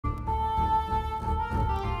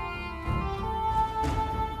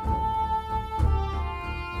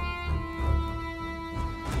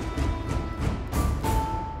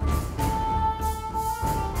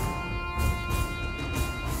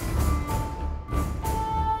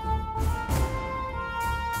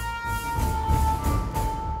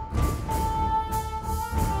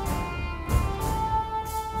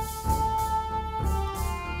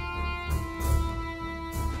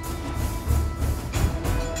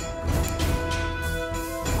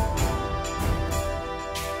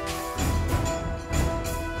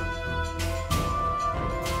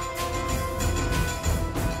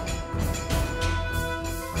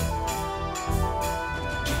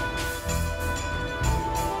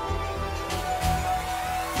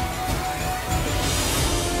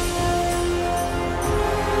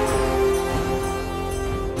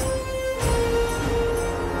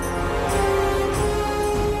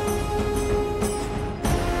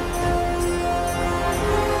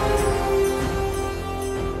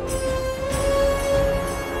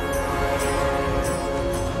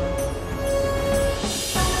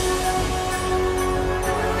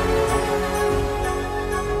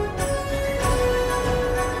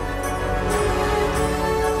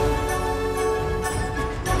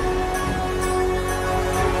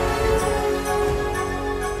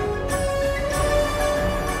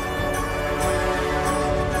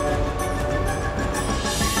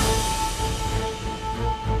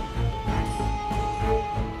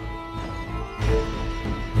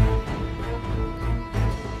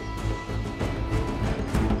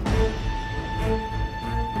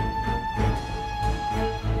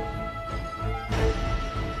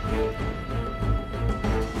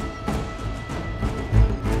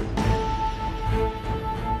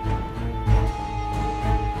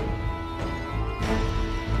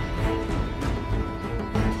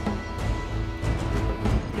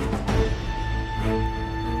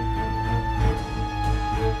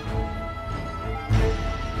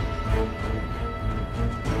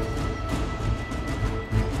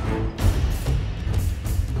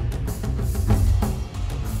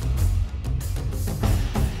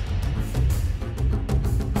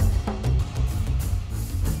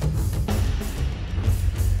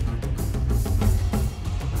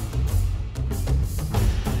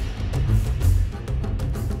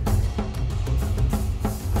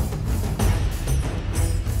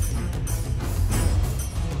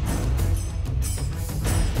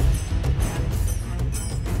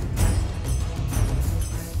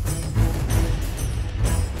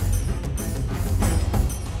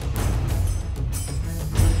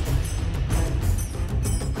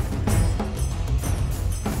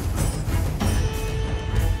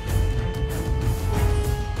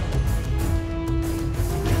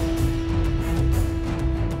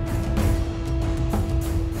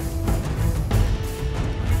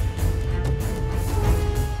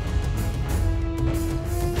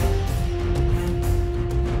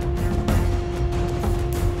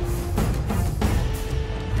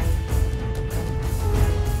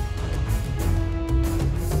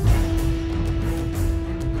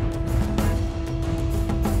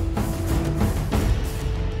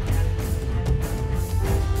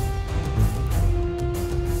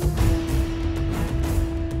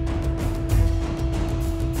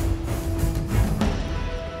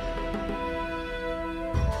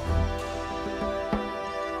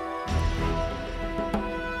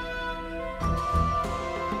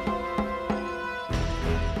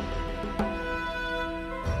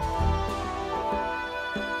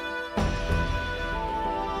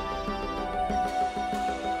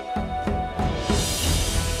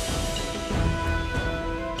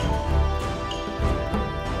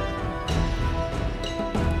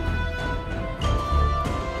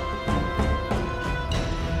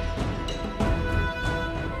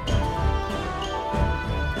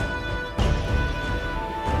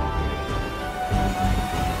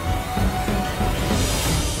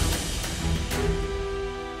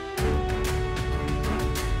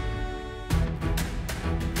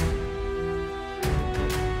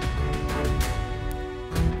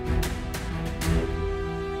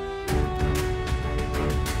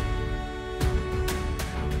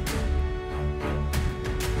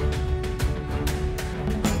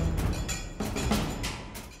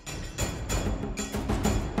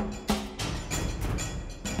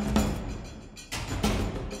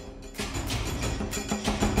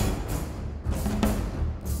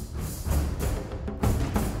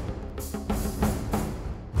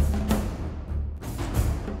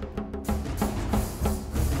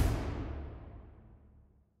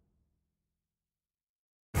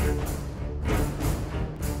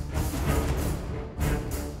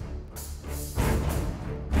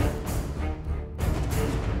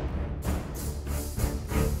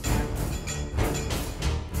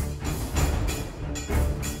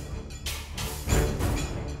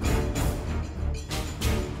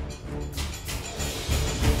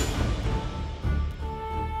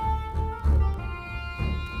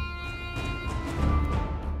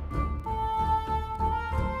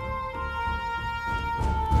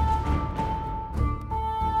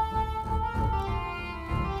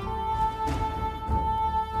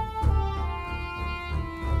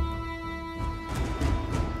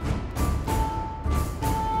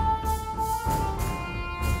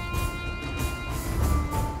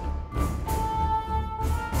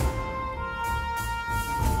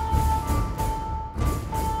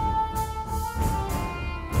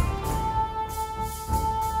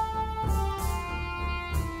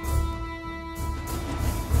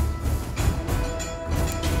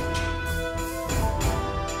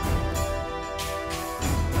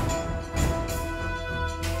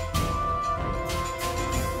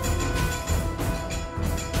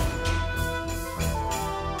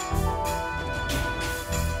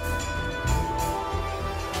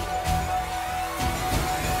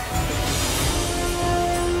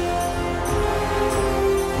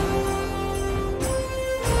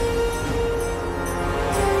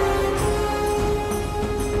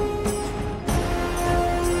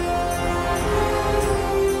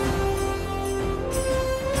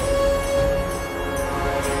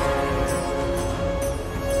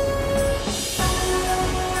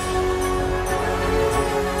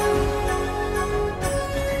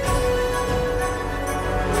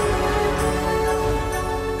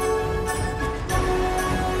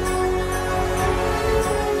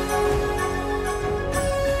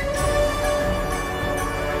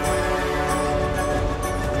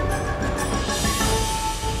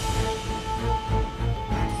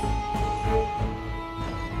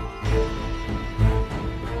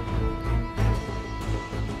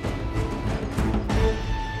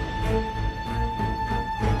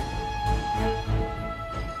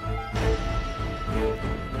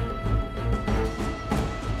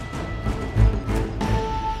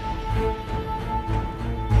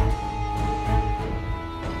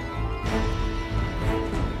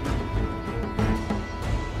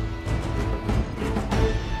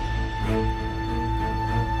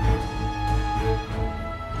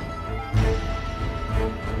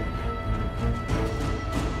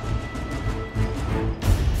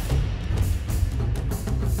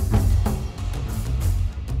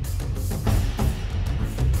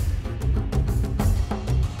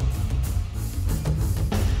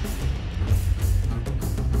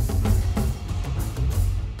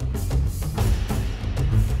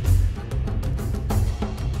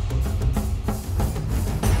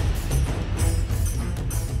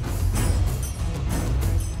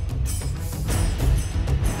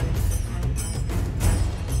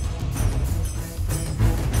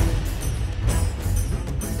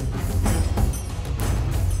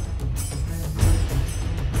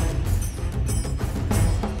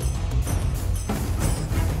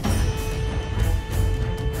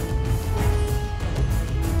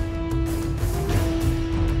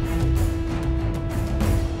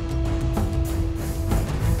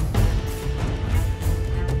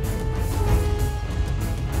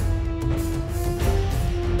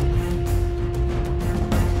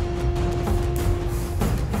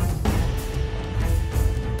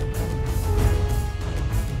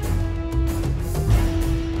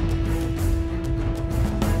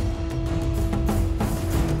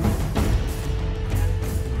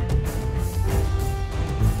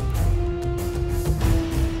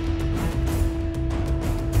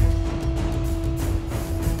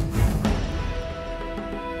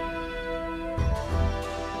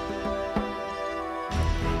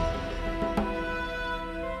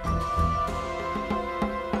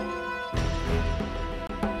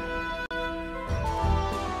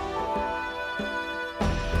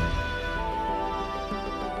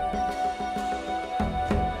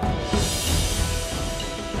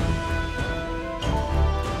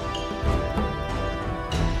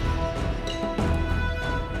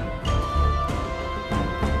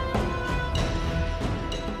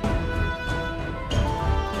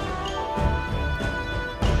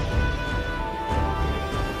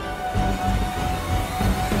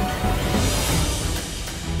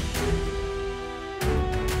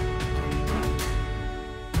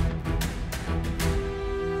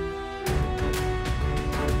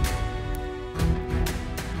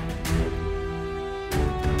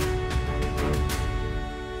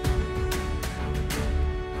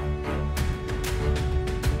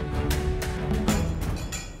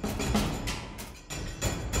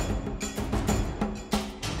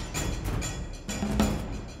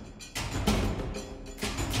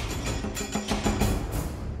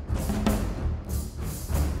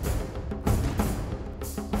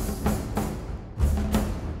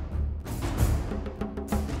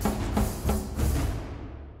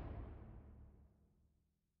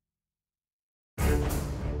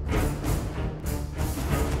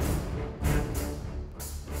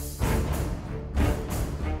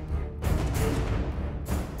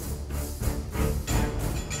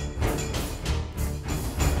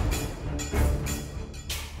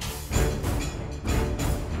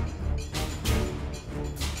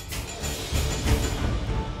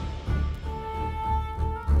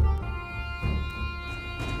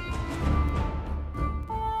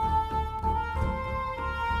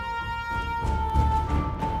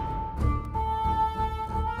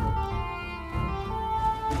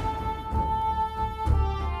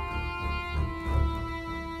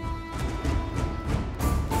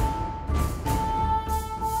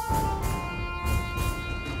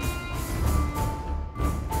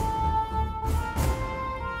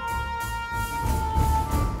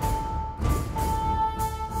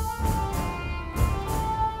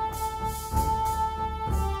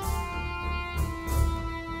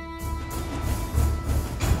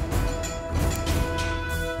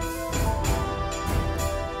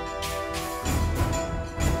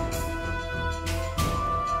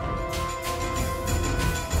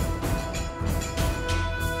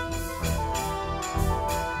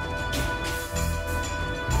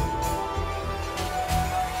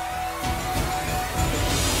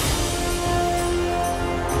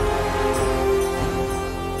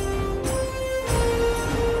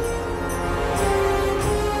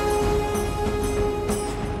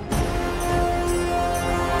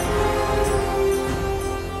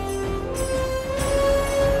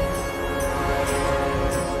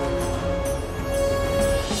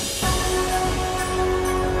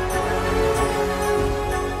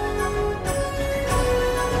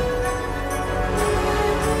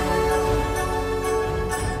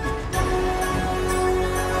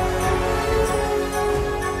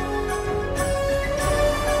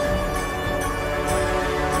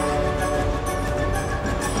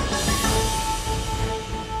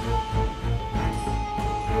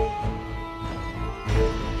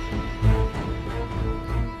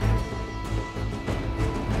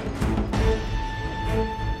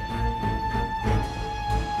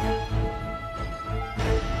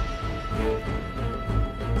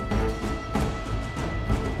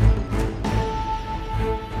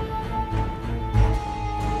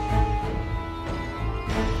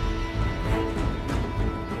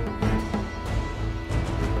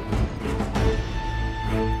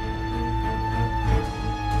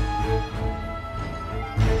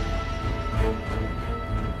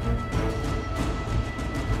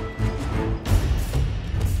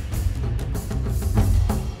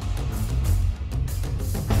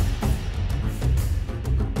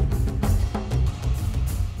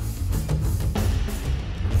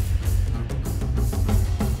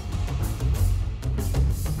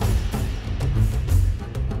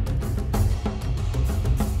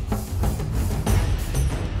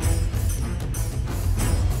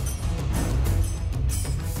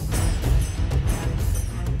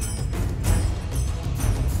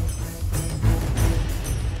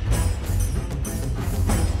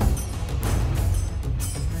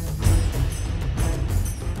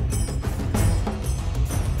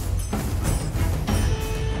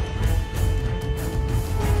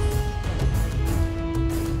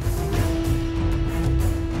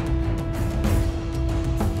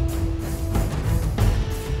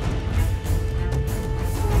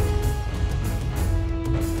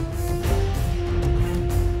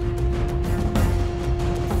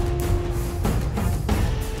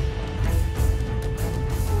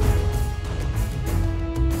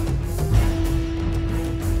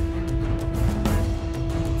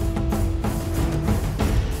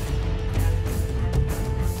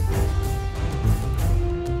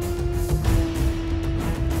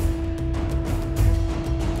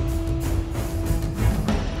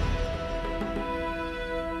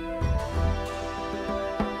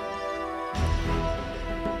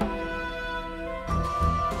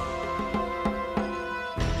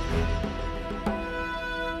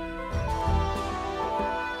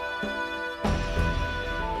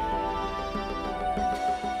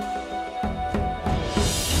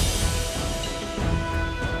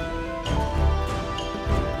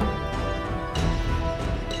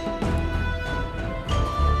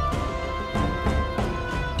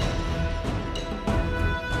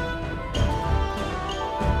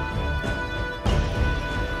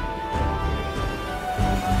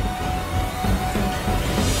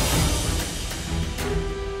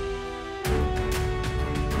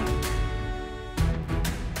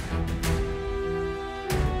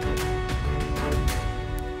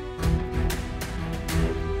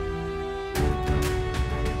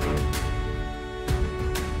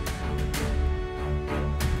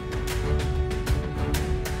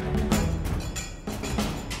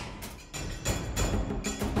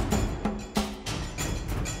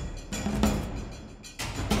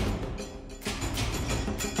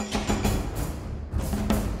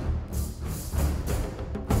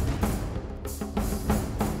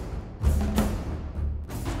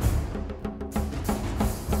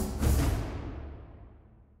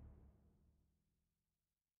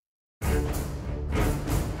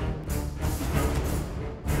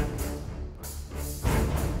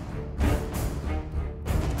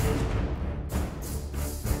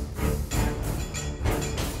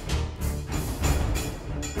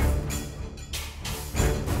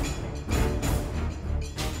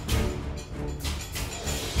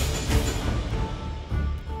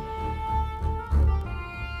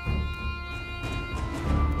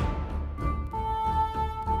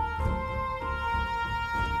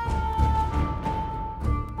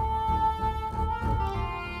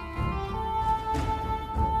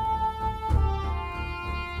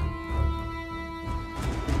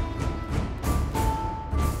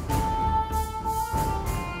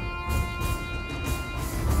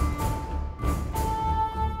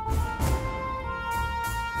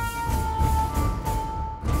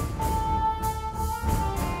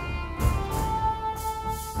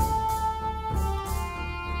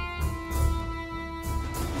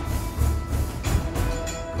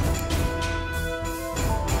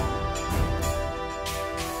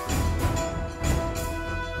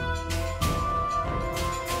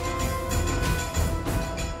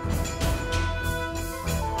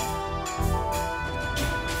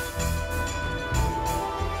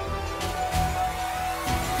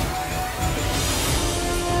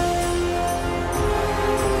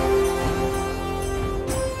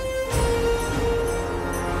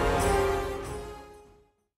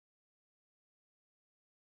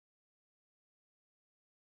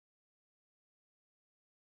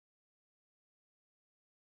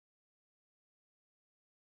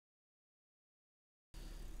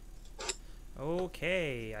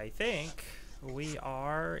Okay, I think we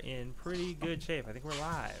are in pretty good shape. I think we're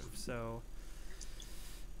live. So,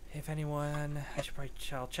 if anyone,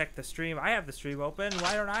 I'll check the stream. I have the stream open.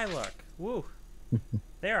 Why don't I look? Woo.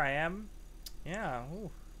 There I am. Yeah.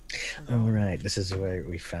 Ooh. All right, this is where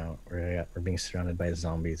we're being surrounded by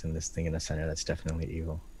zombies and this thing in the center that's definitely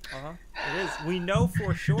evil. It is. We know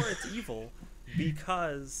for sure it's evil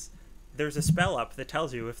because there's a spell up that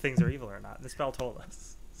tells you if things are evil or not. The spell told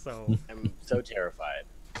us. So I'm so terrified.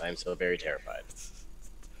 I'm so very terrified.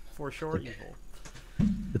 For sure evil.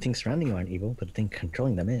 The things surrounding you aren't evil, but the thing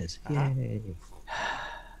controlling them is. Yay!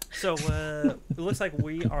 So it looks like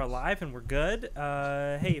we are live and we're good.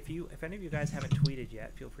 Hey, if any of you guys haven't tweeted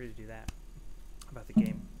yet, feel free to do that about the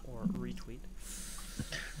game or retweet.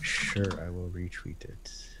 Sure, I will retweet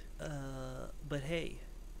it. But hey,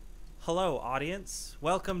 hello audience.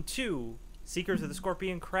 Welcome to Seekers of the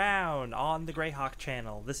Scorpion Crown on the Greyhawk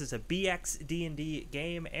channel. This is a BX D&D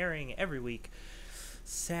game airing every week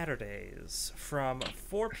Saturdays from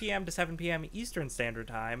 4 p.m. to 7 p.m. Eastern Standard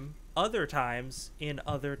Time, other times in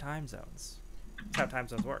other time zones. That's how time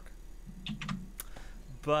zones work.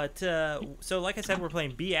 But, so like I said, we're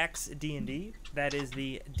playing BX D&D. That is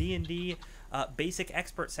the D&D basic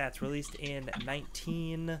expert sets released in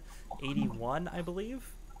 1981, I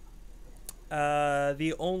believe.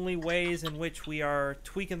 The only ways in which we are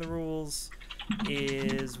tweaking the rules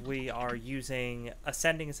is we are using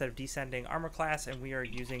ascending instead of descending armor class, and we are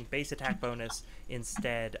using base attack bonus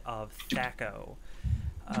instead of THAC0.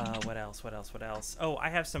 What else? Oh, I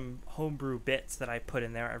have some homebrew bits that I put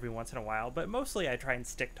in there every once in a while, but mostly I try and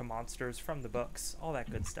stick to monsters from the books, all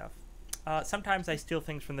that good stuff. Sometimes I steal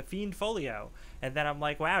things from the Fiend Folio, and then I'm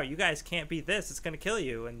like, wow, you guys can't beat this, it's going to kill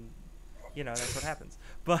you, and, you know, that's what happens.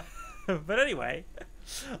 But but anyway,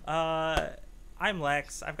 I'm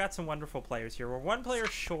Lex. I've got some wonderful players here. We're one player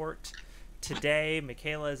short today.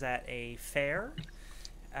 Michaela is at a fair,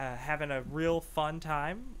 having a real fun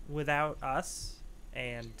time without us,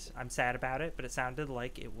 and I'm sad about it, but it sounded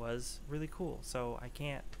like it was really cool, so I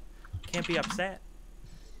can't be upset.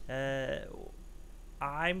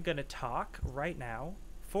 I'm gonna talk right now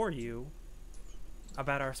for you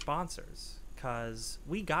about our sponsors, because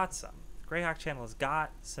we got some. Greyhawk channel has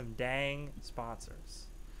got some dang sponsors.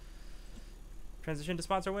 Transition to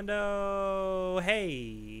sponsor window.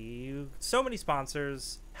 Hey, so many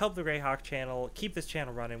sponsors help the Greyhawk channel keep this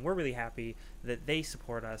channel running. We're really happy that they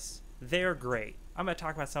support us. They're great. I'm going to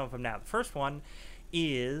talk about some of them now. The first one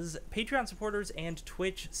is Patreon supporters and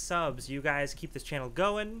Twitch subs. You guys keep this channel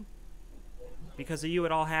going. Because of you,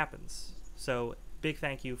 it all happens. So, big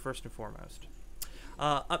thank you first and foremost.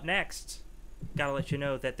 Up next, gotta let you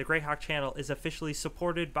know that the Greyhawk channel is officially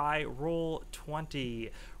supported by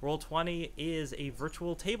Roll20. Roll20 is a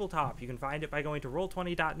virtual tabletop. You can find it by going to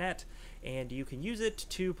roll20.net, and you can use it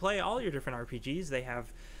to play all your different RPGs. They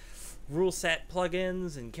have rule set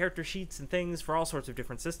plugins and character sheets and things for all sorts of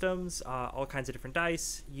different systems, all kinds of different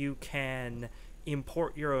dice. You can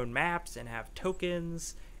import your own maps and have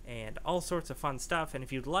tokens and all sorts of fun stuff. And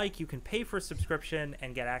if you'd like, you can pay for a subscription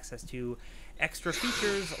and get access to extra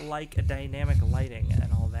features like dynamic lighting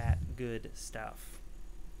and all that good stuff.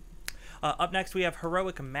 Up next, we have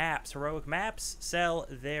Heroic Maps. Heroic Maps sell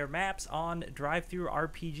their maps on Drive-Thru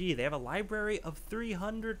RPG. They have a library of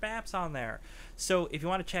 300 maps on there. So if you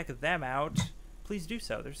want to check them out, please do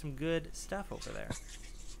so. There's some good stuff over there.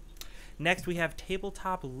 Next, we have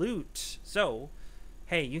Tabletop Loot. So,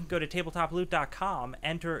 hey, you can go to tabletoploot.com,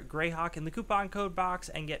 enter Greyhawk in the coupon code box,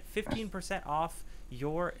 and get 15% off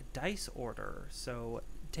your dice order. So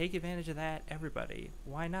take advantage of that, everybody.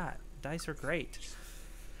 Why not? Dice are great.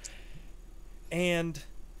 And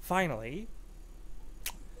finally,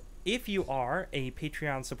 if you are a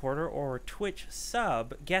Patreon supporter or Twitch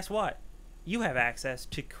sub, guess what? You have access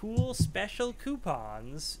to cool special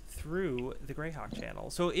coupons through the Greyhawk channel.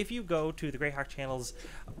 So if you go to the Greyhawk channel's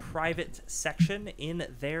private section in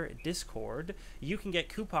their Discord, you can get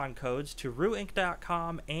coupon codes to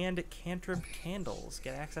ruinc.com and Cantrip Candles.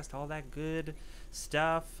 Get access to all that good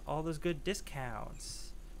stuff, all those good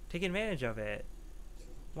discounts. Take advantage of it.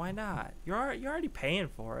 Why not? You're already paying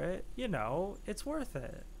for it. You know, it's worth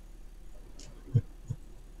it.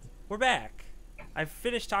 We're back. I've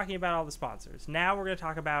finished talking about all the sponsors. Now we're going to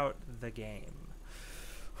talk about the game.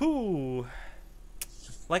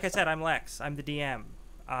 Like I said, I'm Lex. I'm the DM.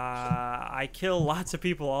 I kill lots of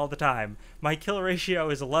people all the time. My kill ratio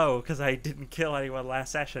is low because I didn't kill anyone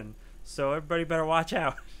last session. So everybody better watch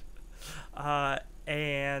out.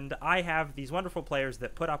 And I have these wonderful players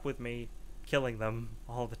that put up with me killing them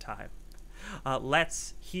all the time.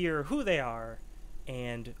 Let's hear who they are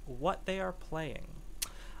and what they are playing.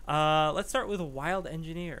 Let's start with a wild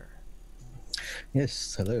engineer.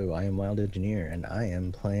 Yes, hello, I am Wild Engineer, and I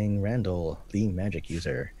am playing Randall, the magic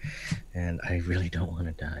user, and I really don't want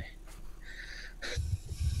to die.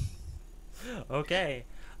 Okay.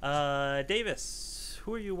 Davis,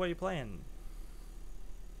 who are you? What are you playing?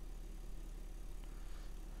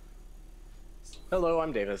 Hello,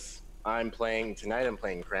 I'm Davis. I'm playing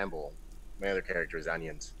Cramble. My other character is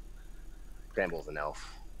Onions. Cramble's an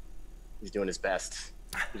elf. He's doing his best.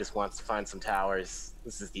 He just wants to find some towers.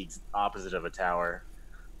 This is the opposite of a tower.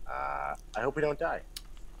 I hope we don't die.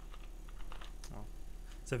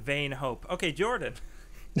 It's a vain hope. Okay, Jordan.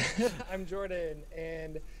 I'm Jordan,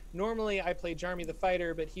 and normally I play Jarmy the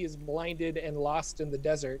Fighter, but he is blinded and lost in the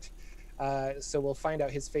desert. So we'll find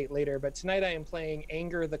out his fate later. But tonight I am playing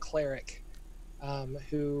Anger the Cleric,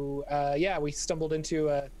 who, we stumbled into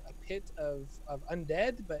a pit of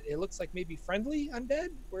undead, but it looks like maybe friendly undead.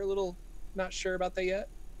 We're a little not sure about that yet.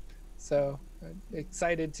 So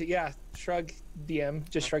excited to, shrug DM,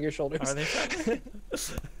 just shrug your shoulders. Are they friendly?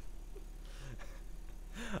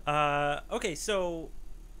 Okay, so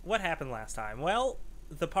what happened last time? Well,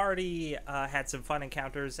 the party had some fun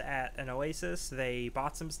encounters at an oasis. They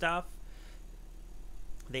bought some stuff.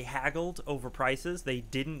 They haggled over prices. They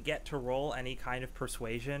didn't get to roll any kind of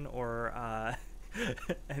persuasion or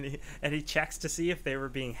any checks to see if they were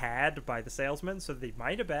being had by the salesman, so they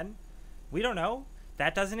might have been. We don't know.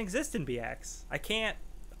 That doesn't exist in BX. I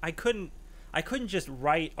couldn't just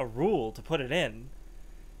write a rule to put it in.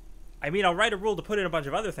 I mean, I'll write a rule to put in a bunch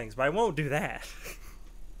of other things, but I won't do that.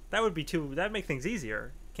 That'd make things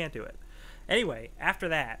easier. Can't do it. Anyway, after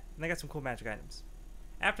that, they got some cool magic items.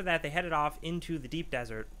 After that, they headed off into the deep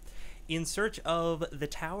desert in search of the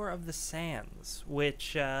Tower of the Sands,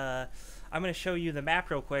 which I'm going to show you the map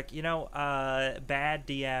real quick. You know, bad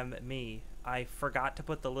DM me. I forgot to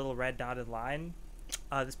put the little red dotted line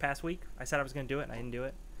this past week. I said I was going to do it, and I didn't do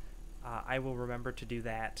it. I will remember to do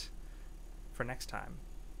that for next time.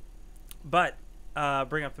 But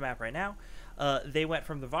bring up the map right now. They went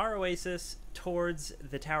from the Var Oasis towards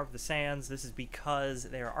the Tower of the Sands. This is because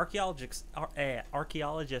their archaeologist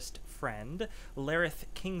friend, Lareth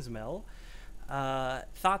Kingsmill,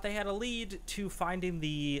 thought they had a lead to finding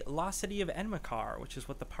the lost city of Enmakar, which is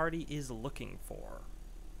what the party is looking for.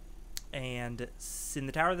 And in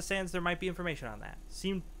the Tower of the Sands, there might be information on that.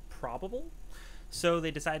 Seemed probable, so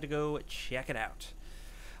they decided to go check it out.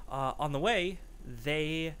 On the way,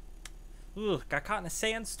 they got caught in a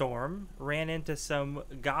sandstorm, ran into some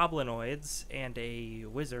goblinoids and a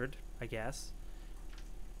wizard, I guess,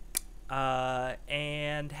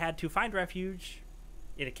 and had to find refuge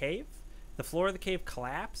in a cave. The floor of the cave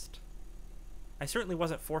collapsed. I certainly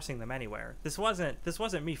wasn't forcing them anywhere. This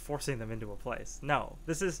wasn't me forcing them into a place. No,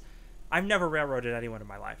 I've never railroaded anyone in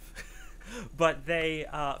my life. But they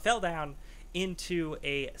fell down into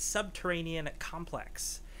a subterranean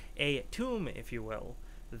complex, a tomb, if you will,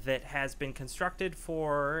 that has been constructed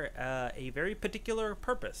for a very particular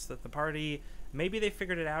purpose that the party, maybe they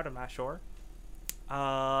figured it out, I'm not sure.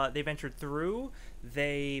 They ventured through.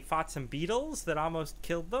 They fought some beetles that almost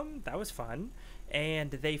killed them. That was fun.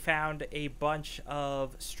 And they found a bunch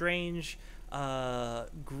of strange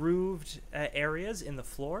grooved areas in the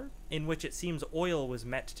floor in which it seems oil was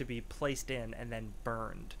meant to be placed in and then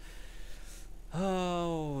burned.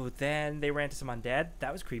 Oh, then they ran into some undead.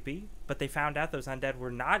 That was creepy. But they found out those undead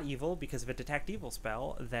were not evil because of a detect evil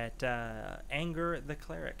spell that Anger the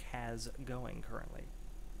Cleric has going currently.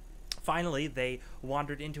 Finally, they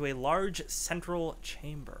wandered into a large central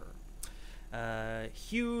chamber.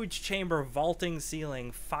 Huge chamber, vaulting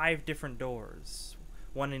ceiling, 5 different doors.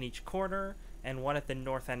 One in each corner and one at the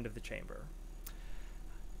north end of the chamber.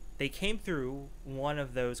 They came through one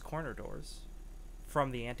of those corner doors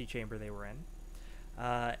from the antechamber they were in.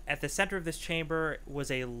 At the center of this chamber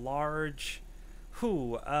was a large,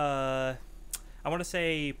 I want to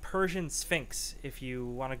say Persian Sphinx. If you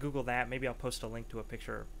want to Google that, maybe I'll post a link to a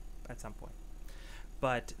picture at some point.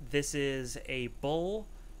 But this is a bull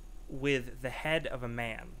with the head of a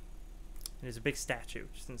man. It is a big statue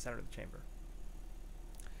just in the center of the chamber.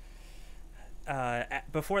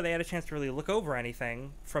 Before they had a chance to really look over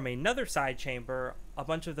anything, from another side chamber, a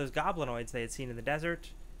bunch of those goblinoids they had seen in the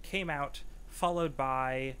desert came out, followed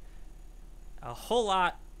by a whole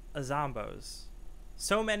lot of zombos.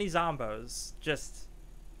 So many zombos, just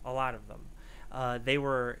a lot of them. They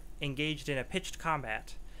were engaged in a pitched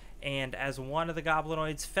combat, and as one of the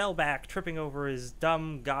goblinoids fell back, tripping over his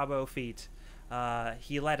dumb gobbo feet,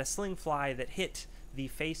 he let a sling fly that hit the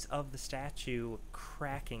face of the statue,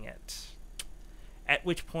 cracking it. At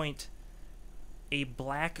which point, a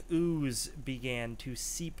black ooze began to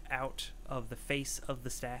seep out of the face of the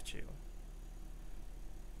statue.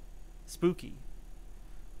 Spooky.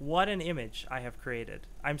 What an image I have created.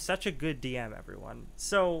 I'm such a good DM, everyone.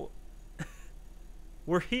 So,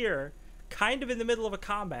 we're here, kind of in the middle of a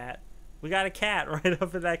combat. We got a cat right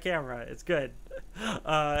up in that camera. It's good.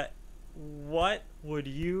 What would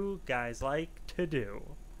you guys like to do?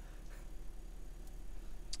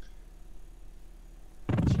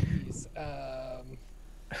 Jeez.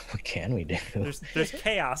 What can we do? There's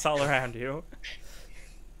chaos all around you.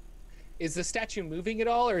 Is the statue moving at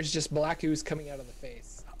all, or is just black ooze coming out of the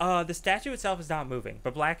face? The statue itself is not moving,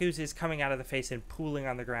 but black ooze is coming out of the face and pooling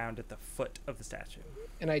on the ground at the foot of the statue.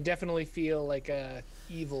 And I definitely feel like a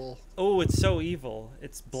evil. Oh, it's so evil.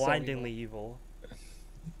 It's blindingly evil.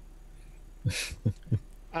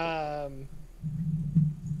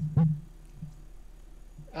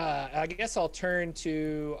 I guess I'll turn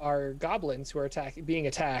to our goblins who are being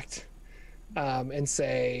attacked, and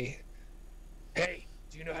say, "Hey,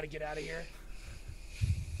 do you know how to get out of here?"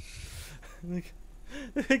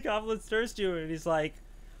 The goblin stirs to you and he's like,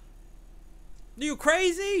 "You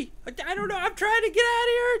crazy? I don't know. I'm trying to get out of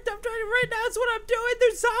here. I'm trying to, right now. That's what I'm doing.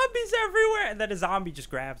 There's zombies everywhere." And then a zombie just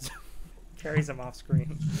grabs him, carries him off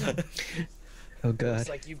screen. Oh god. It's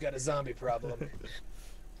like you've got a zombie problem.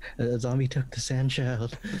 A zombie took the sand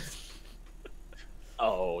child.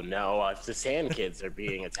 Oh no, if the sand kids are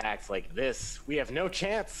being attacked like this, we have no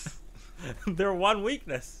chance. Their one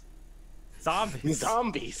weakness. Zombies.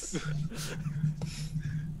 Zombies.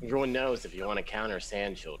 Everyone knows if you want to counter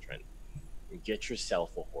sand children, get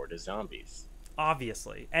yourself a horde of zombies.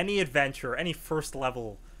 Obviously. Any adventurer, any first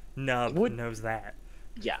level nub knows that.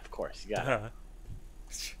 Yeah, of course. You got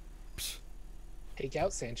it. Take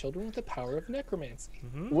out sand children with the power of necromancy.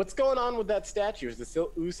 Mm-hmm. What's going on with that statue? Is it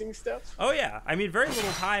still oozing stuff? Oh yeah. I mean, very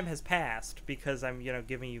little time has passed because I'm,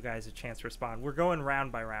 giving you guys a chance to respond. We're going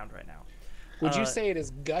round by round right now. Would you say it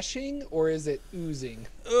is gushing or is it oozing?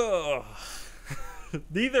 Ugh.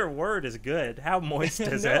 Neither word is good. How moist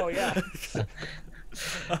is No, it? Yeah.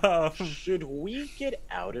 Should we get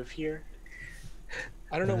out of here?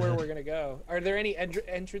 I don't know where we're gonna go. Are there any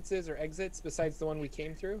entrances or exits besides the one we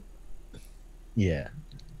came through? Yeah.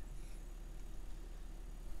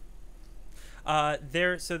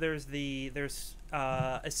 There's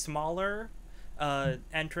a smaller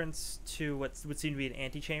entrance to what would seem to be an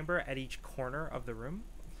antechamber at each corner of the room,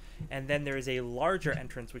 and then there is a larger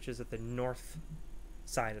entrance which is at the north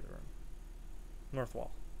side of the room, north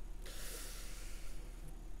wall.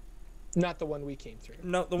 Not the one we came through.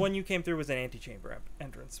 No, the one you came through was an antechamber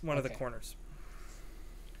entrance, one of the Okay. corners.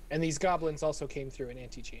 And these goblins also came through an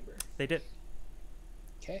antechamber. They did.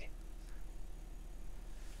 Okay.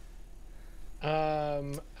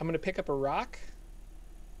 I'm gonna pick up a rock,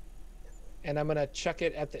 and I'm gonna chuck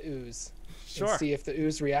it at the ooze. Sure. And see if the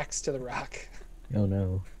ooze reacts to the rock. Oh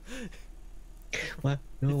no. What?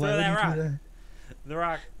 No, You why throw would that you rock. do that? The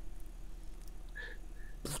rock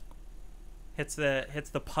hits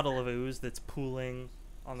the puddle of ooze that's pooling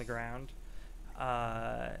on the ground,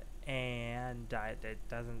 and it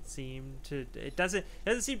doesn't seem to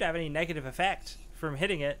have any negative effect from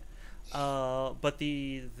hitting it. But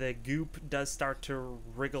the goop does start to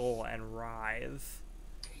wriggle and writhe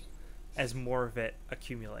as more of it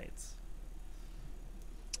accumulates.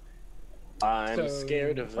 I'm So,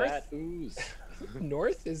 scared of north? that ooze.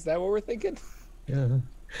 North? Is that what we're thinking? Yeah.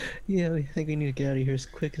 Yeah, I think we need to get out of here as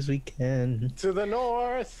quick as we can. To the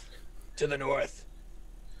north. To the north.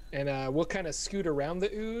 And we'll kind of scoot around the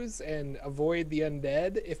ooze and avoid the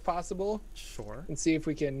undead if possible, Sure. and see if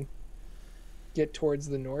we can get towards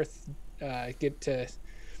the north, get to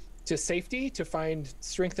safety, to find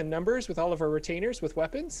strength in numbers with all of our retainers with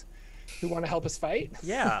weapons who want to help us fight.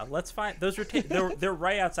 Yeah, let's find those they're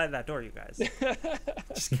right outside that door, you guys.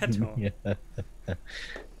 Just get to them. Yeah.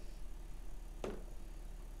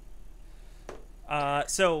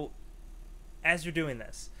 So, as you're doing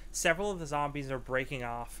this, several of the zombies are breaking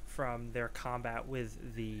off from their combat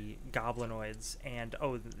with the goblinoids, and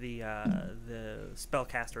the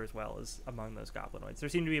spellcaster as well is among those goblinoids. There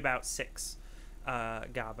seem to be about 6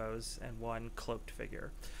 gobos and 1 cloaked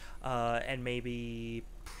figure, and maybe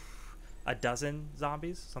a dozen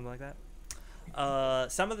zombies, something like that.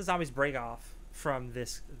 Some of the zombies break off from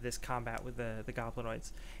this combat with the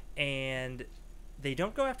goblinoids, and they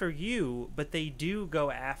don't go after you, but they do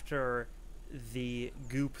go after the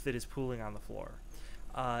goop that is pooling on the floor.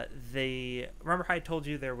 Remember how I told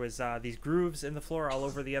you there was these grooves in the floor all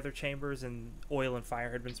over the other chambers, and oil and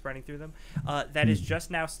fire had been spreading through them? That is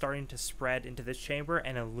just now starting to spread into this chamber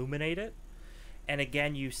and illuminate it. and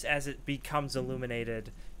again, as it becomes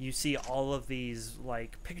illuminated, you see all of these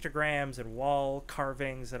like pictograms and wall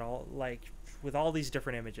carvings and all, like, with all these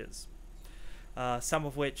different images, some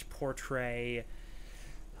of which portray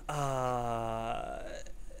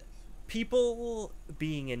people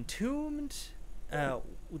being entombed.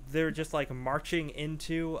 They're just like marching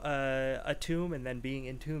into a tomb and then being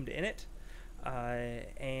entombed in it.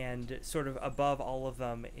 And sort of above all of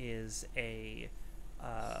them is a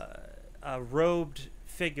robed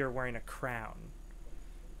figure wearing a crown,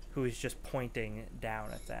 who is just pointing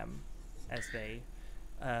down at them as they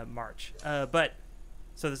march. But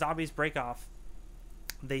so the zombies break off.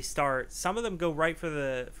 They start. Some of them go right for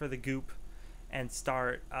the goop, and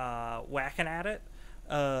start whacking at it.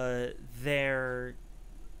 Their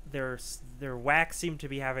whacks seem to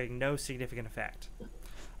be having no significant effect.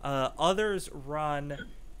 Others run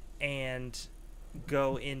and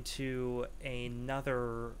go into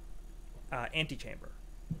another antechamber.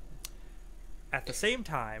 At the same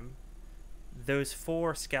time, those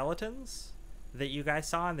 4 skeletons that you guys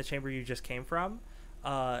saw in the chamber you just came from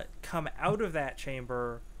come out of that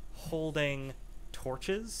chamber holding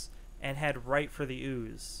torches and head right for the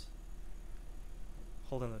ooze.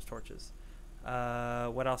 Holding those torches.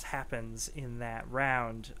 What else happens in that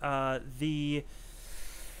round? The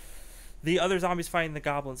other zombies fighting the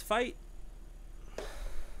goblins fight.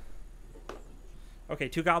 Okay,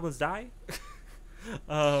 2 goblins die.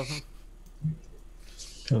 Oh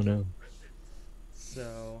no.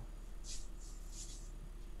 So.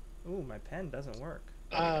 Ooh, my pen doesn't work.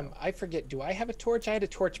 I forget. Do I have a torch? I had a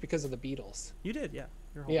torch because of the beetles. You did, yeah.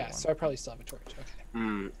 You're holding Yeah, one. so I probably still have a torch.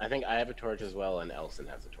 Okay. I think I have a torch as well, and Elson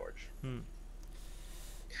has a torch.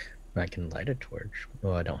 I can light a torch.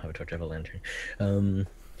 Oh, I don't have a torch. I have a lantern.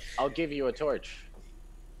 I'll give you a torch.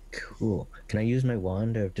 Cool. Can I use my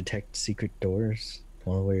wand to detect secret doors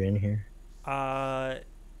while we're in here?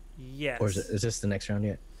 Yes. Or is this the next round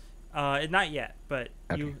yet? Not yet, but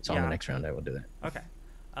Okay, so on the next round I will do that. Okay.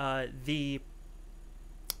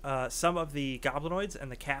 Some of the goblinoids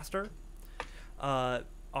and the caster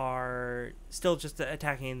are still just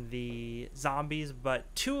attacking the zombies,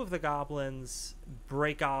 but 2 of the goblins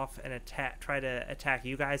break off and try to attack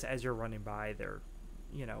you guys as you're running by. Their,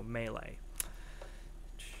 melee.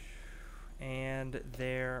 And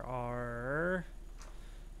there are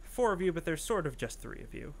 4 of you, but there's sort of just 3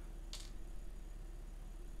 of you.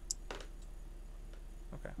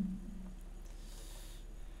 Okay.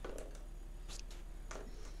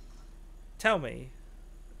 Tell me,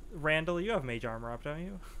 Randall, you have mage armor up, don't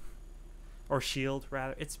you? Or shield,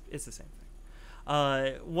 rather. It's the same thing.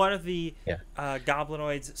 One of the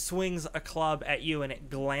goblinoids swings a club at you, and it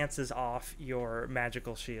glances off your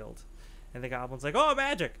magical shield. And the goblin's like, "Oh,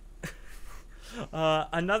 magic!"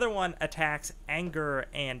 Another one attacks Anger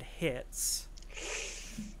and hits,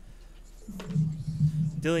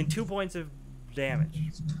 dealing 2 points of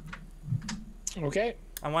damage. Okay.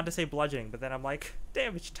 I wanted to say bludgeoning, but then I'm like,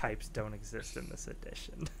 damage types don't exist in this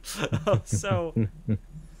edition. So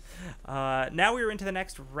now we're into the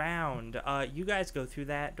next round. You guys go through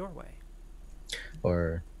that doorway.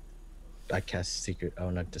 Or I cast secret.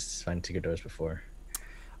 Oh, not just find secret doors before.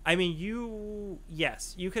 I mean, you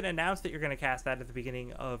can announce that you're going to cast that at the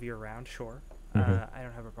beginning of your round. Sure, I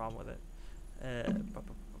don't have a problem with it.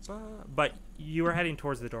 But you are heading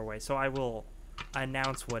towards the doorway, so I will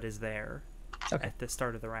announce what is there at the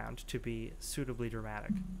start of the round to be suitably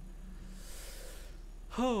dramatic.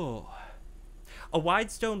 Oh. A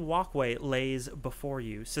wide stone walkway lays before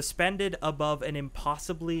you, suspended above an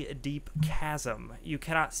impossibly deep chasm. You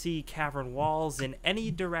cannot see cavern walls in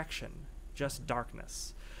any direction, just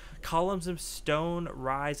darkness. Columns of stone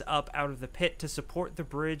rise up out of the pit to support the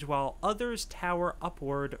bridge, while others tower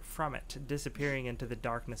upward from it, disappearing into the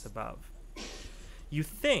darkness above. You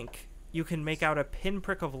think you can make out a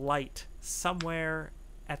pinprick of light somewhere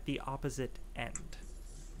at the opposite end.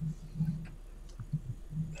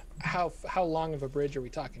 How long of a bridge are we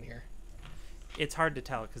talking here? It's hard to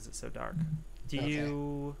tell because it's so dark.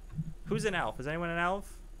 Who's an elf? Is anyone an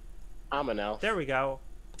elf? I'm an elf. There we go.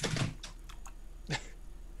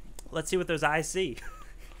 Let's see what those eyes see.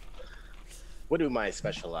 What do my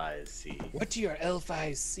special eyes see? What do your elf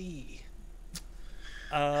eyes see?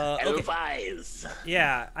 Elf eyes.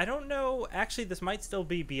 Yeah, I don't know. Actually, this might still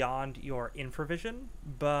be beyond your infravision,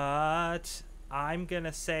 but I'm going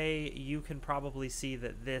to say you can probably see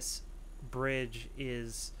that this bridge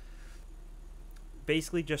is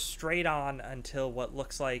basically just straight on until what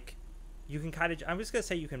looks like you can kind of... I'm just going to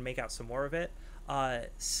say you can make out some more of it.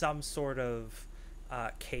 Some sort of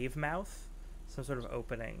cave mouth, some sort of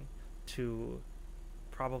opening to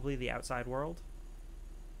probably the outside world.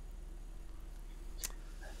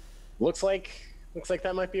 Looks like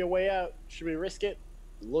that might be a way out. Should we risk it?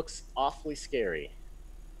 Looks awfully scary.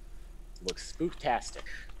 Looks spooktastic.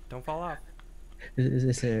 Don't fall off. Is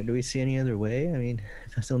this do we see any other way? I mean,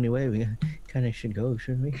 if that's the only way, we kind of should go,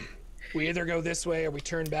 shouldn't we? We either go this way or we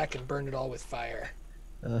turn back and burn it all with fire.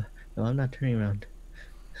 No, I'm not turning around.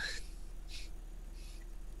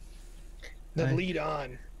 Then lead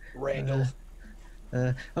on, Randall.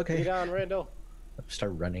 Okay. Lead on, Randall.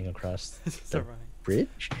 Start running across Start running.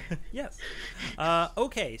 bridge. Yes.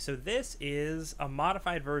 Okay, so this is a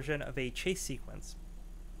modified version of a chase sequence.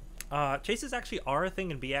 Chases actually are a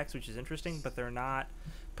thing in BX, which is interesting, but they're not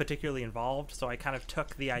particularly involved, so I kind of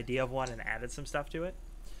took the idea of one and added some stuff to it.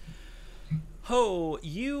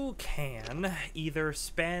 You can either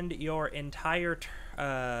spend your entire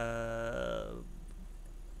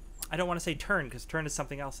I don't want to say turn, because turn is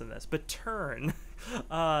something else in this, but turn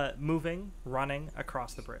moving, running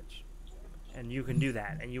across the bridge. And you can do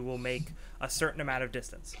that, and you will make a certain amount of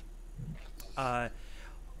distance.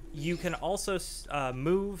 You can also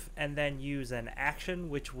move and then use an action,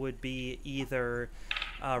 which would be either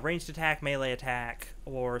ranged attack, melee attack,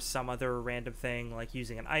 or some other random thing like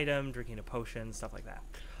using an item, drinking a potion, stuff like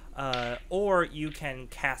that. Or you can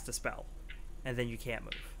cast a spell, and then you can't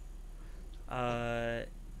move.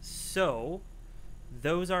 So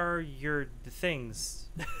those are your things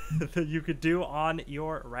that you could do on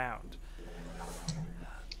your round.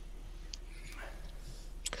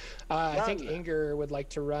 I think Anger would like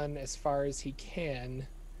to run as far as he can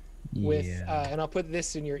with, and I'll put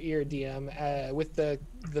this in your ear, DM, with the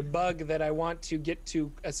bug that I want to get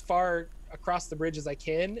to as far across the bridge as I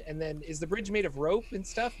can. And then, is the bridge made of rope and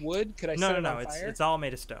stuff? Wood? Could I set it on fire? It's all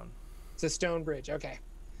made of stone. It's a stone bridge. Okay.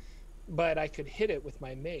 But I could hit it with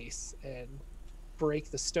my mace and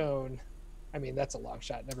break the stone. I mean, that's a long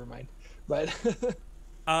shot. Never mind. But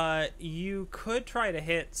you could try to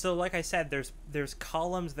hit. So like I said, there's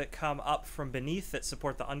columns that come up from beneath that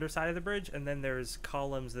support the underside of the bridge, and then there's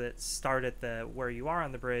columns that start at the where you are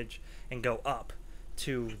on the bridge and go up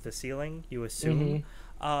to the ceiling, you assume.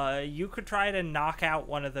 You could try to knock out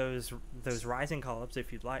one of those rising columns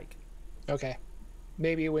if you'd like. Okay.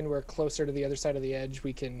 Maybe when we're closer to the other side of the edge,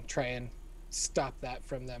 we can try and stop that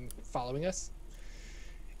from them following us.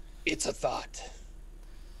 It's a thought.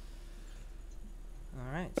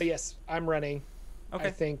 All right. But yes, I'm running. Okay. I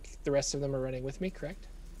think the rest of them are running with me, correct?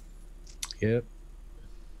 Yep.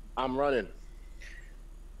 I'm running.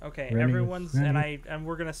 Okay, Running, everyone's running. and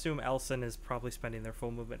we're gonna assume Elson is probably spending their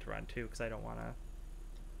full movement to run too, because I don't want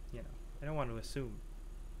to assume.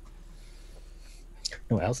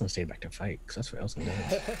 No, Elson stayed back to fight, because that's what Elson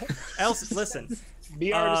does. Listen.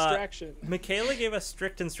 Be our distraction. Michaela gave us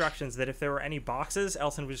strict instructions that if there were any boxes,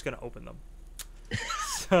 Elson was just gonna open them.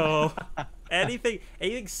 So anything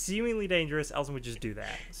seemingly dangerous, Elson would just do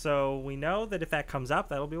that. So we know that if that comes up,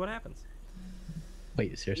 that'll be what happens.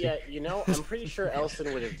 Wait, seriously? Yeah, I'm pretty sure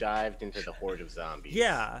Elson would have dived into the horde of zombies.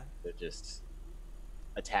 Yeah. That just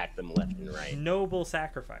attack them left and right. Noble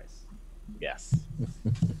sacrifice. Yes.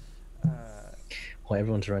 While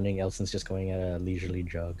everyone's running, Elson's just going at a leisurely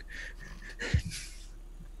jog.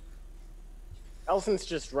 Elson's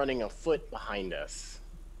just running a foot behind us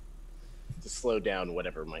to slow down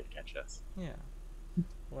whatever might catch us. Yeah.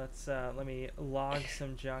 Let me log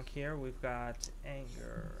some junk here. We've got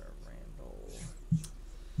Anger, Randall,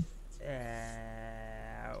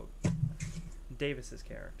 Davis's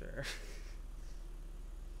character,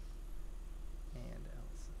 and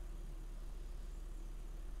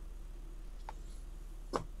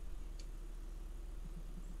Elsa.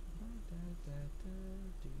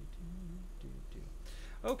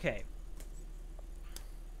 Okay.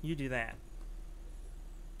 You do that.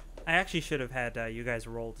 I actually should have had you guys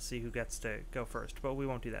roll to see who gets to go first, but we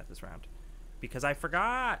won't do that this round. Because I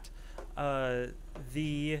forgot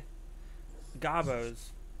the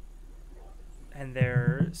Gobos and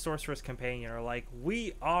their sorceress companion are like,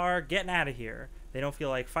 we are getting out of here. They don't feel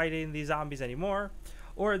like fighting these zombies anymore.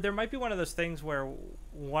 Or there might be one of those things where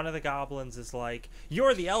one of the goblins is like,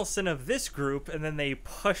 you're the Elson of this group, and then they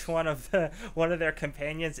push one of their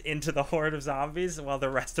companions into the horde of zombies while the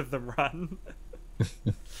rest of them run.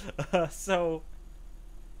 So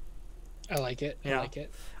I like it. Yeah. I like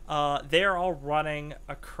it. They're all running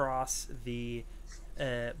across the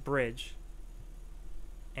bridge,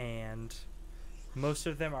 and most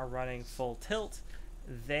of them are running full tilt.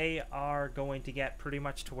 They are going to get pretty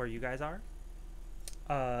much to where you guys are.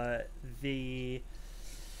 I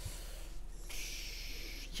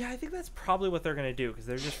think that's probably what they're going to do, because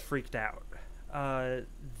they're just freaked out.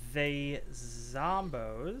 The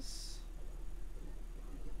zombos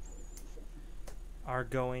are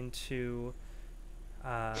going to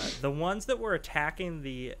The ones that were attacking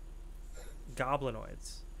the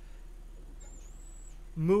goblinoids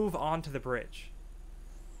move onto the bridge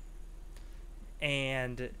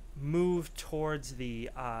and move towards the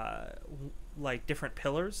like different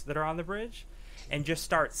pillars that are on the bridge and just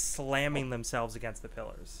start slamming themselves against the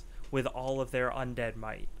pillars with all of their undead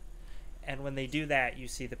might. And when they do that, you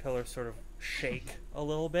see the pillars sort of shake a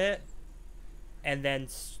little bit, and then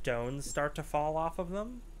stones start to fall off of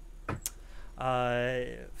them.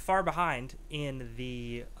 Far behind in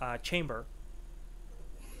the chamber,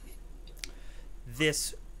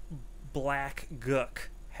 this black gook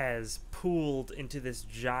has pooled into this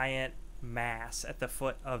giant mass at the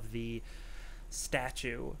foot of the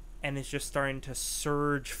statue and is just starting to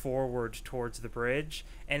surge forward towards the bridge,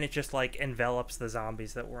 and it just like envelops the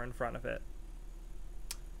zombies that were in front of it.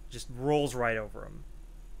 Just rolls right over them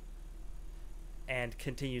and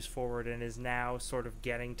continues forward and is now sort of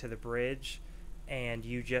getting to the bridge, and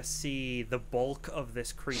you just see the bulk of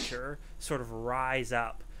this creature sort of rise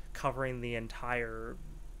up, covering the entire,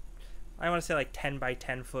 I want to say like 10 by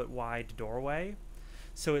 10 foot wide doorway.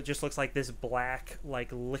 So it just looks like this black, like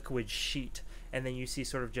liquid sheet, and then you see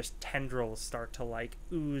sort of just tendrils start to like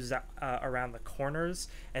ooze around the corners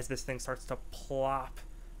as this thing starts to plop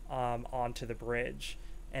onto the bridge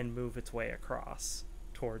and move its way across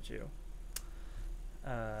towards you.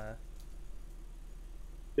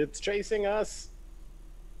 It's chasing us.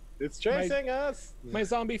 It's chasing us. My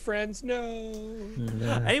zombie friends, no.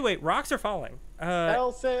 Anyway, rocks are falling.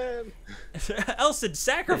 Elson. Elson,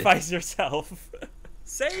 sacrifice yourself.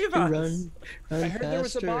 Save us. Run I heard there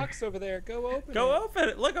was a faster. box over there. Go open it. Go open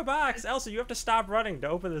it. Look, a box. Elson, you have to stop running to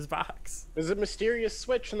open this box. There's a mysterious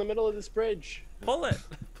switch in the middle of this bridge. Pull it,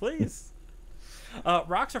 please.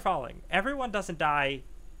 Rocks are falling. Everyone doesn't die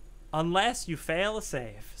unless you fail a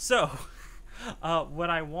save. So, what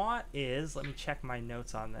I want is, let me check my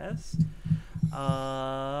notes on this.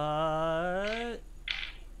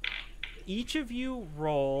 Each of you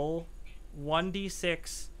roll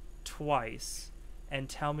 1d6 twice and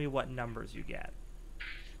tell me what numbers you get.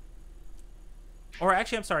 Or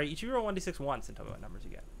actually, I'm sorry, each of you roll 1d6 once and tell me what numbers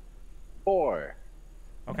you get. 4.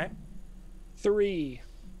 Okay? 3.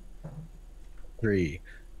 3.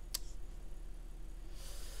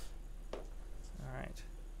 All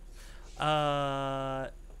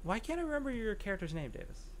right. Why can't I remember your character's name,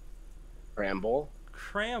 Davis? Cramble.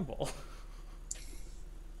 Cramble.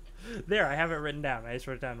 There, I have it written down. I just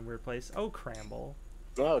wrote it down in a weird place. Oh, Cramble.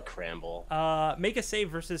 Oh, Cramble. Make a save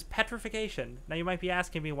versus petrification. Now you might be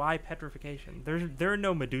asking me why petrification. There are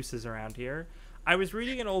no Medusas around here. I was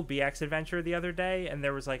reading an old BX adventure the other day, and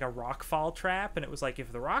there was like a rock fall trap, and it was like,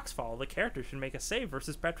 if the rocks fall, the character should make a save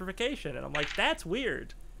versus petrification. And I'm like, that's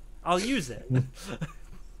weird. I'll use it.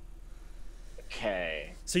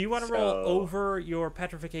 Okay. So you want to roll over your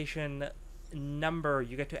petrification number.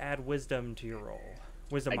 You get to add wisdom to your roll.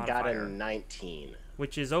 Wisdom I modifier. got a 19.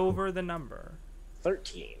 Which is over the number.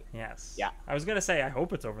 13. Yes. Yeah. I was going to say, I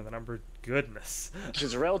hope it's over the number. Goodness. Which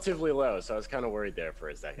is relatively low, so I was kind of worried there for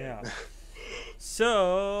a second. Yeah.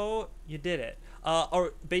 So, you did it.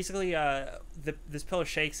 Or basically, this pillar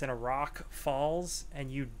shakes and a rock falls,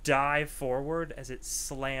 and you dive forward as it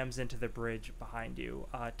slams into the bridge behind you,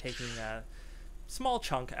 taking a small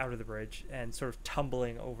chunk out of the bridge and sort of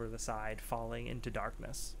tumbling over the side, falling into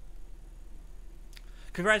darkness.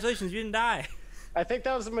 Congratulations, you didn't die. I think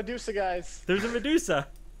that was a Medusa, guys. There's a Medusa.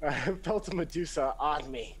 I felt a Medusa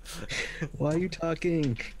on me. Why are you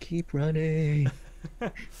talking? Keep running.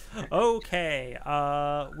 Okay,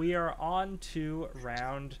 we are on to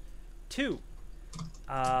round 2.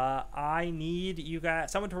 I need you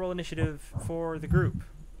guys, someone to roll initiative for the group,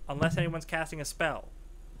 unless anyone's casting a spell.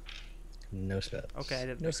 No spells. Okay, I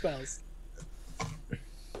didn't. No spells.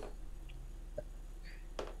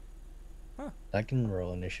 I can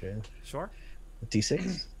roll initiative. Sure.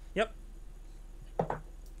 D6? Yep.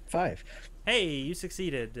 5. Hey, you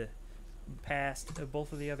succeeded. Past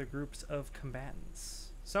both of the other groups of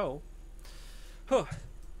combatants. So,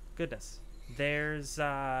 goodness. There's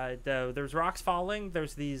there's rocks falling.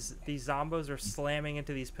 There's these zombos are slamming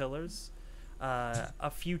into these pillars. A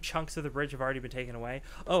few chunks of the bridge have already been taken away.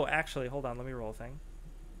 Oh, actually, hold on. Let me roll a thing.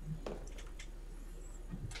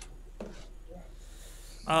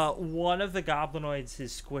 One of the goblinoids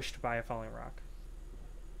is squished by a falling rock.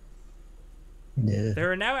 Yeah. There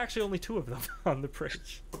are now actually only 2 of them on the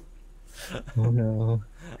bridge. Oh no.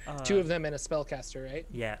 2 of them and a spellcaster, right?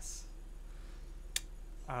 Yes.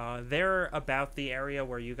 They're about the area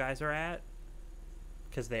where you guys are at,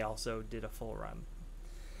 because they also did a full run.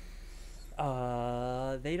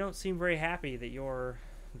 They don't seem very happy that you're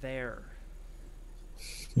there.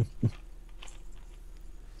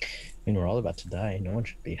 mean, we're all about to die. No one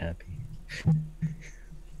should be happy.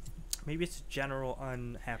 Maybe it's general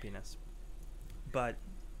unhappiness. But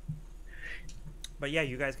yeah,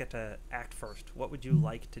 you guys get to act first. What would you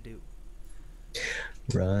like to do?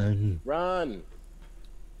 Run. Run.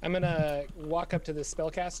 I'm gonna walk up to the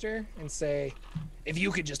spellcaster and say, "If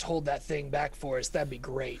you could just hold that thing back for us, that'd be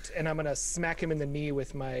great." And I'm gonna smack him in the knee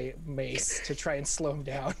with my mace to try and slow him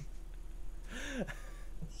down.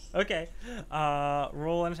 Okay.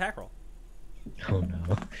 Roll an attack roll. Oh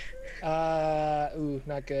no. Ooh,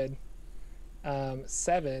 not good.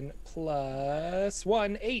 7 plus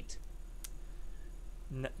 1, 8.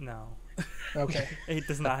 No. Okay. 8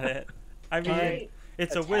 does not hit. I mean, Alright.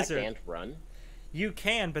 it's a Attack wizard. and run. You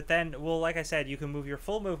can, but then, well, like I said, you can move your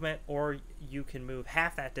full movement, or you can move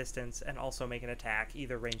half that distance and also make an attack,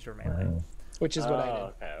 either ranged or melee. Wow. Which is what I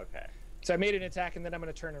did. Okay. So I made an attack and then I'm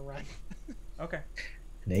gonna turn and run. Okay.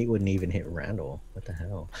 An 8 wouldn't even hit Randall. What the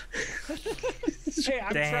hell? Hey,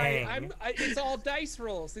 I'm Dang. trying. It's all dice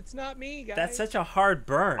rolls. It's not me, guys. That's such a hard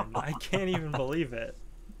burn. I can't even believe it.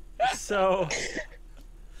 So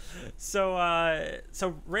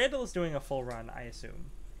Randall is doing a full run, I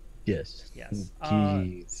assume. Yes. Yes.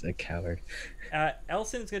 Jeez, a coward.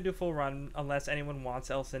 Elson is going to do a full run unless anyone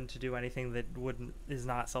wants Elson to do anything that is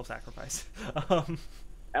not self-sacrifice.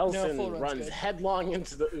 Elson full run's runs good. headlong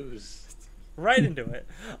into the ooze. Right into it.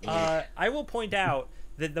 I will point out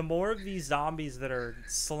that the more of these zombies that are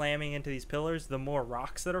slamming into these pillars, the more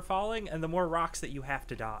rocks that are falling, and the more rocks that you have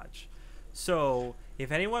to dodge. So,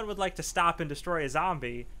 if anyone would like to stop and destroy a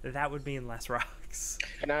zombie, that would mean less rocks.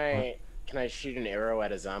 Can I shoot an arrow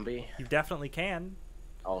at a zombie? You definitely can.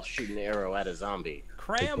 I'll shoot an arrow at a zombie.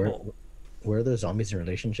 Cramble. Where are those zombies in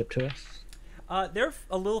relationship to us? They're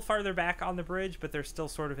a little farther back on the bridge, but they're still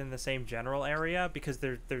sort of in the same general area because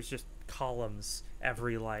there's just columns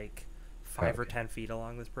every like 5 or 10 feet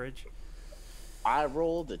along this bridge. I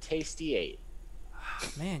rolled a tasty 8.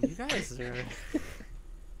 Man, you guys are...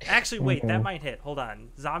 Actually, wait, that might hit. Hold on.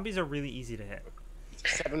 Zombies are really easy to hit.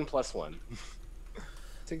 7 plus 1.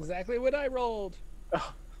 That's exactly what I rolled.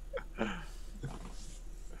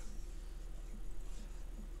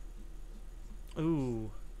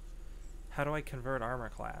 Ooh. How do I convert armor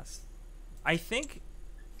class? I think...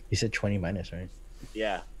 You said 20 minus, right?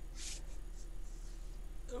 Yeah.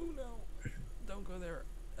 Oh no. Don't go there.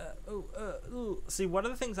 Ooh. See, one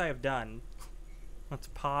of the things I have done... Let's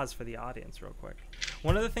pause for the audience real quick.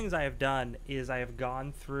 One of the things I have done is I have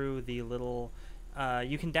gone through the little...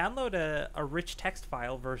 you can download a rich text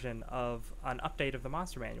file version of an update of the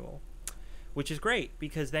monster manual, which is great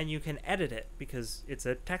because then you can edit it because it's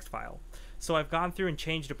a text file. So I've gone through and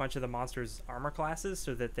changed a bunch of the monsters' armor classes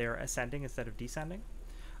so that they're ascending instead of descending.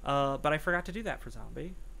 But I forgot to do that for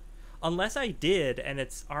zombie. Unless I did, and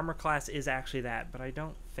its armor class is actually that, but I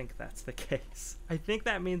don't think that's the case. I think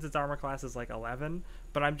that means its armor class is like 11,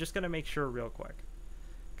 but I'm just going to make sure real quick.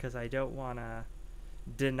 Because I don't want to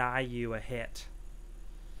deny you a hit.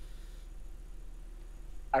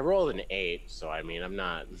 I rolled an 8, so I mean, I'm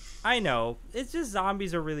not... I know. It's just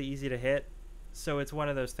zombies are really easy to hit. So it's one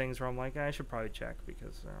of those things where I'm like, I should probably check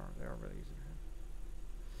because they're really easy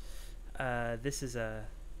to hit. This is a...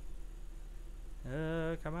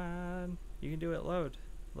 come on. You can do it. Load.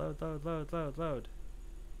 Load.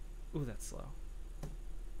 Ooh, that's slow.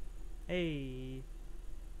 Hey.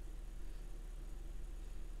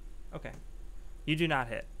 Okay. You do not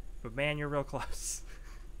hit. But man, you're real close.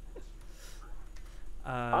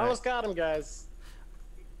 Almost got him, guys.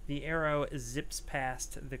 The arrow zips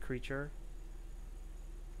past the creature,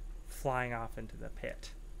 flying off into the pit.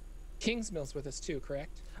 Kingsmill's with us too,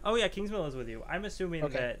 correct? Oh yeah, Kingsmill is with you. I'm assuming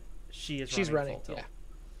that she's running full tilt.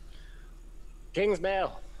 yeah.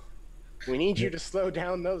 Kingsmail, we need you to slow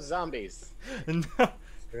down those zombies. No,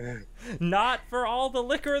 not for all the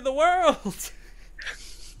liquor in the world.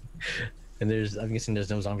 And I'm guessing there's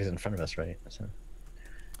no zombies in front of us, right? So.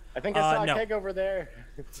 I think I saw a no. keg over there.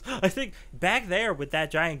 I think back there with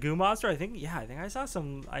that giant goo monster. I think I saw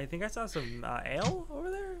some ale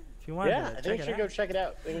over there. If you want, Yeah, I think we should go check it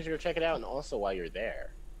out. And also, while you're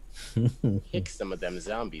there, kick some of them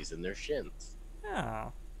zombies in their shins. Yeah.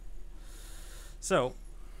 So.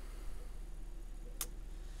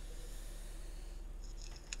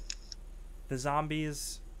 The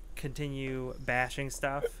zombies continue bashing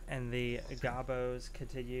stuff, and the gobos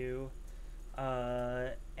continue.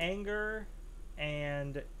 Anger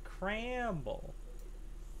and Cramble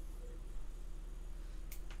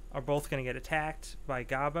are both going to get attacked by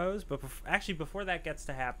gobos, but actually before that gets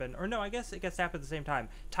to happen, or no, I guess it gets to happen at the same time.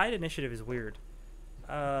 Tied initiative is weird.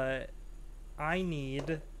 I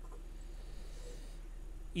need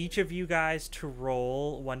each of you guys to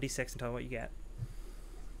roll 1d6 and tell me what you get.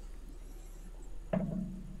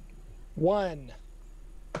 1.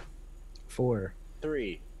 4.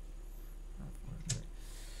 3.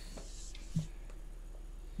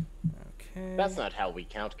 Okay. That's not how we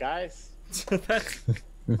count, guys. That's,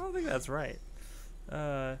 I don't think that's right.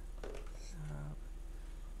 Gob.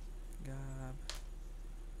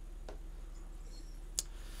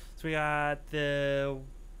 So we got the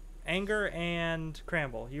anger and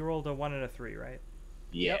cramble. You rolled a 1 and a 3, right?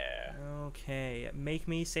 Yeah. Okay. Make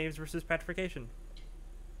me saves versus petrification.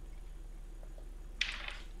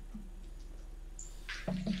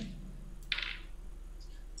 Oh,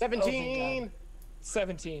 thank 17. God.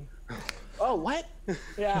 17. Oh, what?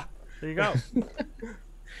 Yeah. There you go.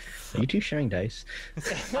 Are you two sharing dice?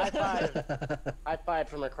 High five. High five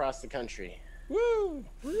from across the country. Woo!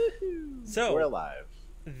 We're So alive.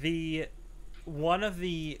 the one of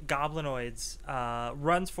the goblinoids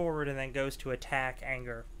runs forward and then goes to attack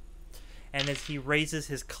Anger. And as he raises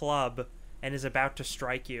his club and is about to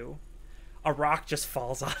strike you, a rock just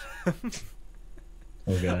falls on him.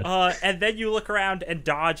 Oh god. And then you look around and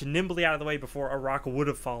dodge nimbly out of the way before a rock would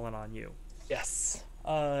have fallen on you. Yes.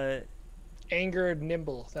 Angered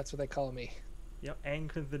Nimble. That's what they call me. Yep,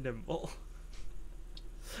 Anger the Nimble.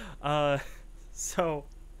 So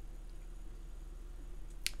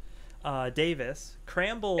Davis,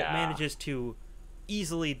 Cramble manages to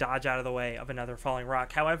easily dodge out of the way of another falling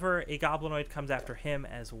rock. However, a goblinoid comes after him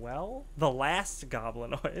as well. The last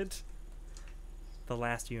goblinoid. The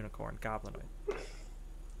last unicorn goblinoid.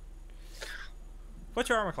 What's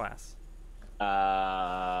your armor class?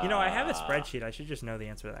 I have a spreadsheet. I should just know the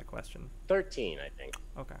answer to that question. 13, I think.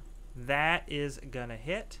 Okay. That is gonna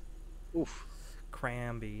hit Oof.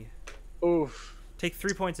 Cramby. Oof. Take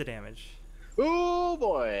 3 points of damage. Ooh,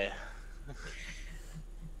 boy.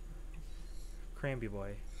 Cramby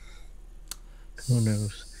boy. Who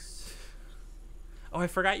knows? Oh, I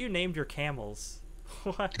forgot you named your camels.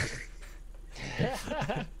 What?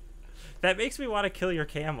 That makes me want to kill your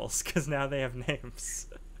camels, because now they have names.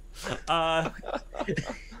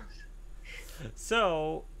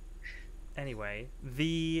 So, anyway,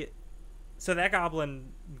 so that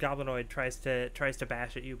goblinoid tries to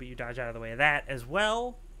bash at you, but you dodge out of the way of that as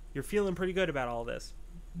well. You're feeling pretty good about all this.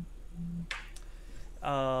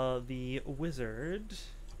 The wizard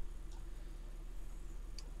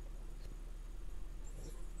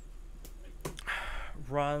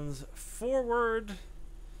runs forward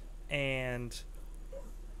and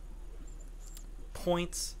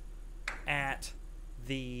points at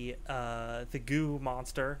the goo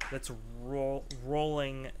monster that's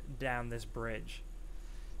rolling down this bridge,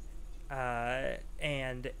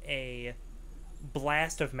 and a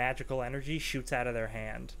blast of magical energy shoots out of their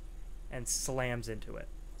hand and slams into it.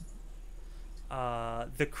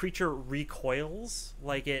 The creature recoils,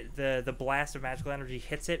 like the blast of magical energy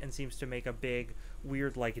hits it and seems to make a big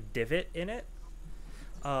weird like divot in it,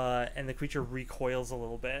 and the creature recoils a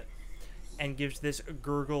little bit and gives this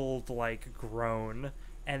gurgled like groan,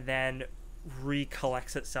 and then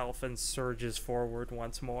recollects itself and surges forward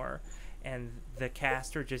once more, and the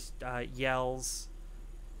caster just yells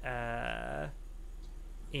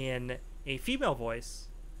in a female voice,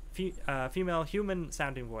 female human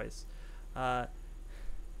sounding voice,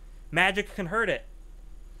 magic can hurt it.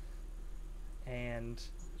 And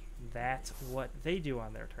that's what they do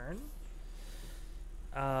on their turn.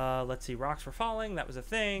 Let's see, rocks were falling, that was a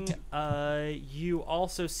thing. You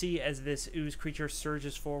also see as this ooze creature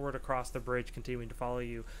surges forward across the bridge, continuing to follow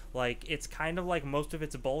you. Like, it's kind of like most of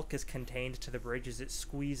its bulk is contained to the bridge as it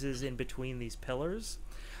squeezes in between these pillars.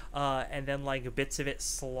 And then like bits of it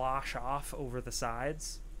slosh off over the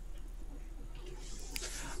sides.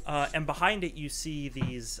 And behind it you see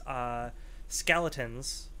these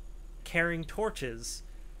skeletons carrying torches,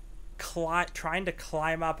 trying to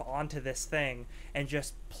climb up onto this thing and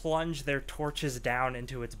just plunge their torches down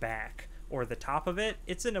into its back or the top of it.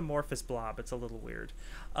 It's an amorphous blob. It's a little weird.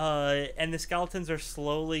 And the skeletons are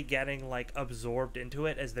slowly getting like absorbed into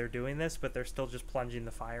it as they're doing this, but they're still just plunging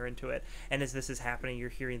the fire into it. And as this is happening, you're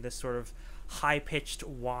hearing this sort of high-pitched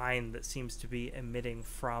whine that seems to be emitting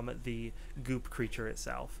from the goop creature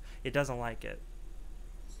itself. It doesn't like it.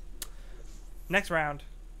 Next round,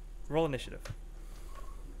 roll initiative.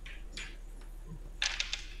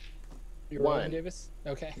 You're rolling, Davis?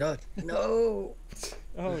 Okay. No.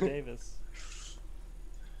 Oh, Davis.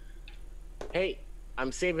 Hey,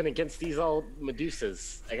 I'm saving against these old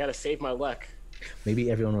Medusas. I gotta save my luck. Maybe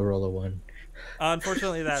everyone will roll a 1.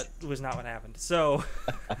 Unfortunately, that was not what happened. So,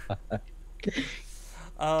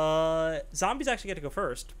 zombies actually get to go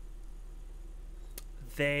first.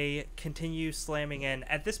 They continue slamming in.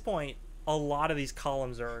 At this point, a lot of these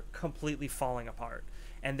columns are completely falling apart.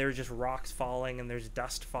 And there's just rocks falling, and there's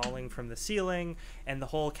dust falling from the ceiling, and the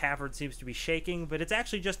whole cavern seems to be shaking, but it's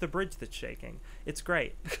actually just the bridge that's shaking. It's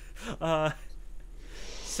great.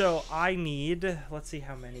 So I need, let's see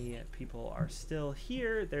how many people are still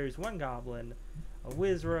here. There's one goblin, a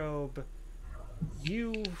wizrobe,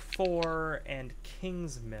 you 4, and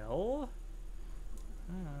Kingsmill.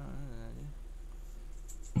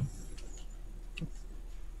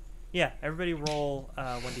 Yeah, everybody roll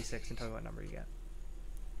 1d6 and tell me what number you get.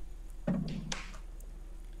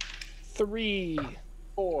 3.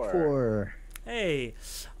 4. 4. Hey,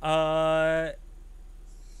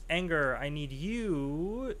 Anger, I need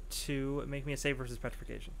you to make me a save versus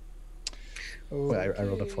petrification. Wait, I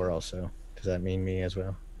rolled a 4 also. Does that mean me as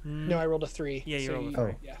well? No, I rolled a 3. Yeah, you so rolled a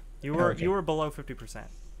 3. Yeah. You were below 50%.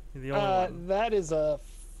 You're the only one, That is a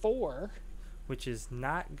 4. which is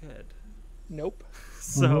not good. Nope.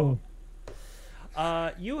 So,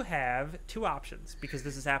 you have 2 options because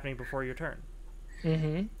this is happening before your turn.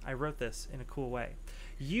 Mm-hmm. I wrote this in a cool way.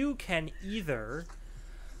 You can either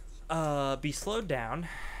be slowed down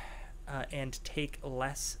and take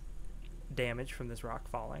less damage from this rock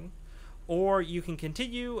falling, or you can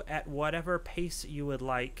continue at whatever pace you would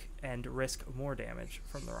like and risk more damage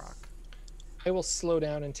from the rock. I will slow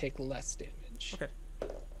down and take less damage. Okay.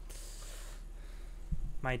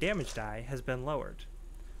 My damage die has been lowered.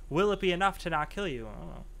 Will it be enough to not kill you? I don't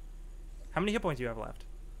know. How many hit points do you have left?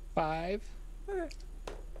 5. Okay.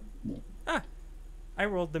 I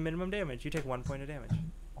rolled the minimum damage. You take 1 point of damage.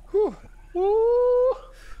 Whew. Woo!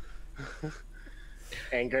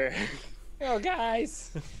 Anger. Oh,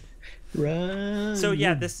 guys. Run. So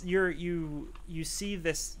yeah, this you see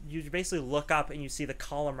this. You basically look up and you see the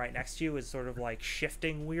column right next to you is sort of like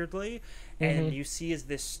shifting weirdly, and you see as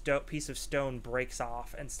this piece of stone breaks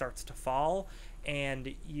off and starts to fall,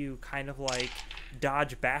 and you kind of like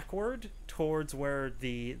dodge backward towards where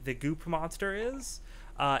the goop monster is,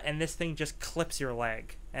 and this thing just clips your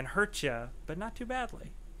leg and hurts you, but not too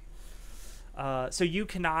badly. So you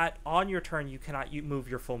cannot, on your turn, you cannot move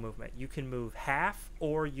your full movement. You can move half,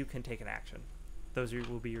 or you can take an action. Those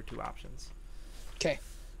will be your 2 options. Okay.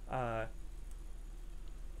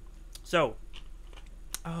 So,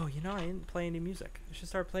 oh, you know, I didn't play any music. I should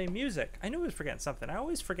start playing music. I knew I was forgetting something. I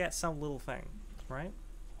always forget some little thing, right?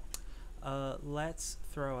 Let's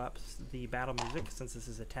throw up the battle music, since this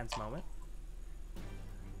is a tense moment.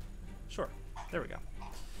 Sure. There we go.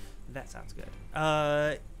 That sounds good.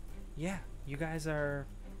 Yeah. You guys are.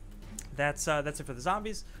 That's it for the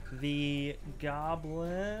zombies. The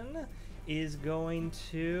goblin is going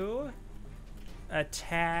to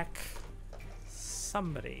attack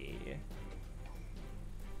somebody.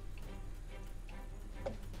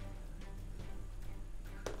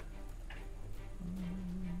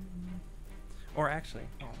 Or actually,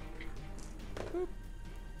 Boop. Oh,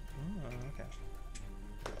 okay.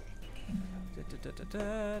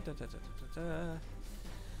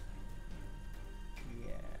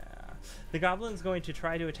 Yeah. The goblin's going to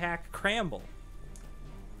try to attack Cramble.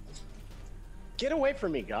 Get away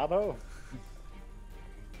from me, Gobbo.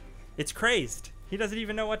 It's crazed. He doesn't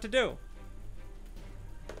even know what to do.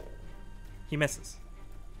 He misses.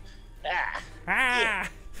 Ah. Ah!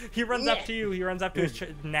 He runs up to you. He runs up to his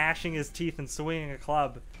gnashing his teeth and swinging a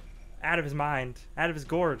club out of his mind, out of his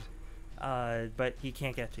gourd. But he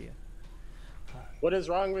can't get to you. What is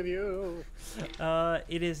wrong with you?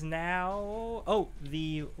 It is now... Oh,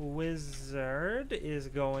 the wizard is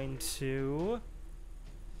going to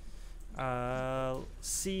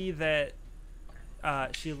see that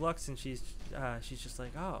she looks and she's just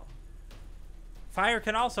like, oh. Fire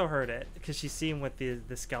can also hurt it, because she's seeing what the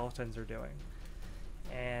skeletons are doing.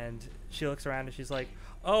 And she looks around and she's like,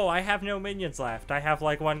 oh, I have no minions left. I have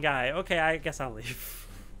like one guy. Okay, I guess I'll leave.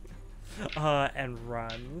 And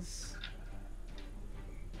runs.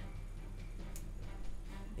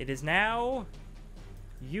 It is now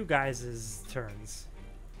you guys' turns.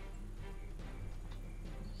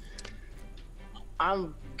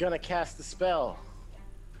 I'm gonna cast the spell.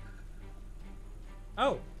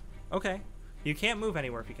 Oh, okay. You can't move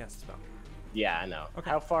anywhere if you cast a spell. Yeah, I know. Okay.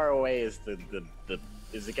 How far away is the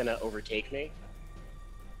is it gonna overtake me?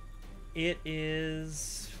 It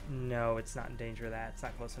is... No, it's not in danger of that. It's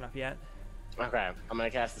not close enough yet. Okay, I'm gonna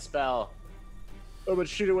cast the spell. I'm gonna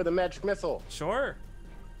shoot it with a magic missile. Sure.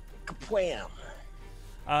 Kaplam!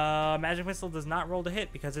 Magic Missile does not roll to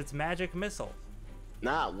hit because it's Magic Missile.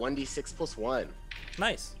 Nah, 1d6 plus 1.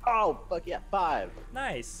 Nice. Oh, fuck yeah, 5.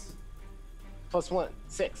 Nice. Plus 1,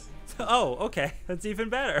 6. Oh, okay. That's even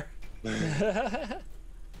better.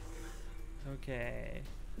 Okay.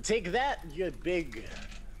 Take that, you big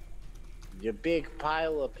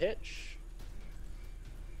pile of pitch.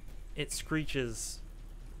 It screeches.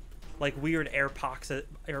 Like weird air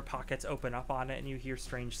pockets open up on it, and you hear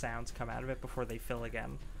strange sounds come out of it before they fill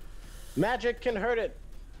again. Magic can hurt it.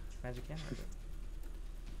 Magic can hurt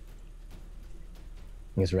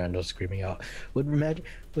it. Is Randall screaming out? Would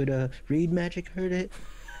read magic hurt it?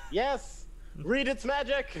 Yes, read its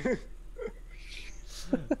magic.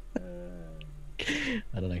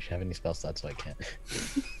 I don't actually have any spell slots, so I can't.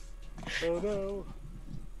 Oh no.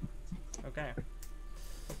 Okay.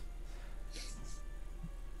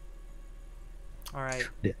 All right.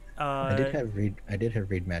 I did have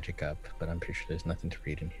read magic up, but I'm pretty sure there's nothing to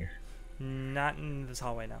read in here. Not in this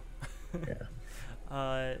hallway now.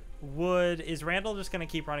 Yeah. Is Randall just gonna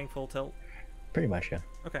keep running full tilt? Pretty much, yeah.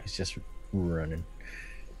 Okay. He's just running.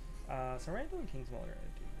 So Randall and Kingsmill are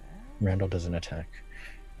gonna do that. Randall doesn't attack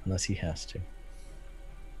unless he has to.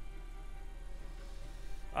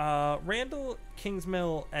 Randall,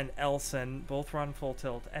 Kingsmill, and Elson both run full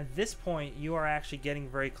tilt. At this point, you are actually getting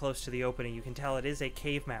very close to the opening. You can tell it is a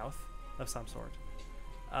cave mouth of some sort.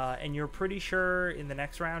 And you're pretty sure in the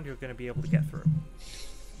next round you're going to be able to get through.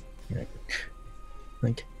 Right.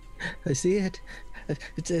 Like, I see it.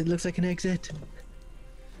 It looks like an exit.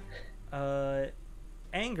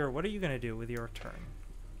 Anger, what are you going to do with your turn?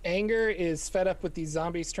 Anger is fed up with these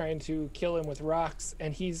zombies trying to kill him with rocks,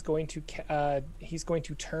 and he's going to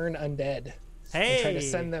turn undead. Hey! And try to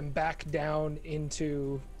send them back down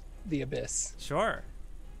into the abyss. Sure.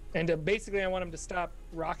 And basically, I want him to stop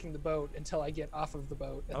rocking the boat until I get off of the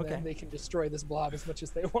boat, and then they can destroy this blob as much as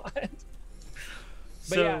they want.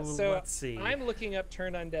 But so let's see. I'm looking up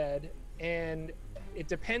turn undead, and it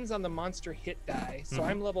depends on the monster hit die. So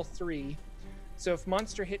I'm level 3. So if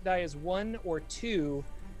monster hit die is 1 or 2,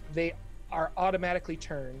 they are automatically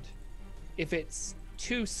turned. If it's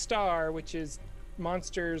 2-star, which is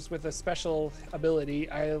monsters with a special ability,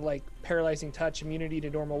 I like paralyzing touch, immunity to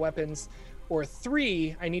normal weapons, or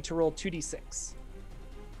 3, I need to roll 2d6.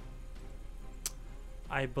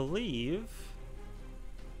 I believe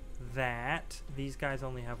that these guys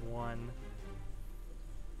only have 1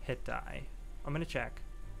 hit die. I'm gonna check,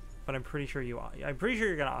 but I'm pretty sure you're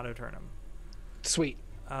gonna auto turn them. Sweet.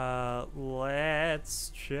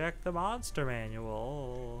 Let's check the monster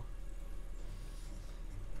manual.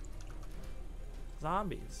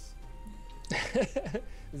 Zombies.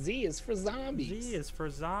 Z is for zombies. Z is for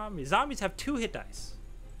zombies. Zombies have 2 hit dice.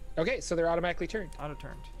 Okay, so they're automatically turned. Auto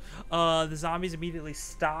turned. The zombies immediately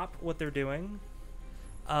stop what they're doing.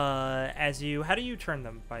 How do you turn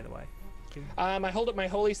them, by the way? I hold up my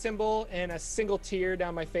holy symbol and a single tear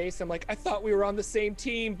down my face. I'm like, I thought we were on the same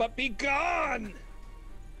team, but be gone!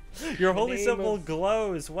 Your holy symbol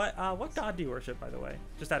glows. What god do you worship, by the way?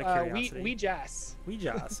 Just out of curiosity. Ouijas.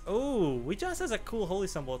 Ouijas. Oh, Ouijas has a cool holy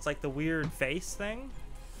symbol. It's like the weird face thing.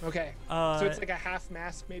 Okay. So it's like a half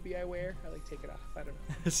mask maybe I wear. I like take it off. I don't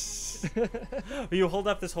know. You hold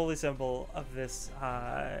up this holy symbol of this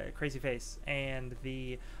crazy face, and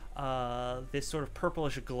this sort of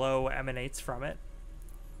purplish glow emanates from it.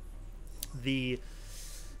 The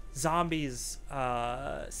zombies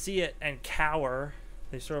see it and cower.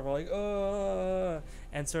 They sort of are like,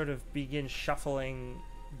 and sort of begin shuffling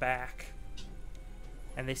back,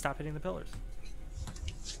 and they stop hitting the pillars.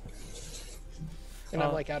 And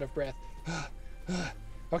I'm like out of breath.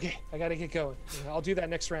 Okay, I gotta get going. I'll do that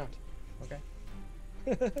next round. Okay.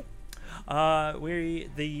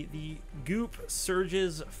 The goop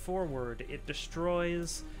surges forward. It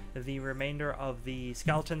destroys the remainder of the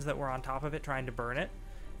skeletons that were on top of it, trying to burn it,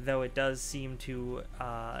 though it does seem to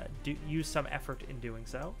use some effort in doing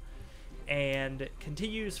so, and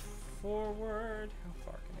continues forward. How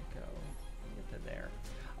far can it go? Get to there.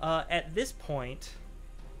 At this point,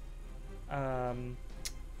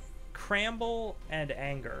 Cramble and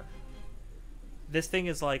Anger. This thing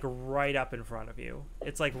is like right up in front of you.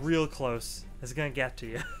 It's like real close. It's gonna get to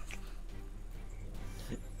you.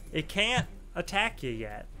 It can't attack you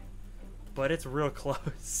yet, but it's real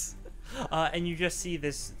close. And you just see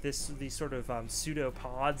these sort of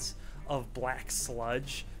pseudopods of black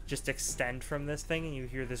sludge just extend from this thing, and you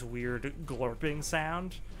hear this weird glorping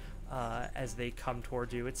sound as they come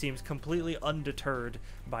towards you. It seems completely undeterred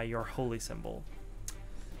by your holy symbol.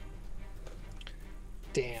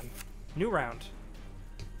 Damn. New round.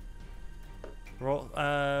 Roll.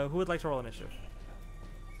 Who would like to roll initiative?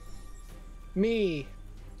 Me.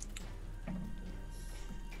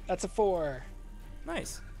 That's a 4.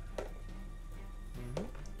 Nice.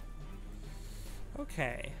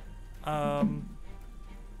 Okay.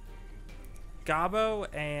 Gabo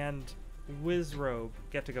and Wizrobe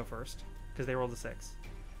get to go first, because they rolled a 6.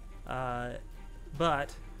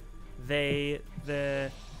 But the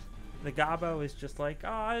gobbo is just like,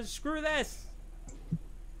 oh, screw this.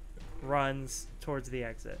 Runs towards the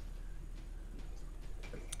exit.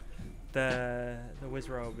 The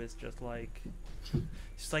wizrobe is just like,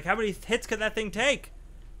 how many hits could that thing take?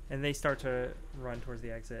 And they start to run towards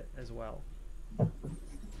the exit as well.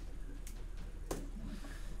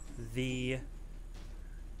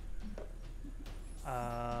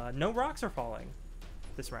 No rocks are falling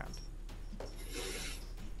this round.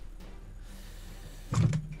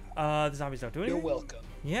 The zombies don't do anything. You're welcome.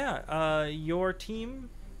 Yeah, your team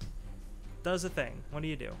does a thing. What do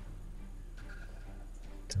you do?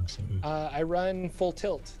 I run full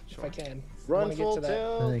tilt Sure. if I can. Run full tilt.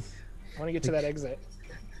 I want to get to that exit.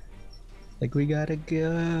 Like, we gotta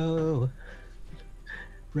go.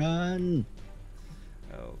 Run.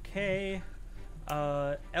 Okay.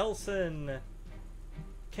 Elson,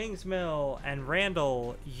 Kingsmill, and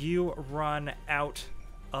Randall, you run out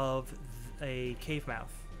of a cave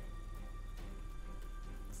mouth.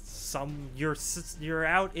 You're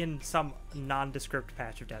out in some nondescript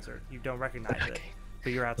patch of desert. You don't recognize it,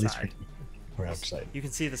 but you're At least outside. we're outside. You can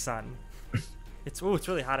see the sun. It's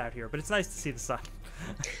really hot out here, but it's nice to see the sun.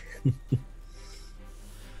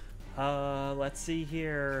 Let's see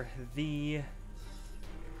here. The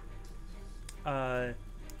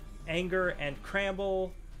Anger and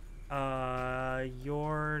Cramble.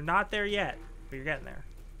 You're not there yet, but you're getting there.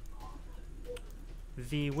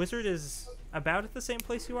 The wizard is about at the same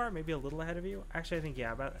place you are, maybe a little ahead of you. Actually, I think,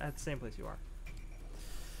 yeah, about at the same place you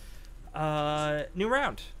are. New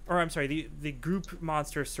round. Or, I'm sorry, the group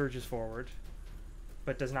monster surges forward,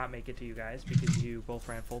 but does not make it to you guys because you both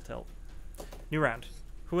ran full tilt. New round.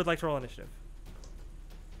 Who would like to roll initiative?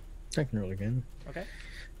 I can roll again. Okay.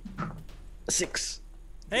 6.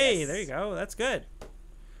 Hey, Yes. there you go. That's good.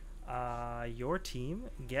 Your team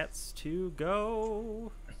gets to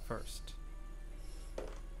go first.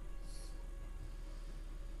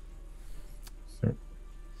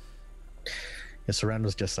 Yeah, Saran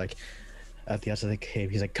was just like at the outside of the cave.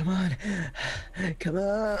 He's like, "Come on, come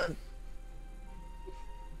on!"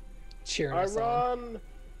 Cheering I us on.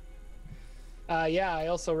 run. Yeah, I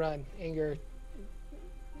also run. Anger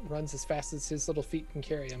runs as fast as his little feet can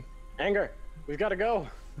carry him. Anger, we've got to go.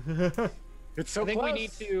 It's so I think close.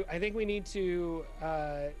 we need to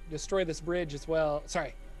destroy this bridge as well.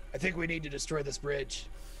 Sorry, I think we need to destroy this bridge.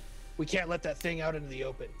 We can't let that thing out into the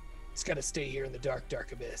open. It's got to stay here in the dark,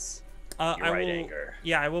 dark abyss. You're right, Anger.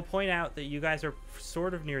 Yeah, I will point out that you guys are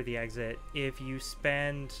sort of near the exit. If you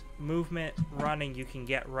spend movement running, you can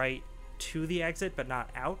get right to the exit, but not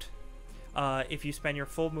out. If you spend your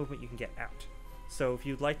full movement, you can get out. So if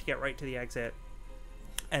you'd like to get right to the exit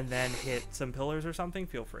and then hit some pillars or something,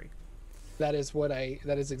 feel free. That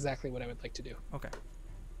is exactly what I would like to do. Okay.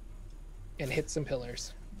 And hit some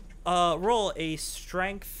pillars. Roll a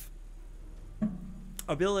strength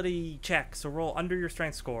ability check. So roll under your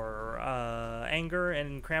strength score. Anger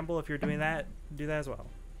and Cramble, if you're doing that, do that as well.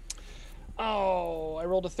 Oh, I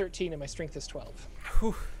rolled a 13 and my strength is 12.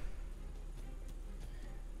 Whew.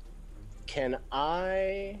 Can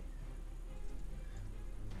I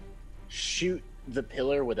shoot the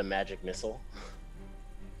pillar with a magic missile?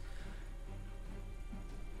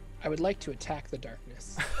 I would like to attack the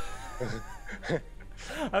darkness.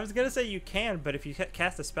 I was gonna say you can, but if you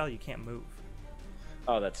cast a spell, you can't move.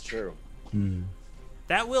 Oh, that's true.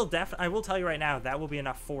 That will I will tell you right now, that will be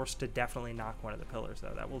enough force to definitely knock one of the pillars,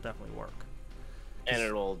 though. That will definitely work. And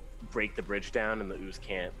it'll break the bridge down, and the ooze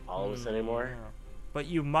can't follow us anymore. Yeah. But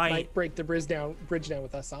you might, Might break the bridge down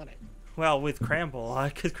with us on it. well, with Cramble,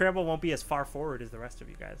 because Cramble won't be as far forward as the rest of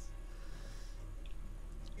you guys.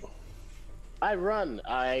 I run.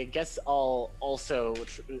 I guess I'll also.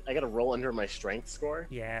 I gotta roll under my strength score.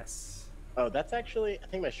 Yes. Oh, that's actually. I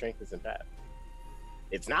think my strength isn't bad.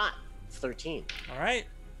 It's not. It's 13. All right.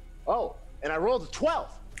 Oh, and I rolled a 12.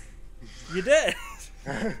 You did.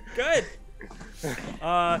 Good.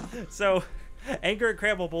 So Anger and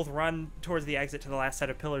Cramble both run towards the exit to the last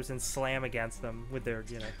set of pillars and slam against them with their,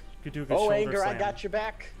 do a good Oh, shoulder Anger, slam. I got your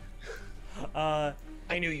back. Uh,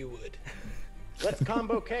 I knew you would. Let's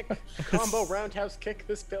combo kick. Combo roundhouse kick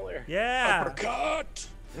this pillar. yeah. Uppercut!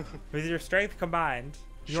 With your strength combined,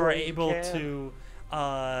 you Sure are you able can. to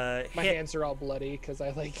My hit. hands are all bloody because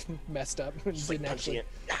I messed up and Just like didn't punching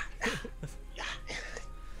actually.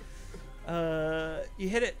 it. You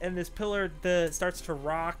hit it, and this pillar starts to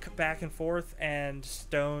rock back and forth, and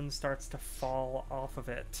stone starts to fall off of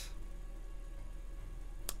it.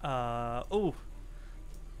 The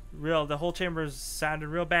whole chamber's sounded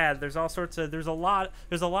real bad. There's a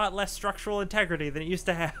lot less structural integrity than it used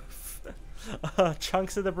to have.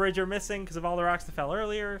 Chunks of the bridge are missing because of all the rocks that fell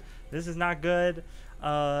earlier. This is not good.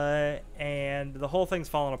 And the whole thing's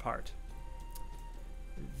falling apart.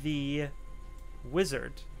 The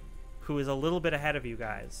wizard, who is a little bit ahead of you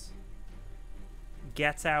guys,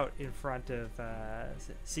 gets out in front of,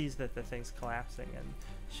 sees that the thing's collapsing, and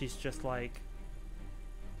she's like,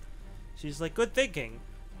 good thinking,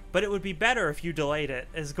 but it would be better if you delayed it.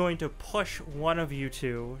 Is going to push one of you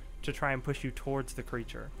two to try and push you towards the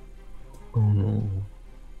creature. Oh no.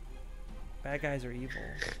 Bad guys are evil.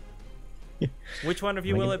 Which one of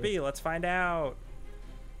you will it be? Let's find out.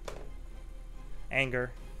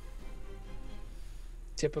 Anger.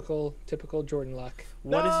 Typical Jordan luck.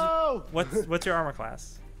 What's your armor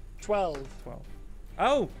class? 12. 12.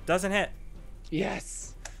 Oh, doesn't hit.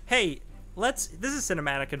 Yes. Hey, this is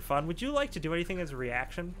cinematic and fun. Would you like to do anything as a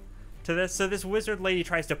reaction to this? So this wizard lady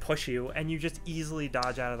tries to push you, and you just easily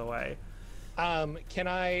dodge out of the way. Can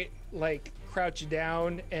I like crouch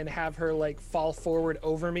down and have her like fall forward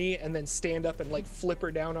over me and then stand up and like flip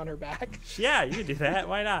her down on her back? Yeah, you can do that.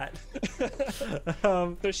 Why not?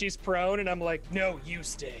 So she's prone and I'm like, no, you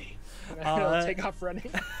stay. And I'll take off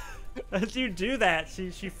running. As you do that,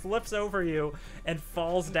 she flips over you and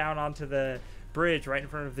falls down onto the bridge right in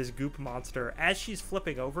front of this goop monster. As she's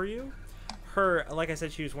flipping over you, like I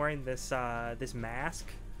said, she was wearing this this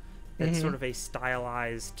mask that's sort of a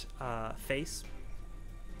stylized face,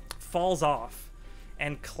 falls off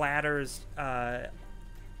and clatters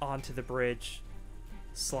onto the bridge,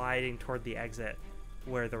 sliding toward the exit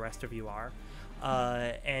where the rest of you are.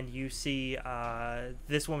 And you see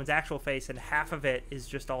this woman's actual face, and half of it is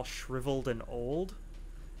just all shriveled and old,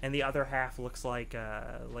 and the other half looks like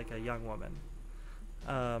a young woman.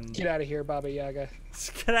 Get out of here, Baba Yaga.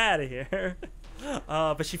 Get out of here.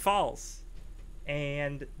 But she falls,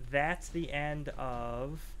 and that's the end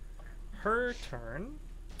of her turn.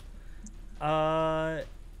 Let's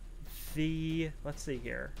see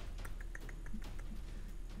here.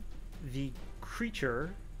 The creature,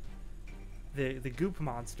 the goop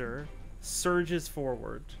monster, surges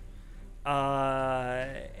forward,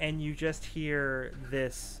 and you just hear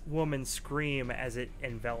this woman scream as it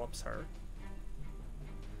envelops her.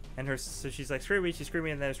 And so she's like screaming,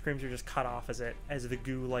 and then her screams are just cut off as the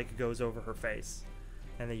goo like goes over her face,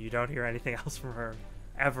 and then you don't hear anything else from her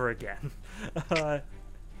ever again.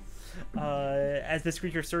 As this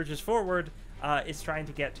creature surges forward, it's trying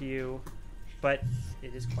to get to you, but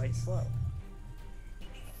it is quite slow,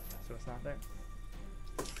 so it's not there.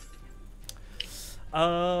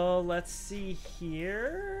 Let's see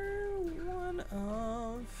here.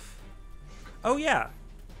 Oh yeah.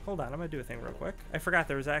 Hold on, I'm gonna do a thing real quick. I forgot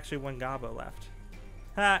there was actually one Gabo left.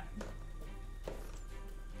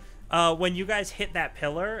 When you guys hit that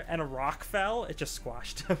pillar and a rock fell, it just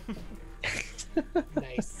squashed him.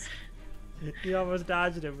 Nice. You almost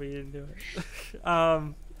dodged it, but you didn't do it.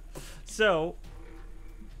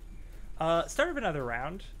 Start of another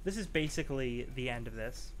round. This is basically the end of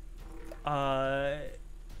this.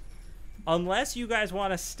 Unless you guys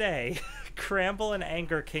want to stay, Cramble and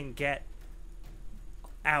Anger can get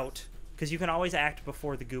out, because you can always act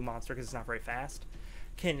before the goo monster because it's not very fast,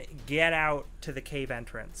 can get out to the cave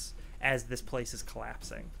entrance as this place is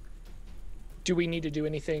collapsing. Do we need to do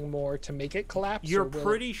anything more to make it collapse? You're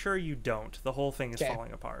pretty sure you don't. The whole thing is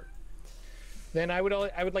falling apart. Then I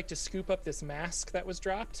would like to scoop up this mask that was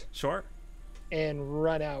dropped. Sure. And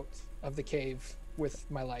run out of the cave with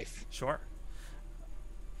my life. Sure.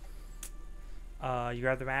 You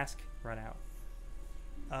grab the mask, run out.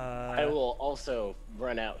 I will also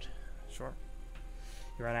run out. Sure.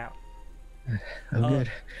 You run out. Oh, good.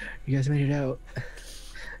 You guys made it out.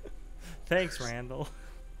 Thanks, Randall.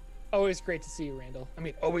 Always great to see you, Randall.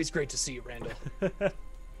 Always great to see you, Randall.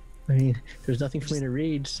 I mean, there's nothing for me to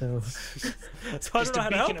read, so... So just a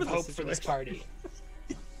beacon of hope for this party.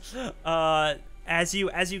 As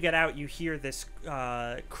you get out, you hear this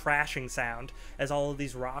crashing sound as all of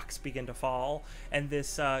these rocks begin to fall, and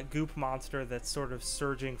this goop monster that's sort of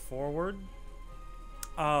surging forward.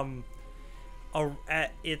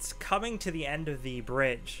 It's coming to the end of the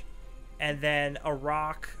bridge, and then a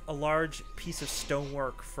large piece of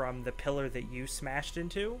stonework from the pillar that you smashed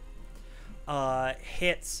into,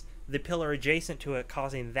 hits the pillar adjacent to it,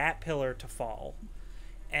 causing that pillar to fall,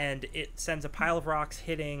 and it sends a pile of rocks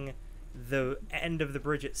hitting the end of the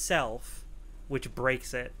bridge itself, which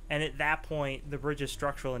breaks it, and at that point the bridge's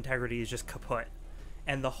structural integrity is just kaput,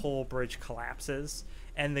 and the whole bridge collapses,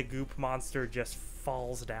 and the goop monster just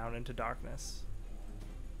falls down into darkness.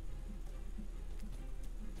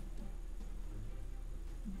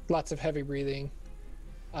 Lots of heavy breathing.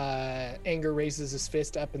 Anger raises his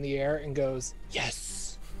fist up in the air and goes,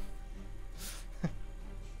 yes.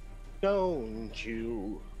 Don't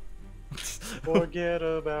you forget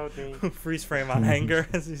about me. Freeze frame on anger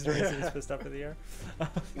as he's raising his fist up in the air.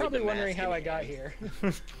 Probably the wondering mask how in I got hand.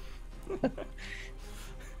 here.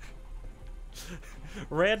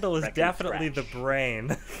 Randall is Record definitely scratch. the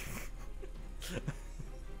brain.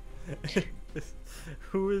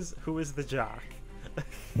 who is the jock?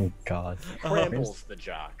 Oh God. Cramble's the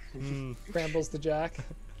jock. Brambles the Jack.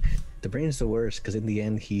 The brain's the worst because in the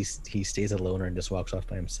end he stays alone and just walks off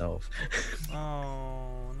by himself.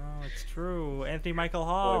 Oh no, it's true. Anthony Michael Boy,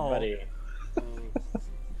 Hall. buddy.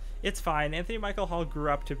 It's fine. Anthony Michael Hall grew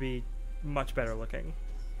up to be much better looking,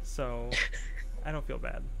 so I don't feel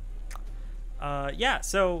bad. Yeah.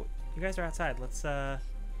 So you guys are outside. Let's.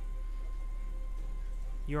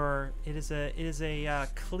 It is a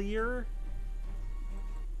clear.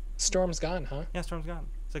 Storm's gone, huh? Yeah, storm's gone.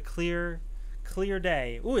 It's a clear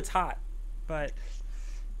day. Ooh, it's hot, but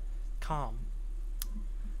calm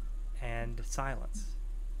and silence.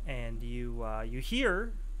 And you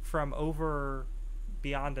hear from over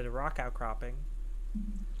beyond a rock outcropping.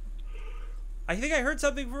 I think I heard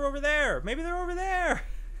something from over there. Maybe they're over there.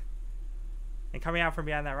 And coming out from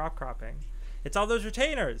behind that rock cropping, it's all those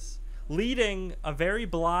retainers leading a very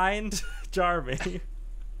blind Jarmy.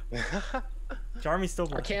 Jarmy's still Our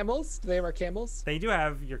blind. camels? Do they have our camels? They do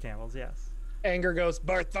have your camels, yes. Anger goes,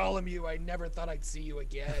 Bartholomew, I never thought I'd see you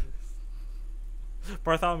again.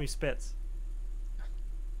 Bartholomew spits.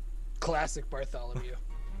 Classic Bartholomew.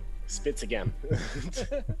 Spits again.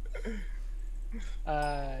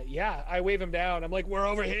 Yeah, I wave him down. I'm like, we're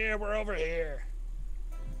over here, we're over here.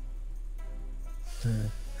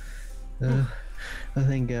 Oh,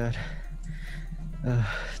 thank God.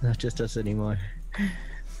 Not just us anymore.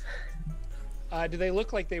 Do they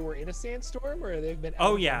look like they were in a sandstorm, or they've been? Out Oh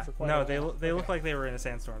of one yeah, for quite a no, while? they look Okay. like they were in a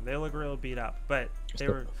sandstorm. They look real beat up, but they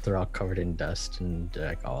were They're all covered in dust and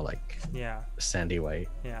all like yeah, sandy white.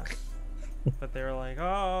 yeah. But they were like,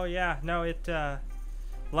 oh yeah, no, it.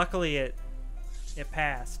 Luckily it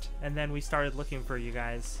passed, and then we started looking for you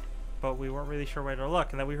guys, but we weren't really sure where to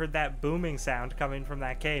look, and then we heard that booming sound coming from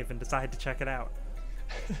that cave and decided to check it out.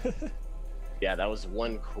 Yeah, that was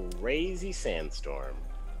one crazy sandstorm.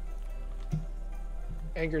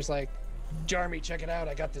 Anger's like, Jarmy, check it out.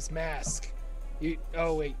 I got this mask.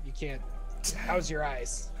 Oh wait, you can't. How's your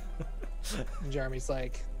eyes? And Jarmy's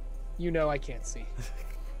like, I can't see.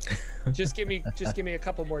 Just give me a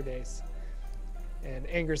couple more days. And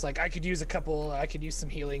Anger's like, I could use some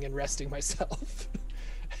healing and resting myself.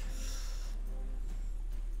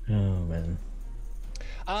 Oh man.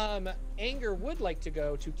 Anger would like to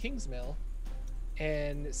go to Kingsmill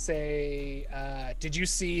and say, did you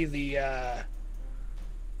see the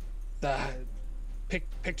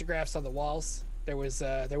pictographs on the walls? There was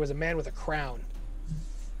a man with a crown.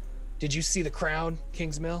 Did you see the crown,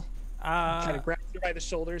 Kingsmill? Kind of grabs her by the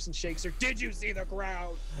shoulders and shakes her. Did you see the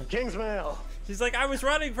crown? Kingsmill, She's like, I was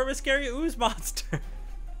running from a scary ooze monster.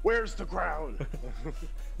 where's the crown?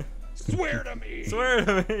 Swear to me. Swear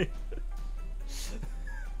to me.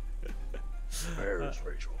 Where's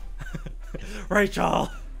Rachel? Rachel,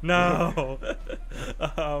 no.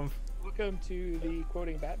 Welcome to the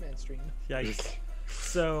quoting Batman stream. Yikes.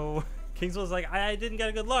 So Kingsville's like, I didn't get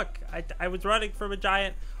a good look. I was running from a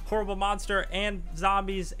giant horrible monster and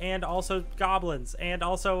zombies and also goblins and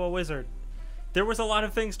also a wizard. There was a lot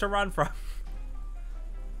of things to run from.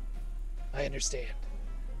 I understand.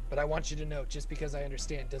 But I want you to know, just because I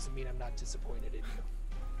understand doesn't mean I'm not disappointed in you.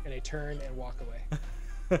 And I turn and walk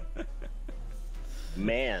away.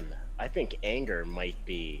 Man, I think Anger might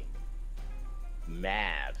be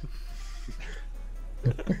mad.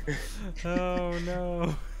 Oh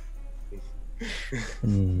no. I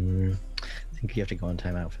think you have to go on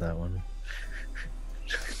timeout for that one.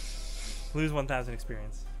 Lose 1,000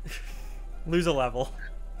 experience. Lose a level.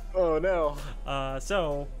 Oh no.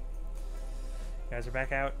 So you guys are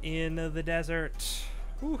back out in the desert.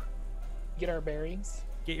 Whew. Get our bearings.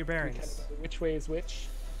 Get your We kind bearings. of know which way is which.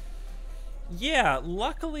 Yeah,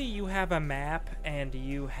 luckily you have a map and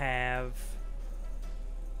you have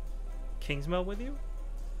Kingsmill with you,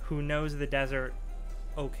 who knows the desert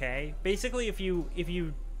okay. Basically, if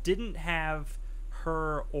you didn't have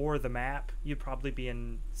her or the map, you'd probably be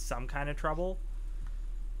in some kind of trouble.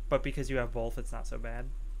 But because you have both, it's not so bad.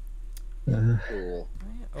 Cool.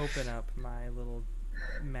 Let me open up my little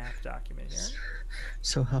map document here.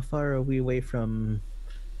 So how far are we away from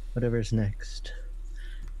whatever's next?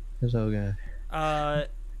 Oh God.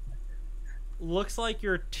 Looks like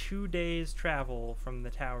you're 2 days travel from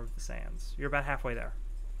the Tower of the Sands. You're about halfway there.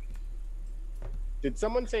 Did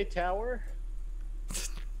someone say tower?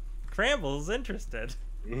 Cramble's interested.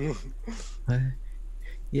 What?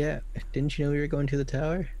 Yeah, didn't you know we were going to the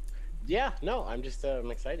tower? Yeah, no, I'm just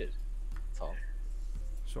I'm excited. That's all.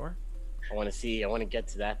 Sure. I want to see. I want to get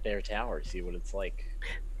to that there tower, see what it's like.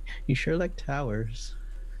 You sure like towers.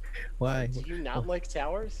 Why? Do you not Well, like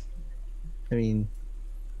towers? I mean,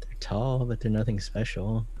 they're tall, but they're nothing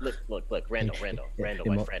special. Look, Randall,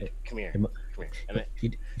 my friend. Come here. Imo- Come here. And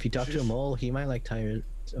if you talk to a mole, he might like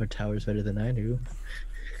towers better than I do.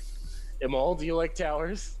 Imol, do you like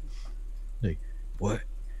towers? Like, what?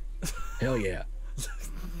 Hell yeah.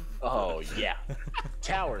 Oh yeah,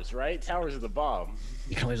 towers, right? Towers are the bomb.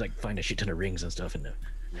 You can always like find a shit ton of rings and stuff in them.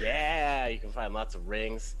 Yeah, you can find lots of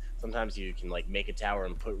rings. Sometimes you can like make a tower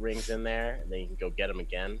and put rings in there, and then you can go get them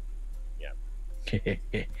again. Yeah.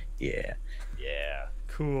 Yeah.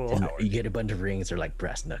 Cool. And you get a bunch of rings, they're like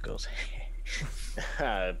brass knuckles.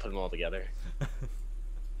 Put them all together.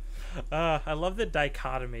 I love the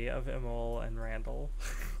dichotomy of Emil and Randall.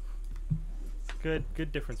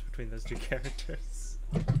 Good difference between those two characters.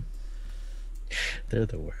 They're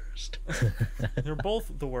the worst. They're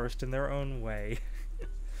both the worst in their own way.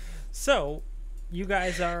 So, you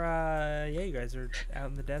guys are you guys are out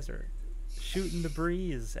in the desert, shooting the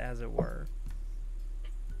breeze, as it were.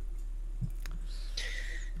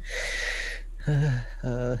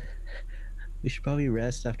 We should probably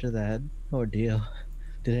rest after that ordeal.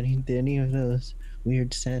 Did any of those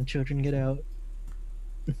weird sand children get out?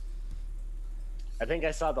 I think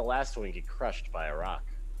I saw the last one get crushed by a rock.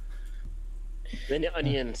 Then the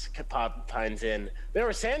onions pines in. There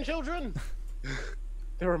were sand children?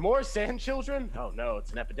 There were more sand children? Oh no,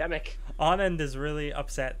 it's an epidemic. Anand is really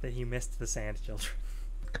upset that he missed the sand children.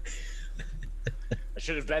 I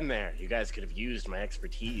should have been there. You guys could have used my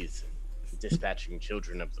expertise in dispatching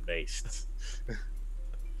children of the beasts.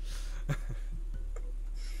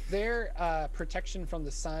 Their protection from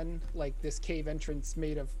the sun, like this cave entrance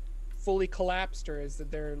made of fully collapsed, or is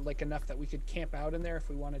there like enough that we could camp out in there if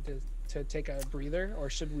we wanted to take a breather, or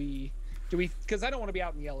should we because I don't want to be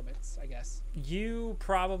out in the elements, I guess. You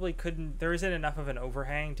probably couldn't. There isn't enough of an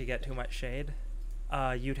overhang to get too much shade.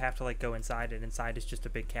 You'd have to like go inside, and inside is just a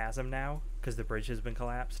big chasm now because the bridge has been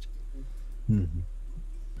collapsed. Mm-hmm.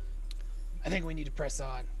 I think we need to press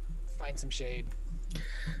on, find some shade.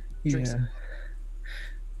 Drink Yeah. some.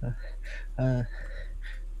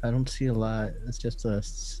 I don't see a lot. It's just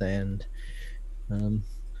sand.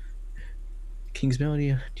 Kingsmill, do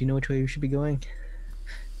you know which way we should be going?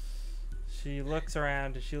 She looks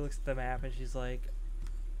around and she looks at the map and she's like,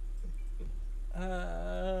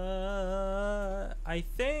 I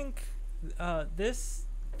think this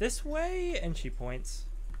way, and she points.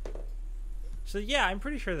 So yeah, I'm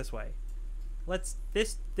pretty sure this way.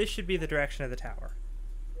 This should be the direction of the tower.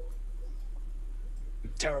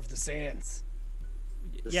 Tower of the Sands.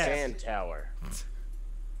 The Yes. sand tower.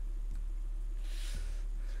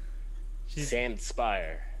 Sand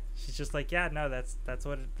spire. She's just like, yeah, no, that's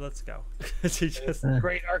what let's go. She just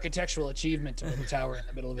Great architectural achievement to put a tower in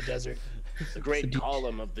the middle of a desert. The great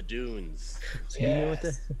column of the dunes. So do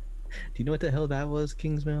you know what the hell that was,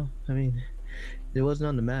 Kingsmill? I mean, it wasn't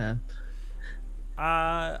on the map.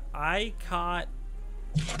 I caught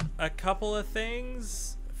a couple of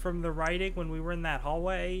things from the writing when we were in that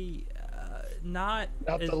hallway. Not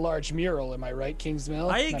the large mural, am I right,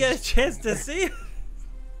 Kingsmill? I didn't get a chance to see it.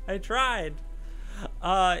 I tried.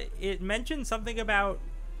 It mentioned something about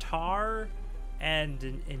tar and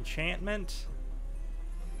an enchantment.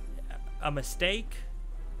 A mistake.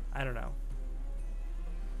 I don't know.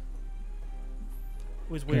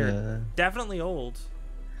 It was weird. Definitely old.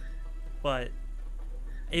 But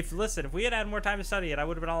if we had more time to study it, I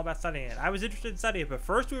would have been all about studying it. I was interested in studying it, but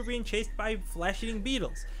first we were being chased by flesh-eating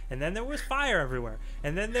beetles, and then there was fire everywhere,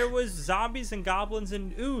 and then there was zombies and goblins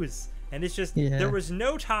and ooze, and it's just there was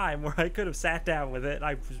no time where I could have sat down with it.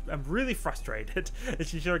 I'm really frustrated. And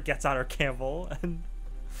she sure gets on her camel and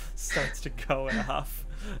starts to go in a huff.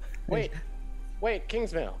 Wait,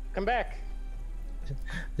 Kingsmill, come back.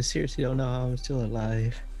 I seriously don't know how I'm still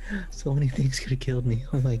alive. So many things could have killed me.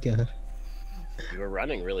 Oh my god. You were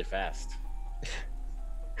running really fast.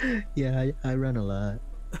 Yeah, I run a lot.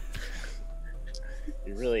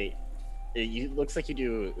 You looks like you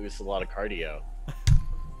do a lot of cardio.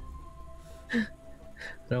 I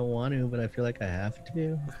don't want to, but I feel like I have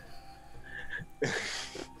to.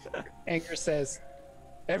 Anger says,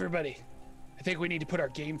 everybody, I think we need to put our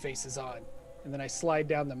game faces on. And then I slide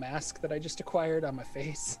down the mask that I just acquired on my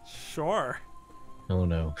face. Sure. Oh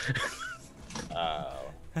no.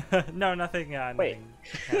 No, nothing. Wait.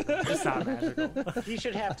 It's not magical. You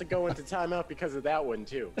should have to go into timeout because of that one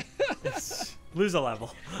too. Lose a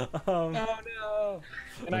level. Oh no!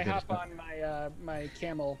 And I hop on my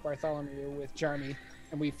camel Bartholomew with Jarmy,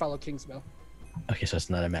 and we follow Kingsbow. Okay, so it's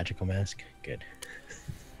not a magical mask. Good.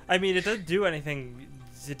 I mean, it doesn't do anything.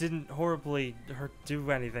 It didn't horribly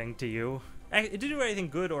do anything to you. It didn't do anything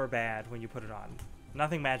good or bad when you put it on.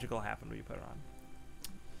 Nothing magical happened when you put it on.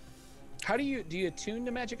 How do you attune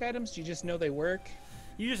to magic items? Do you just know they work?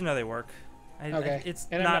 You just know they work. Okay. It's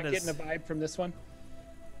and not I'm not as... getting a vibe from this one,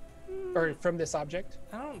 or from this object.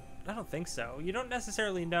 I don't think so. You don't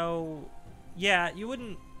necessarily know. Yeah, you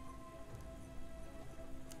wouldn't.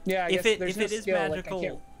 Yeah, I If guess it there's no is skill, magical,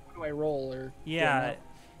 like, what do I roll or? yeah.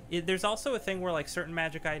 There's also a thing where like certain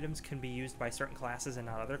magic items can be used by certain classes and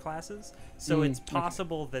not other classes. So it's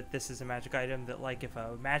possible that this is a magic item that like if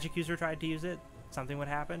a magic user tried to use it, something would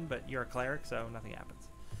happen. But you're a cleric, so nothing happens.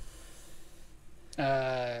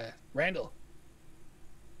 Randall,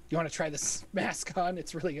 you want to try this mask on?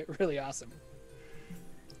 It's really, really awesome.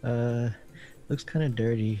 Looks kind of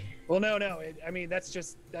dirty. Well, no. I mean, that's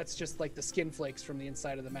just like the skin flakes from the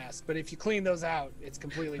inside of the mask. But if you clean those out, it's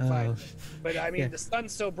completely fine. But I mean, yeah. the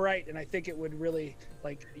sun's so bright, and I think it would really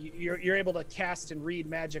like you're able to cast and read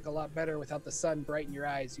magic a lot better without the sun bright in your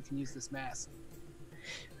eyes. You can use this mask.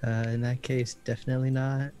 In that case, definitely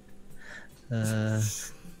not.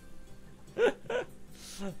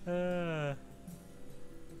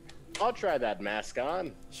 I'll try that mask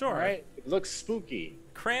on. Sure. All right. It looks spooky.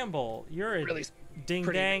 Cramble, you're a Really ding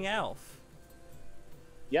pretty dang nice. elf.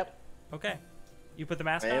 Yep, Okay. You put the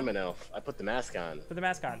mask I on? am an elf. I put the mask on. Put the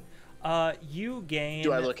mask on. You gain.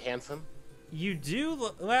 Do I look handsome? You do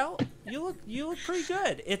look well. You look pretty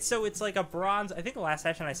good. It's like a bronze. I think the last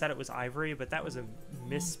session I said it was ivory, but that was a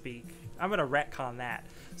misspeak. I'm gonna retcon that.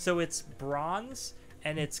 So it's bronze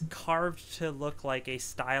and it's carved to look like a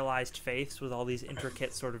stylized face with all these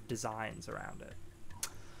intricate sort of designs around it.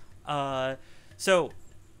 So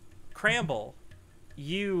Cramble,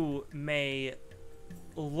 you may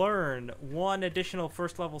learn one additional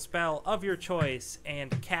first level spell of your choice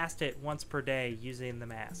and cast it once per day using the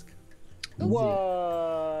mask.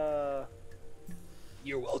 Whoa!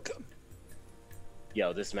 You're welcome.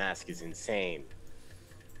 Yo, this mask is insane.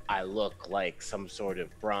 I look like some sort of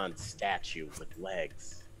bronze statue with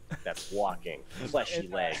legs that's walking, fleshy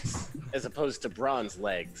legs, as opposed to bronze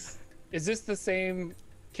legs. Is this the same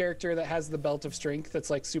character that has the belt of strength that's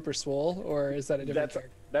like super swole, or is that a different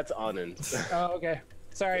character? That's Anand. Oh, okay.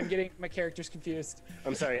 Sorry, I'm getting my characters confused.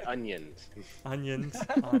 I'm sorry, Onion. Onions.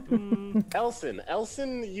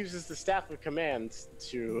 Elson uses the staff of command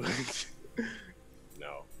to.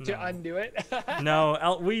 No. To undo it.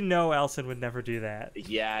 No, we know Elson would never do that.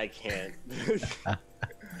 Yeah, I can't.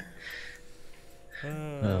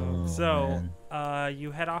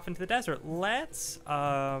 You head off into the desert. Let's.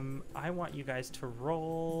 I want you guys to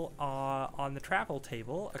roll on the travel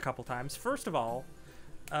table a couple times. First of all,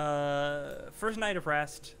 first night of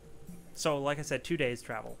rest. So, like I said, 2 days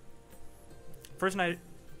travel. First night,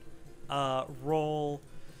 roll.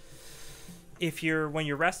 When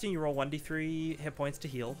you're resting, you roll 1d3 hit points to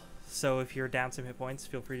heal. So if you're down some hit points,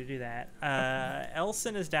 feel free to do that.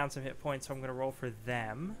 Elson is down some hit points, so I'm going to roll for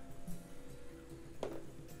them.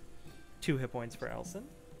 2 hit points for Elson.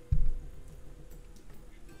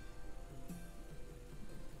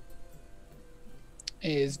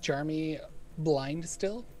 Is Jarmy blind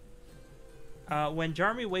still? When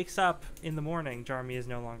Jarmy wakes up in the morning, Jarmy is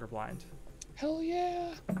no longer blind. Hell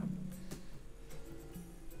yeah.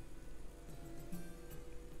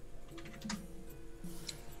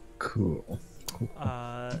 Cool.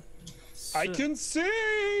 I can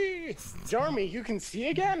see! Jarmy, you can see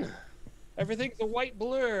again? Everything's a white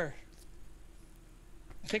blur.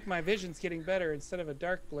 I think my vision's getting better. Instead of a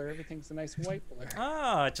dark blur, everything's a nice white blur.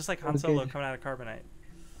 Ah, just like Han Solo coming out of carbonite.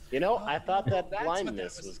 You know, I thought that That's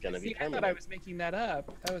blindness what was going to be I thought permanent. I was making that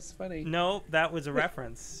up. That was funny. No, that was a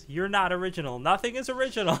reference. You're not original. Nothing is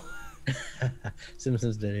original.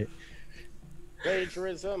 Simpsons did it.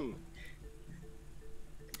 Plagiarism.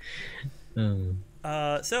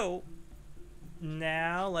 So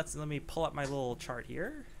now let me pull up my little chart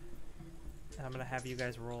here. And I'm gonna have you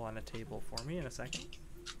guys roll on a table for me in a second.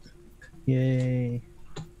 Yay.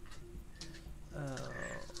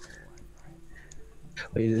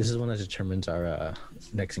 Wait, this is one that determines our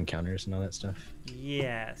next encounters and all that stuff?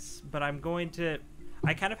 Yes, but I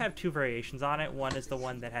kind of have 2 variations on it. One is the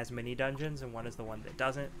one that has mini dungeons, and one is the one that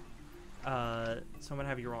doesn't. So I'm gonna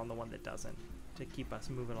have you roll on the one that doesn't to keep us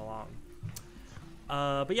moving along.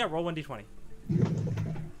 But yeah, roll 1d20.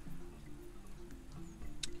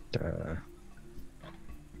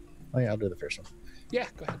 Oh yeah, I'll do the first one. Yeah,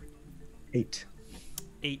 go ahead. 8.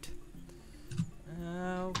 8.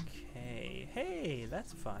 Okay. Hey,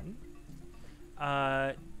 that's fun.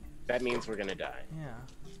 That means we're going to die. Yeah.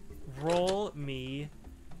 Roll me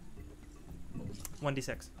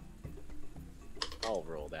 1d6. I'll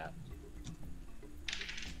roll that.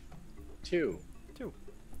 2. 2.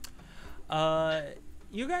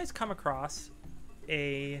 You guys come across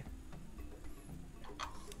a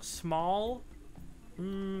small,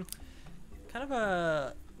 kind of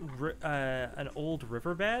an old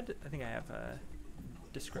riverbed. I think I have a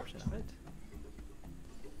description of it.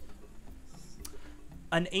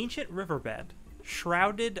 An ancient riverbed,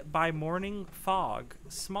 shrouded by morning fog.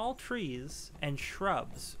 Small trees and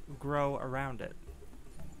shrubs grow around it.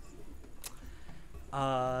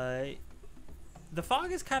 The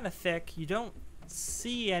fog is kind of thick. You don't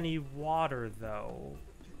see any water, though,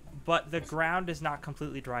 but the ground is not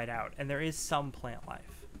completely dried out, and there is some plant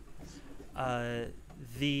life.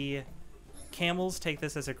 The camels take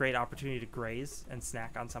this as a great opportunity to graze and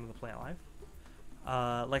snack on some of the plant life.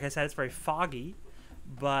 Like I said, it's very foggy,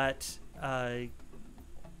 but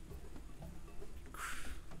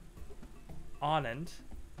Anand,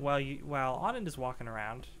 while Anand is walking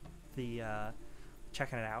around,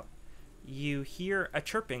 checking it out, you hear a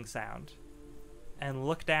chirping sound and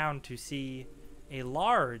look down to see a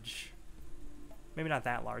large, maybe not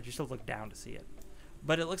that large, you still look down to see it,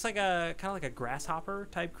 but it looks like a kind of like a grasshopper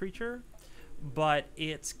type creature, but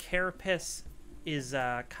its carapace is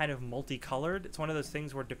kind of multicolored. It's one of those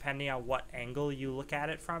things where depending on what angle you look at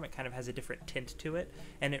it from, it kind of has a different tint to it,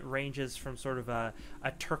 and it ranges from sort of a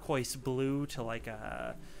turquoise blue to like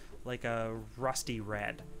a rusty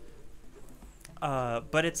red.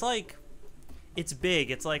 But it's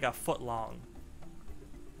big. It's like a foot long.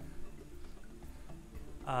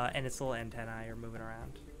 And its little antennae are moving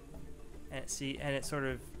around. And it sort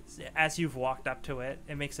of, as you've walked up to it,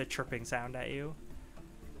 it makes a chirping sound at you.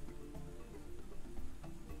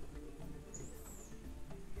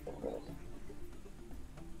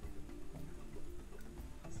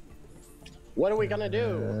 What are we gonna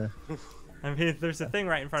do? I mean, there's a thing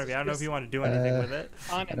right in front of you. I don't know if you want to do anything with it.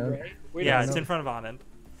 Anand, right? Yeah, it's in front of Anand.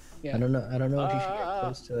 Yeah. I don't know if you should get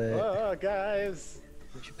close to it. Guys.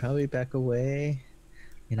 You should probably back away.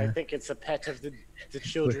 You know, I think it's a pet of the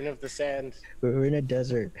children of the sand. we're in a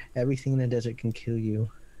desert. Everything in a desert can kill you.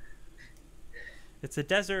 It's a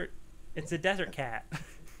desert cat.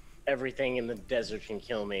 Everything in the desert can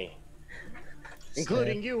kill me.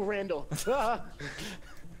 Including you, Randall. Ah!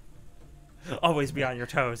 Always be on your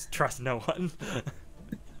toes. Trust no one.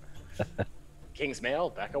 King's mail,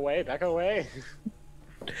 back away, back away.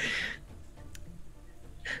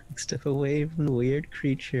 Step away from the weird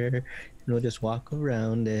creature, and we'll just walk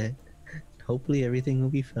around it. Hopefully everything will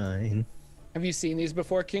be fine. Have you seen these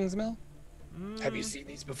before, Kingsmill? Have you seen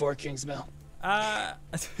these before, Kingsmill? Yeah.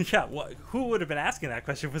 Who would have been asking that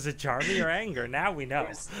question? Was it Jarmy or Anger? Now we know.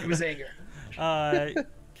 It was Anger.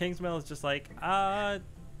 Kingsmill is just like,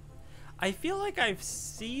 I feel like I've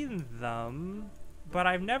seen them, but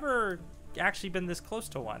I've never actually been this close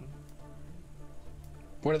to one.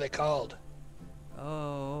 What are they called?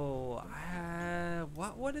 Oh,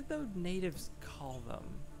 what did the natives call them?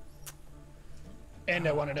 And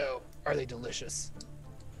I want to know, are they delicious?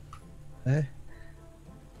 What?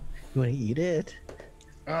 You want to eat it?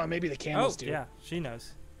 Maybe the camels do. Yeah, she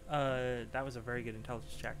knows. That was a very good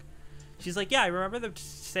intelligence check. She's like, yeah, I remember them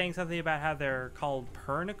saying something about how they're called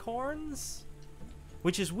pernicorns,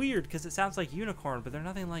 which is weird because it sounds like unicorn, but they're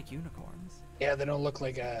nothing like unicorns. Yeah, they don't look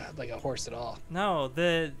like a horse at all. No,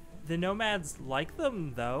 the nomads like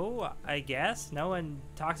them though. I guess no one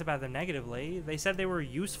talks about them negatively. They said they were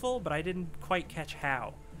useful, but I didn't quite catch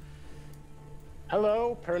how.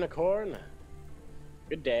 Hello, pernicorn.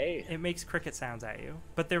 Good day. It makes cricket sounds at you,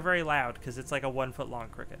 but they're very loud because it's like a 1 foot long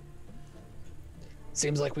cricket.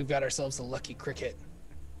 Seems like we've got ourselves a lucky cricket.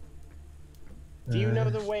 Do you know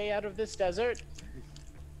the way out of this desert?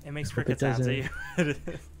 It makes cricket sounds at you.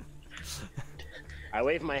 I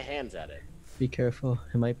wave my hands at it. Be careful.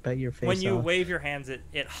 It might bite your face When you off. wave your hands,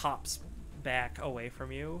 it hops back away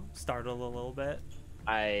from you, startled a little bit.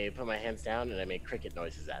 I put my hands down and I make cricket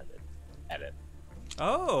noises at it.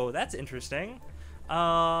 Oh, that's interesting.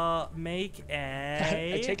 Make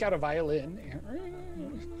a... I take out a violin.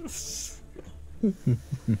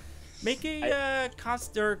 Make a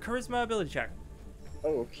charisma ability check.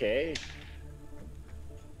 Okay.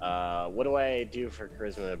 What do I do for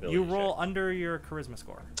charisma ability? You roll check? under your charisma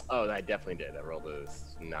score. Oh, I definitely did. I rolled a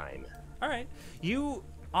 9. All right.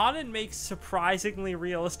 Anand makes surprisingly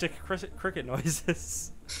realistic cricket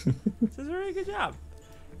noises. This is a very good job.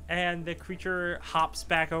 And the creature hops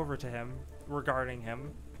back over to him, regarding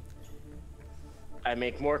him. I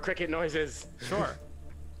make more cricket noises. Sure.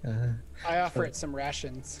 I offer it some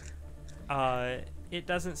rations. It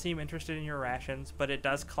doesn't seem interested in your rations, but it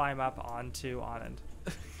does climb up onto Anand.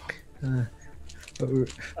 Are we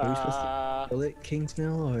supposed to kill it,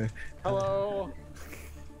 Kingsmill, or Hello.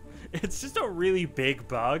 It's just a really big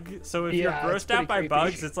bug. So if Yeah, you're it's grossed out by pretty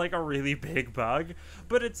bugs, creepy. it's like a really big bug.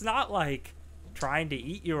 But it's not like trying to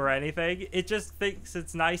eat you or anything. It just thinks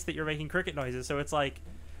it's nice that you're making cricket noises. So it's like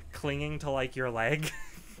clinging to like your leg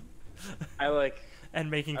I like and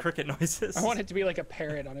making cricket noises. I want it to be like a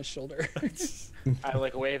parrot on his shoulder.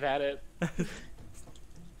 wave at it.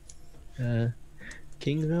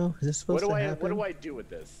 Kingsmill? Is this supposed to happen? What do I do with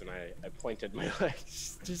this? And I pointed my leg.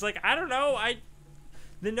 She's like, I don't know.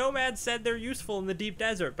 The nomads said they're useful in the deep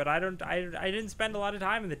desert, but I didn't spend a lot of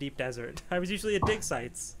time in the deep desert. I was usually at dig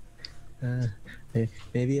sites.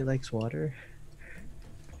 Maybe it likes water.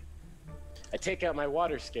 I take out my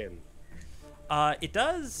water skin. It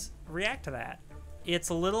does react to that.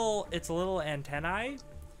 Its little antennae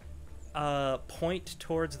point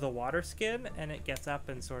towards the water skin, and it gets up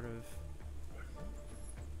and sort of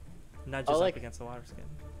nudges up against the water skin.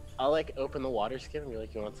 I'll like open the water skin and be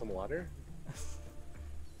like, "You want some water?"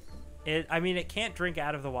 It can't drink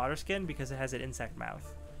out of the water skin because it has an insect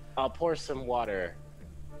mouth. I'll pour some water.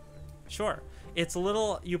 Sure.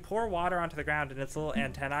 You pour water onto the ground, and its little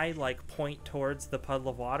antennae like point towards the puddle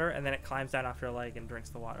of water, and then it climbs down off your leg and drinks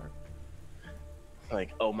the water.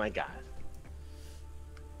 Like, oh my god,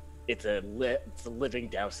 it's a living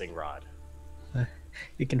dowsing rod.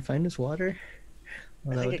 You can find us water?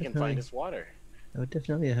 Well, I think it can find us water. That would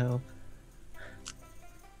definitely help.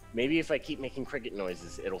 Maybe if I keep making cricket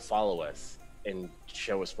noises, it'll follow us and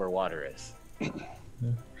show us where water is.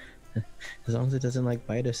 As long as it doesn't like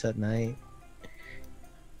bite us at night.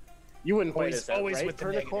 You wouldn't bite Always- us out, always right, with the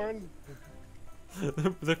Pernicorn?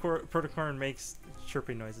 The protocorn makes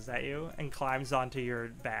chirping noises at you and climbs onto your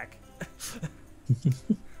back.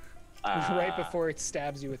 Right before it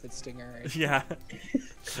stabs you with its stinger. Right? Yeah.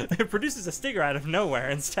 It produces a stinger out of nowhere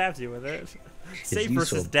and stabs you with it. Save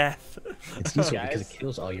versus useful. death. It's useful Guys. because it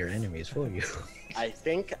kills all your enemies for you. I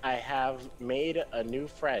think I have made a new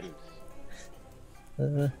friend.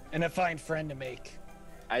 And a fine friend to make.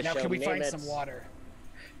 I Now shall can we name find it- some water?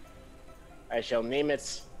 I shall name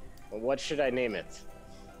it. What should I name it?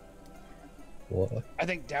 What? I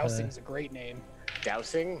think Dowsing's a great name.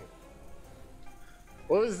 Dowsing?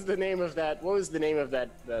 What was the name of that? What was the name of that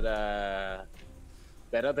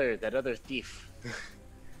other thief?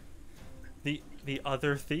 The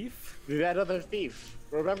other thief? That other thief.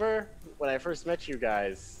 Remember when I first met you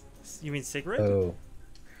guys? You mean Sigrid? Oh,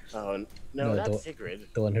 Oh no, No, not the- Sigrid.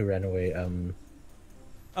 the one who ran away.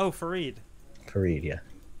 Oh, Farid. Farid, yeah.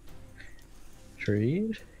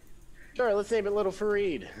 Farid? Sure, let's name it Little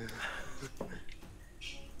Farid.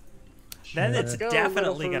 Then it's go,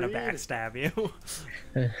 definitely little gonna Farid. backstab you.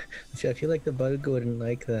 See, I feel like the bug wouldn't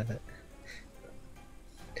like that.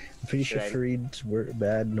 I'm pretty sure Should I- Farid's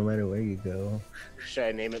bad no matter where you go. Should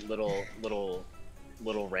I name it Little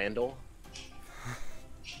Randall?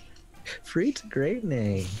 Farid's a great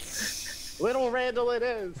name. Little Randall it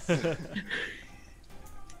is.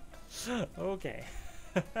 Okay.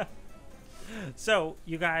 So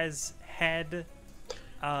you guys head,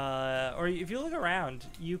 or if you look around,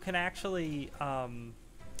 you can actually,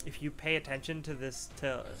 if you pay attention to this,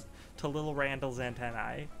 to little Randall's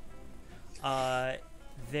antennae,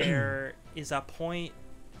 there is a point,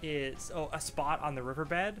 a spot on the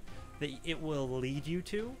riverbed that it will lead you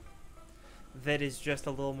to that is just a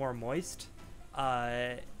little more moist,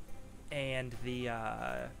 and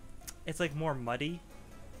it's like more muddy.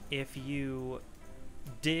 If you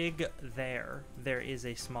dig there is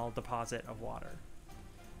a small deposit of water,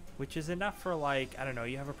 which is enough for, like, I don't know,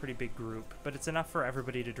 you have a pretty big group, but it's enough for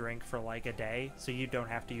everybody to drink for like a day, so you don't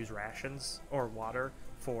have to use rations or water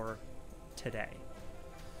for today.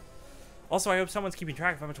 Also, I hope someone's keeping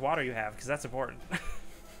track of how much water you have, because that's important.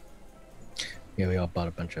 Yeah, we all bought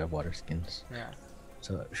a bunch of water skins. Yeah.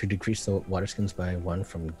 So should we decrease the water skins by 1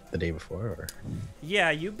 from the day before, or? Yeah,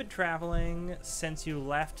 you've been traveling since you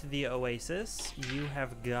left the oasis. You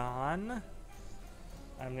have gone...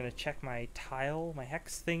 I'm going to check my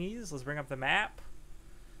hex thingies. Let's bring up the map.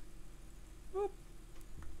 Whoop.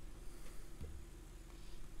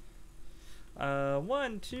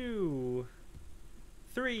 1, 2,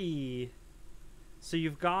 3. So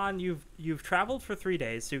you've traveled for 3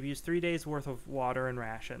 days. So you've used 3 days worth of water and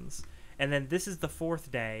rations. And then this is the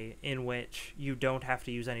 4th day in which you don't have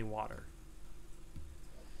to use any water.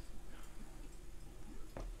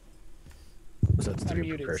 So it's 3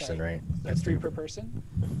 per Unmuted, person, sorry. right? That's 3 per person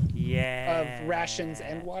Yeah. of rations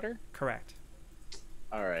and water. Correct.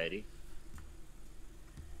 Alrighty.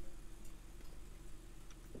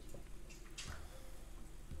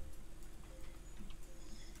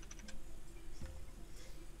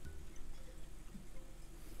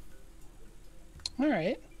 All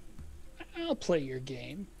right. I'll play your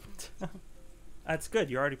game. That's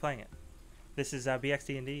good. You're already playing it. This is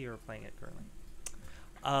BXD&D. You're playing it currently.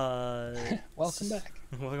 Welcome back.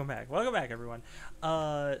 Welcome back. Welcome back, everyone.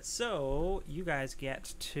 So you guys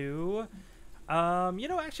get to,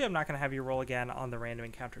 actually, I'm not going to have you roll again on the random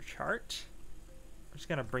encounter chart. I'm just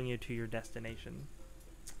going to bring you to your destination.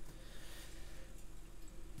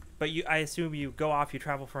 But I assume you go off, you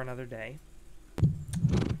travel for another day.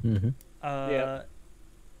 Mm-hmm. Yeah.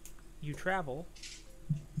 You travel,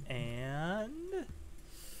 and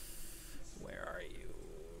where are you?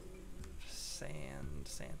 Sand.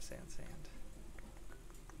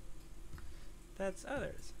 That's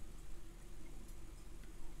others.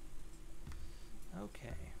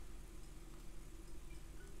 Okay.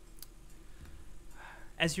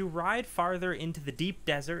 As you ride farther into the deep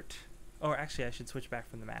desert, or actually I should switch back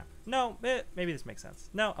from the map. No, maybe this makes sense.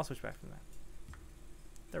 No, I'll switch back from the map.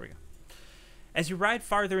 There we go. As you ride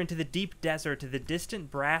farther into the deep desert, the distant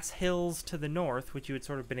brass hills to the north, which you had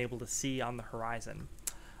sort of been able to see on the horizon,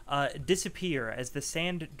 disappear as the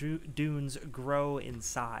sand dunes grow in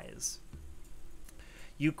size.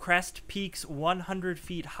 You crest peaks 100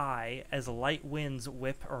 feet high as light winds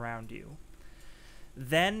whip around you.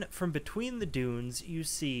 Then, from between the dunes, you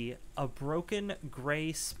see a broken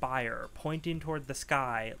gray spire pointing toward the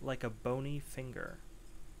sky like a bony finger.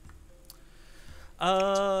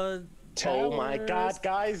 Oh my God,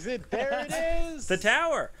 guys! There it is. The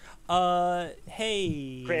tower.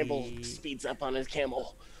 Hey. Cramble speeds up on his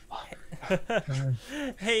camel.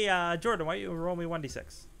 Hey, Jordan, why don't you roll me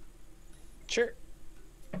 1d6? Sure.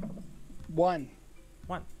 1.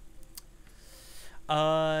 1.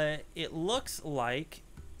 It looks like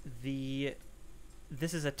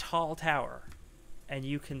this is a tall tower, and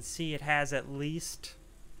you can see it has at least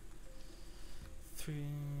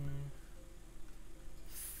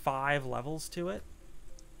 5 levels to it.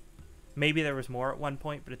 Maybe there was more at one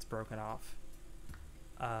point, but it's broken off.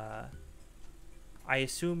 I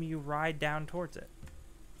assume you ride down towards it.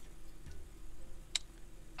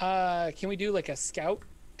 Can we do like a scout,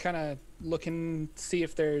 kind of looking, see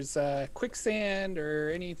if there's quicksand or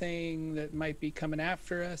anything that might be coming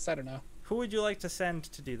after us? I don't know. Who would you like to send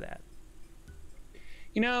to do that?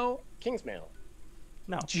 You know, Kingsmail.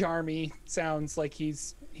 No. Jarmy sounds like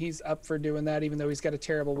he's up for doing that, even though he's got a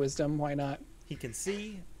terrible wisdom. Why not? He can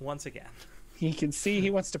see once again. He can see. He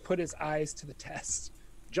wants to put his eyes to the test.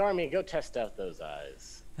 Jarmy, go test out those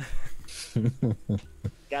eyes.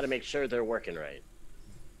 Got to make sure they're working right.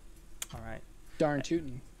 All right. Darn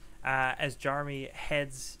tootin'. As Jarmy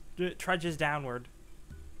trudges downward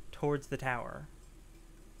towards the tower,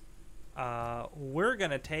 we're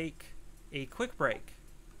going to take a quick break.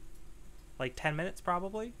 Like 10 minutes,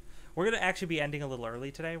 probably. We're going to actually be ending a little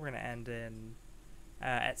early today. We're going to end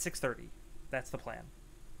at 6:30. That's the plan.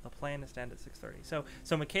 The plan is to end at 6:30.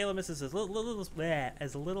 So Michaela misses as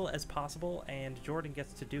little as possible, and Jordan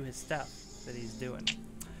gets to do his stuff that he's doing.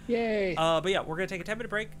 Yay. But yeah, we're going to take a 10-minute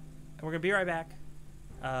break, and we're going to be right back.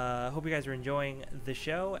 Hope you guys are enjoying the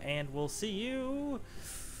show, and we'll see you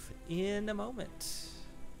in a moment.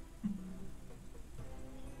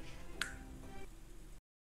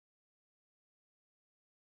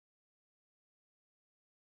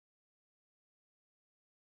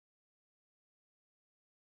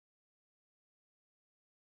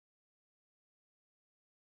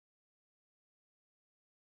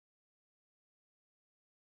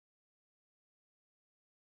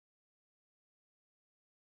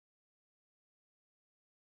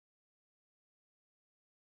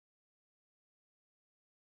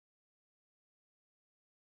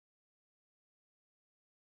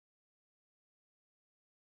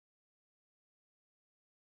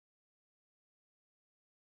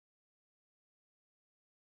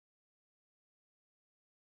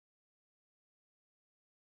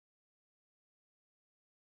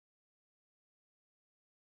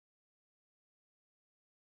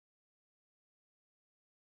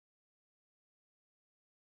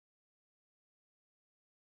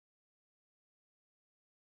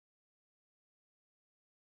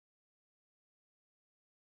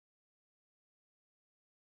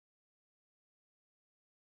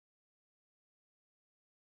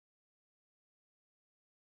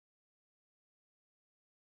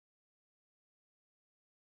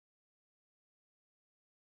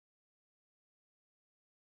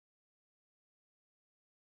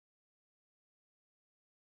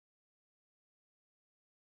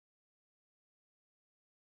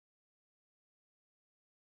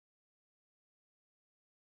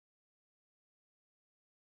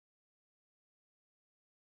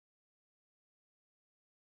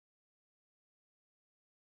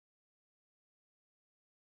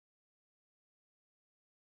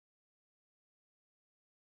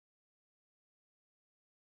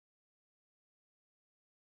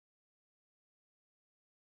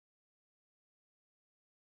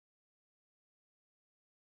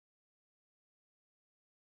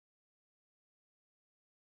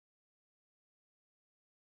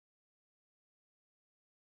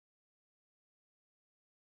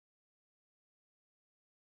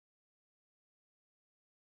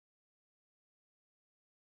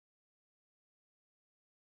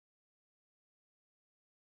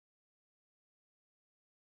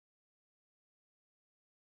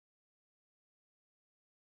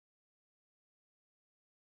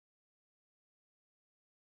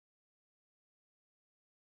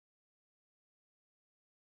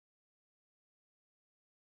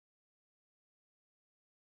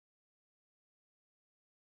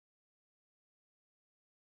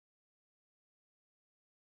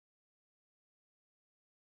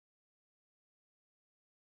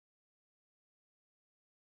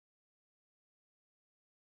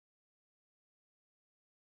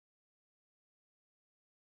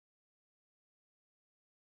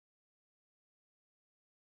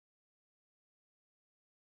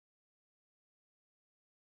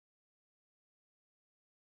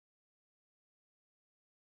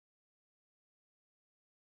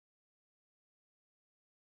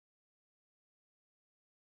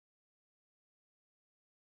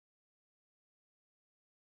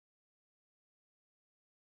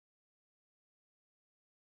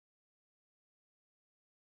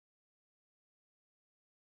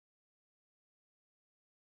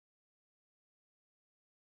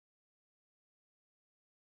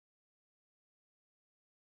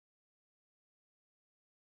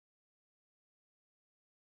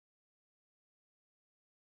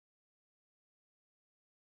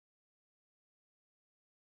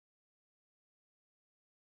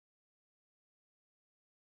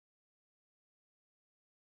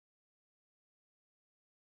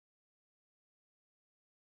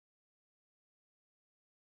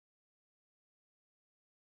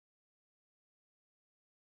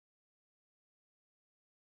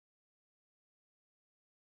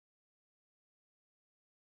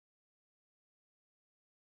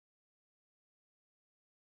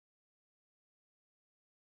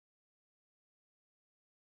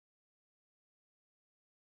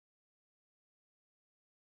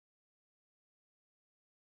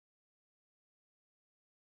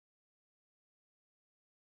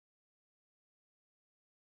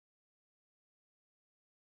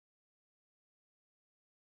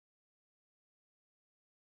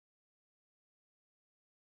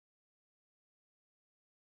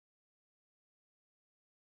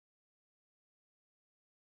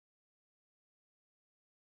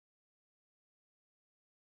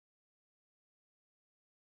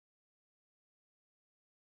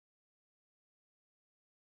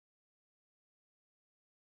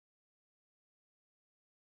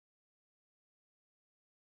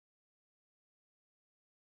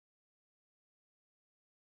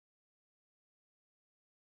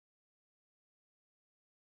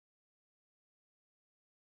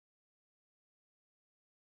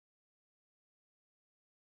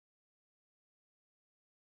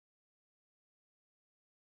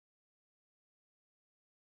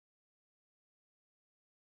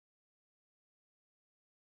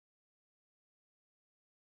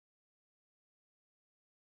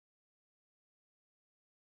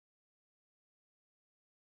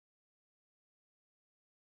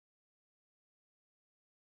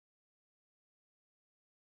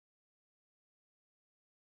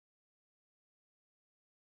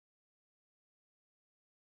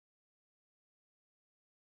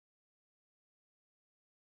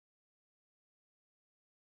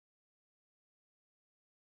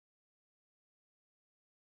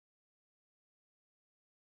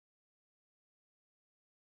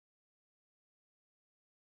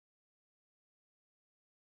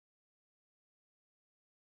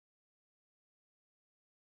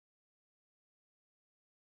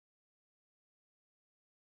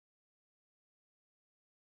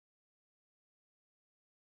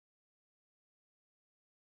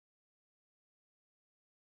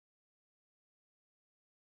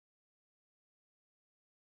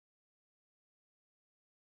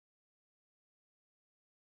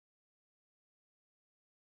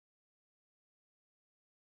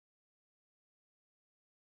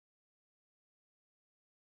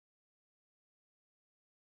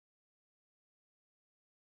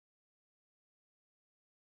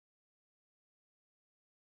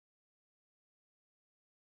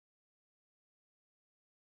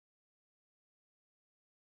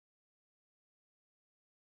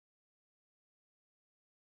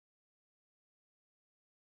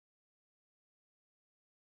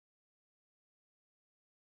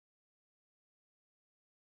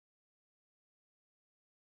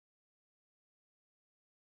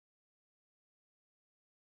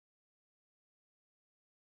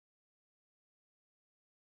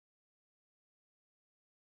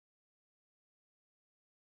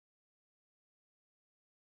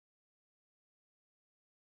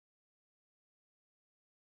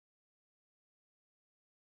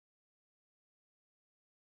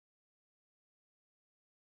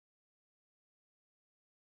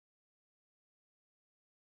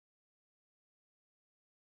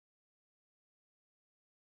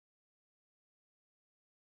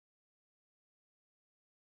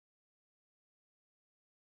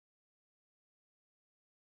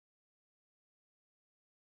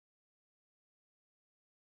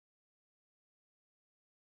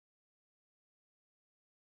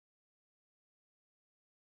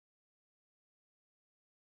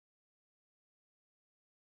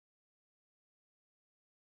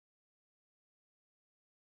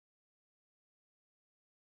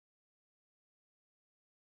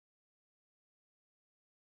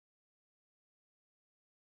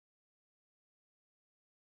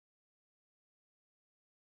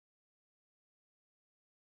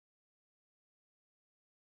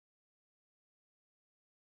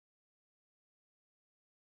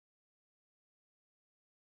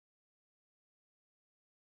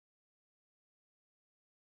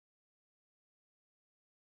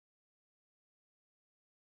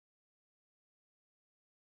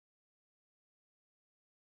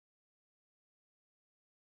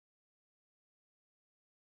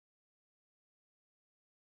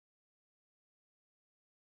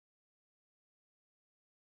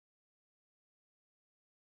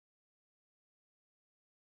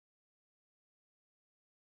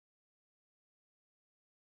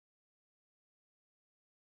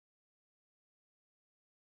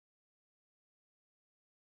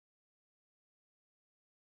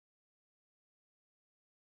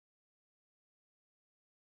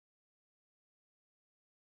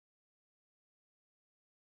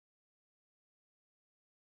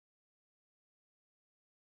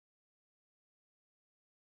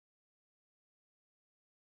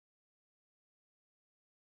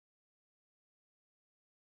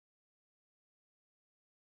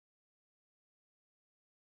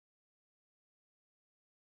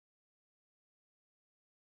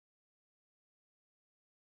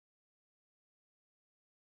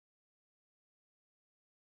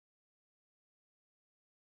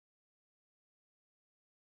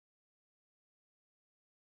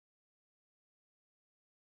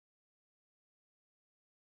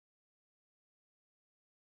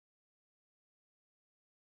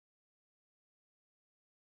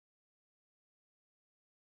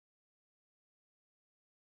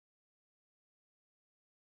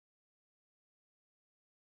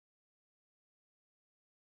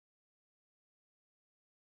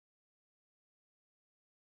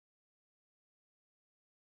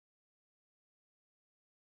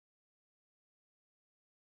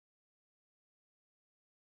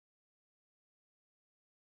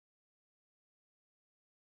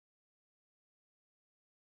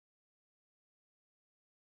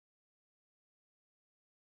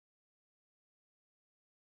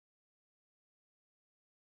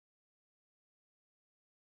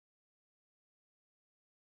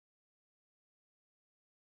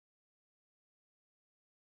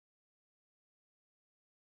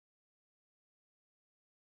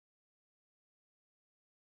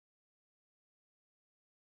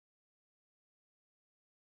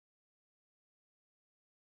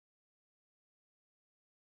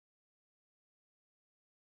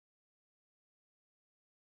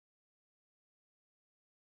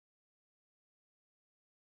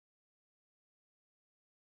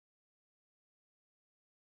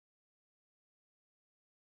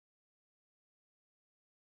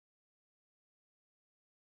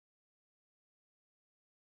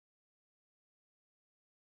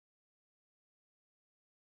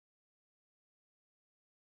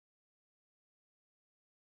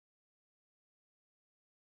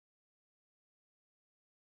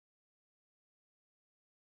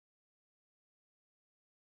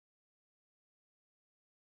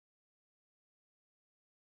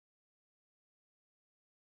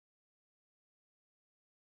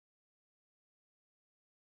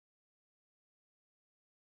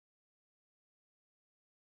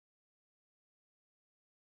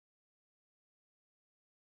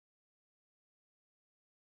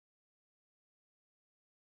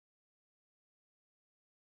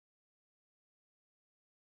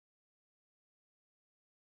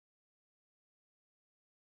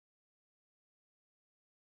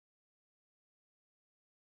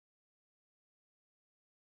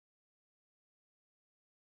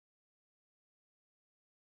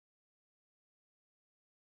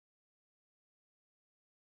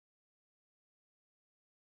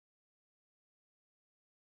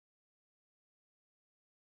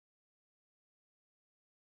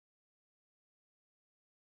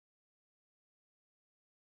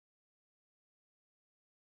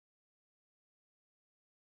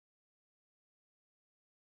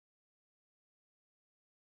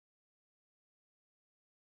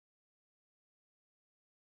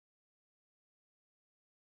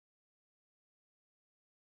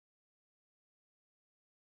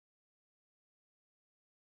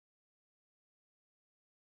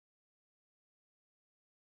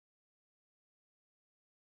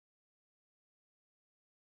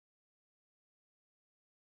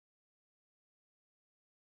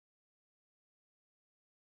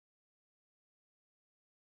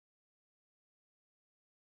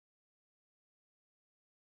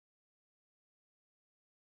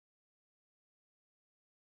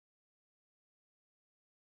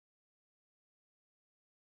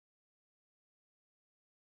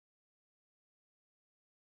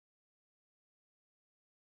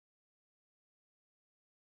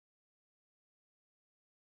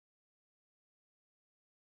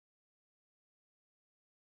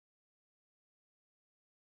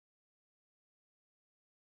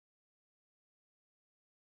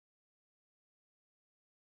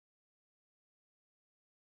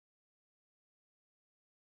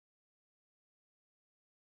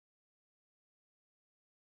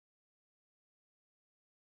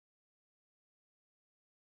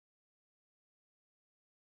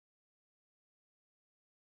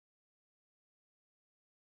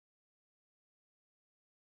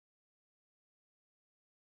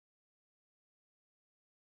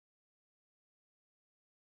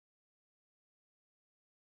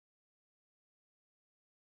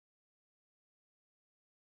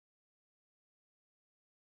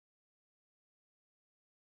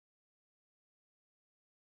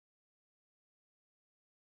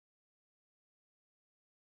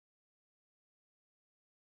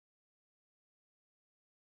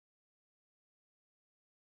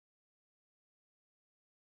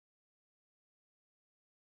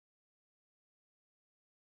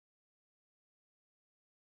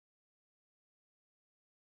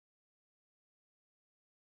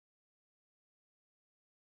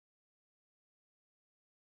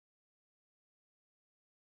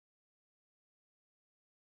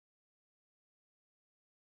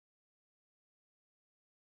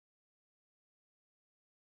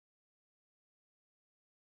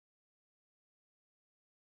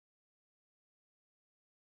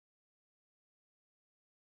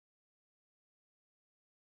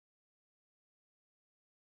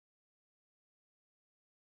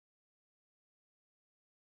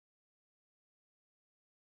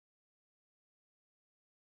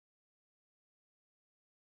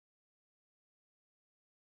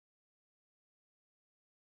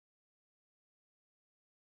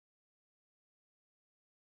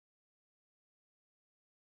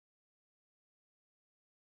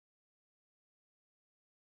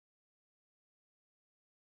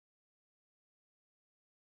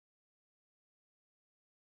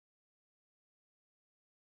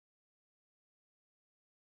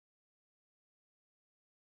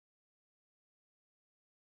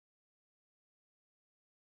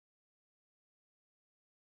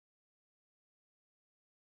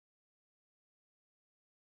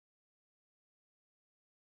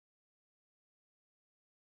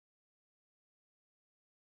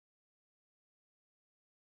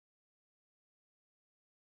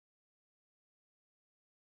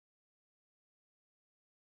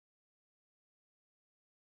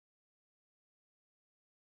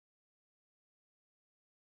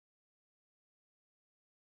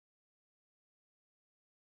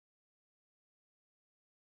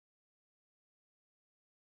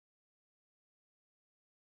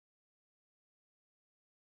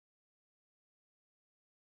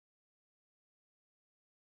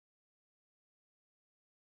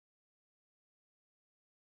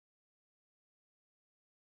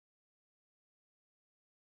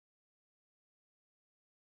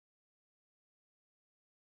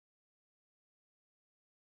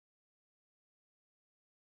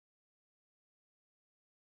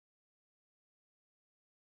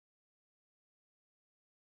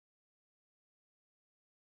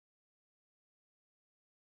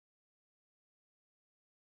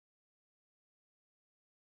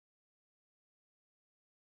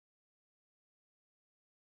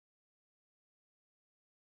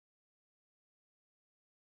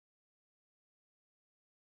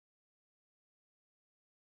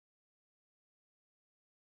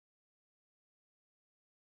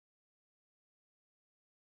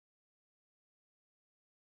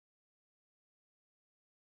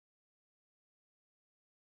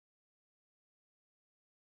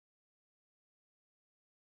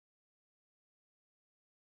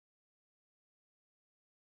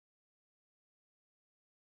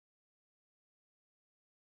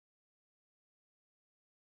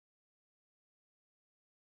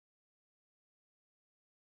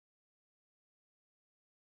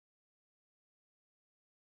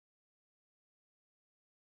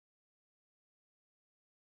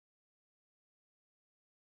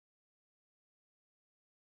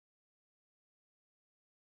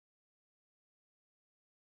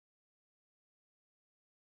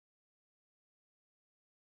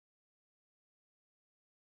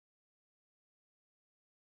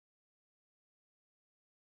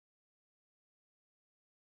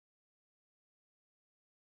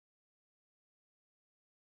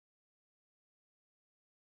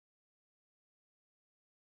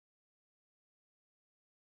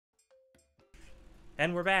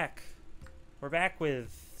 And we're back. We're back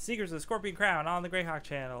with Seekers of the Scorpion Crown on the Greyhawk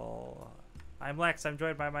channel. I'm Lex. I'm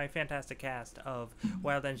joined by my fantastic cast of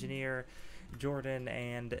Wild Engineer, Jordan,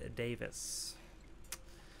 and Davis.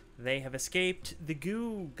 They have escaped the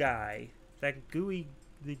goo guy, the gooey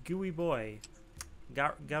boy.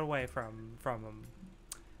 Got away from him,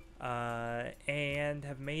 and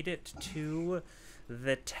have made it to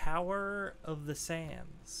the Tower of the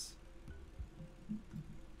Sands.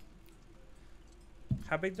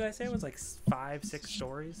 How big did I say it was? Like 5, 6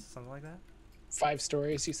 stories, something like that. 5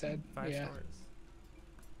 stories, you said. 5 stories.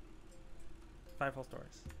 5 whole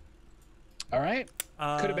stories. All right.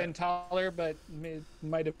 Could have been taller, but it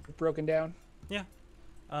might have broken down. Yeah.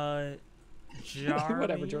 Jarmy,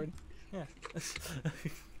 Whatever, Jordan. Yeah.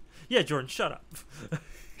 Yeah, Jordan, shut up.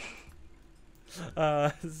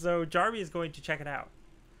 So Jarmy is going to check it out.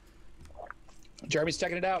 Jeremy's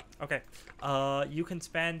checking it out. Okay. You can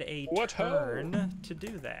spend a What turn to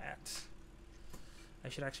do that. I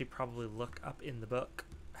should actually probably look up in the book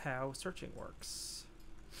how searching works.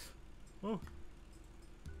 Oh.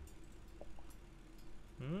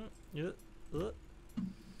 Yeah.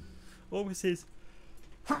 What was his?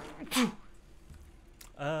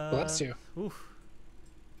 Let's do. Oof.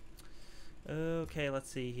 Okay, let's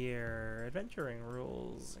see here. Adventuring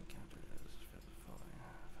rules.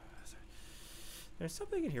 There's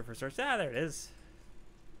something in here for search. Ah, there it is.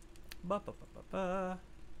 Ba-ba-ba-ba-ba.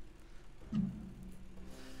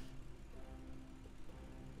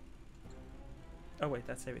 Oh wait,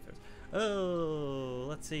 that's saving throws. Oh,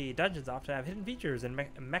 let's see. Dungeons often have hidden features and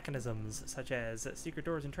mechanisms such as secret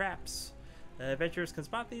doors and traps. Adventurers can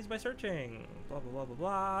spot these by searching. Blah blah blah blah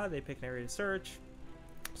blah. They pick an area to search.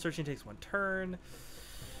 Searching takes 1 turn.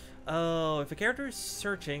 Oh, if a character is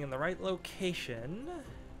searching in the right location,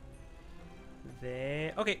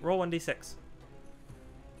 they roll 1d6.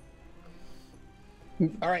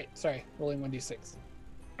 All right. Sorry. Rolling 1d6.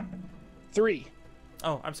 3.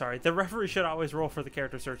 Oh, I'm sorry. The referee should always roll for the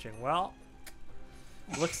character searching. Well,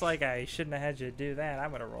 looks like I shouldn't have had you do that. I'm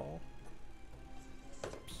gonna roll.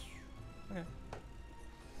 Okay.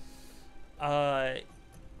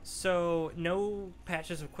 So no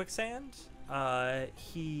patches of quicksand.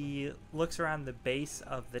 He looks around the base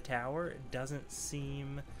of the tower. It doesn't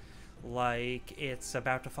seem like it's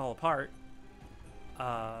about to fall apart.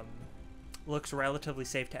 Looks relatively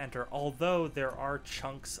safe to enter, although there are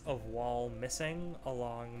chunks of wall missing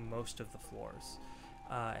along most of the floors.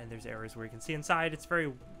 And there's areas where you can see inside. It's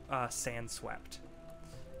very sand swept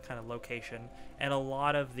kind of location. And a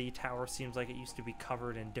lot of the tower seems like it used to be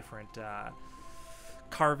covered in different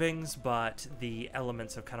carvings, but the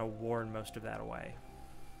elements have kind of worn most of that away.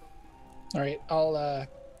 All right.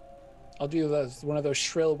 I'll do one of those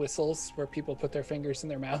shrill whistles where people put their fingers in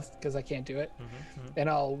their mouth because I can't do it. And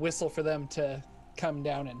I'll whistle for them to come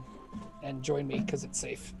down and join me because it's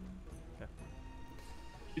safe. Okay.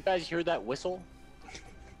 You guys hear that whistle?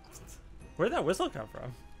 Where'd that whistle come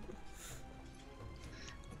from?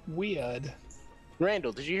 Weird.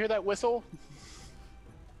 Randall, did you hear that whistle?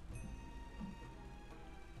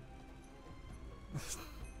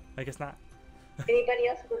 I guess not. Anybody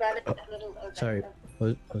else go down a little? Okay. Sorry,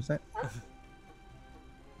 what was that? Huh?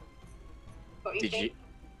 What were you saying?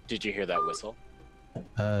 Did you hear that whistle?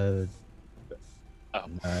 Oh. Oh.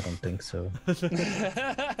 No, I don't think so.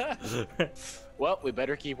 Well, we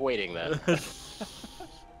better keep waiting then.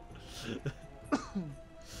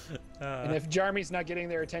 And if Jarmy's not getting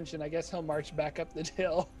their attention, I guess he'll march back up the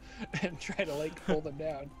hill and try to pull them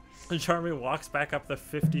down. Jarmy walks back up the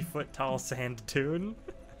 50-foot tall sand dune.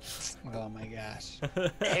 Oh my gosh.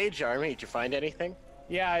 Hey, Jarmy, did you find anything?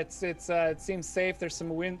 Yeah, it seems safe. There's some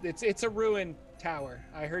wind. It's a ruined tower.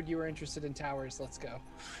 I heard you were interested in towers. Let's go.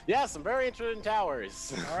 Yes, I'm very interested in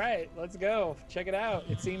towers. All right, let's go. Check it out.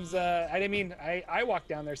 It seems I walked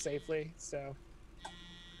down there safely, so.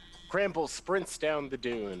 Cramble sprints down the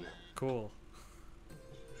dune. Cool.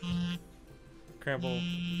 Cramble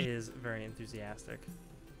is very enthusiastic.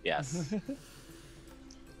 Yes. You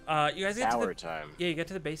guys get Tower time. Yeah, you get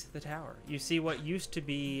to the base of the tower. You see what used to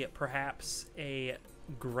be perhaps a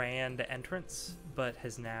grand entrance, but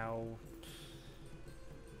has now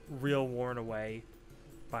real worn away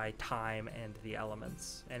by time and the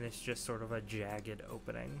elements, and it's just sort of a jagged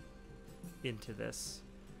opening into this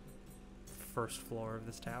first floor of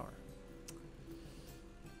this tower.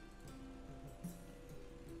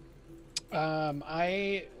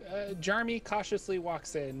 Jarmy cautiously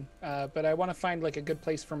walks in, but I want to find a good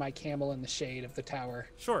place for my camel in the shade of the tower.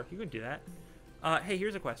 Sure, you can do that. Hey,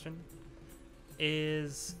 here's a question.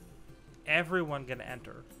 Is everyone going to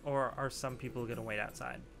enter, or are some people going to wait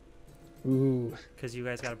outside? Ooh. Because you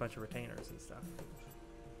guys got a bunch of retainers and stuff.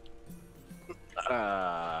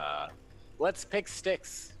 Let's pick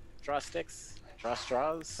sticks. Draw sticks. Draw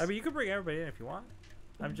straws. I mean, you can bring everybody in if you want.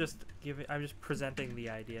 I'm just presenting the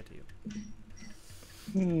idea to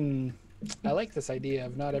you. I like this idea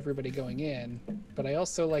of not everybody going in, but I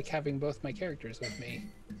also like having both my characters with me.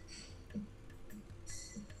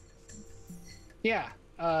 Yeah.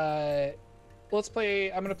 Let's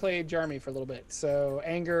play. I'm gonna play Jarmy for a little bit. So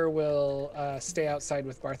Anger will stay outside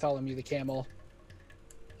with Bartholomew the camel,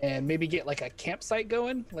 and maybe get like a campsite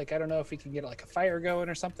going. Like I don't know if we can get like a fire going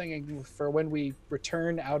or something, for when we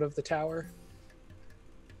return out of the tower.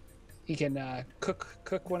 He can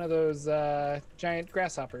cook one of those giant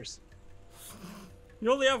grasshoppers.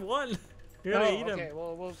 You only have one. You're gonna eat him. Okay.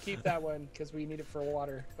 Well, we'll keep that one because we need it for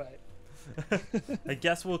water. But I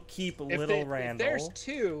guess we'll keep little Randall. If there's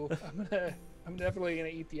two, I'm definitely gonna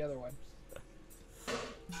eat the other one.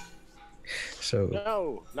 So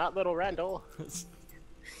No, not little Randall.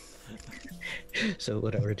 So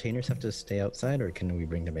would our retainers have to stay outside, or can we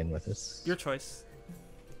bring them in with us? Your choice.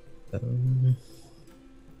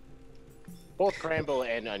 Both Cramble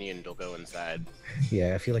and Onion will go inside.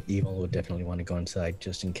 Yeah, I feel like Evil would definitely want to go inside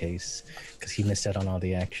just in case, because he missed out on all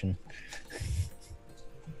the action.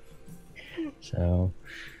 So,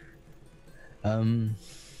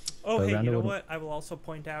 Oh, hey, you know Randall what? I will also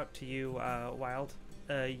point out to you, Wild.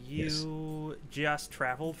 You just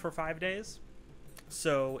traveled for 5 days.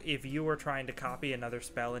 So if you were trying to copy another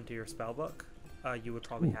spell into your spell book, you would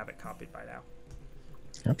probably have it copied by now.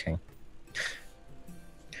 Okay.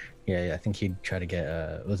 Yeah, I think he'd try to get.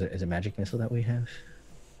 Is it magic missile that we have?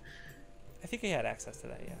 I think he had access to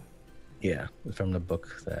that, yeah. Yeah, from the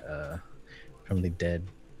book that from the dead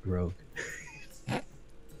rogue.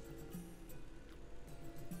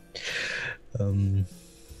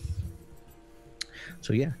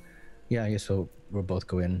 So yeah, I guess we'll both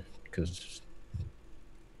go in because.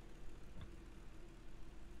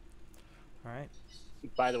 All right.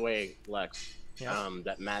 By the way, Lex, Yeah.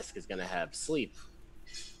 that mask is gonna have sleep.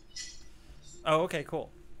 Oh, okay,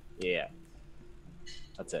 cool. Yeah.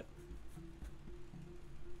 That's it.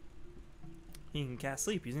 You can cast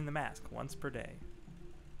sleep using the mask once per day.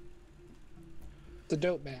 It's a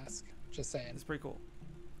dope mask. Just saying. It's pretty cool.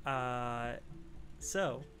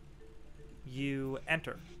 So you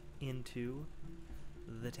enter into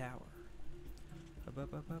the tower.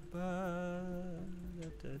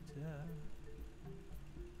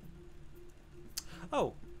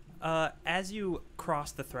 Oh, as you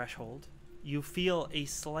cross the threshold, you feel a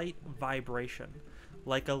slight vibration,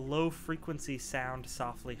 like a low-frequency sound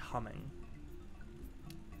softly humming.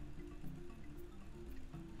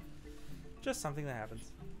 Just something that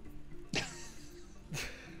happens.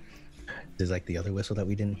 Is like the other whistle that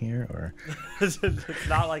we didn't hear, or? It's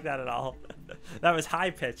not like that at all. That was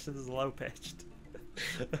high-pitched. This is low-pitched.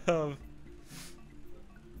 A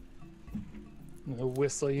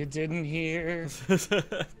whistle you didn't hear.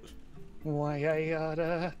 Why I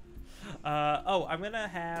oughta. Oh, I'm gonna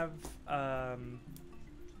have.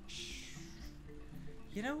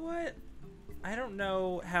 You know what? I don't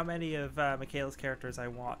know how many of Michaela's characters I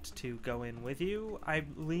want to go in with you.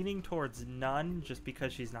 I'm leaning towards none, just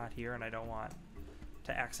because she's not here, and I don't want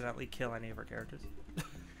to accidentally kill any of her characters.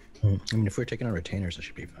 I mean, if we're taking our retainers, it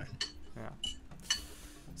should be fine. Yeah.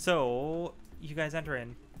 So you guys enter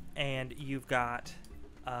in, and you've got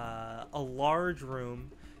a large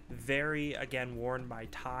room, very, again, worn by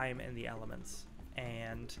time and the elements.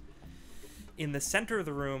 And in the center of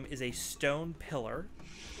the room is a stone pillar,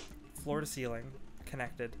 floor to ceiling,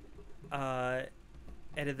 connected. And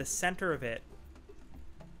in the center of it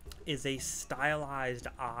is a stylized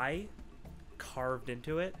eye carved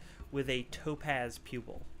into it with a topaz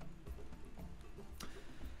pupil.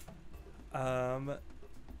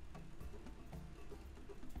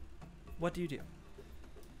 What do you do?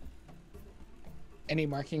 Any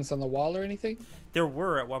markings on the wall or anything? There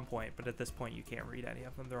were at one point, but at this point you can't read any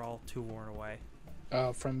of them. They're all too worn away.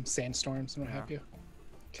 From sandstorms and what have you.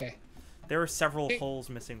 Okay. There are several holes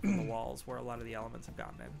missing from the walls where a lot of the elements have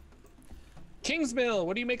gotten in. Kingsmill,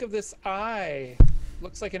 what do you make of this eye?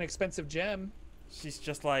 Looks like an expensive gem. She's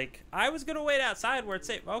just like, I was gonna wait outside where it's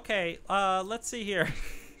safe. Okay, let's see here.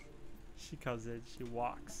 She comes in, she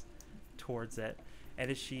walks towards it, and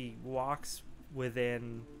as she walks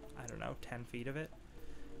within, I don't know, 10 feet of it,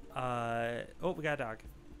 oh, we got a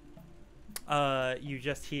dog. You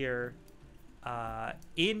just hear,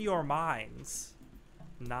 in your minds,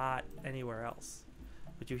 not anywhere else,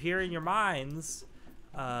 but you hear in your minds,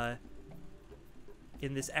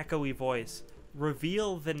 in this echoey voice,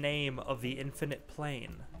 reveal the name of the infinite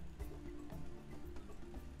plane.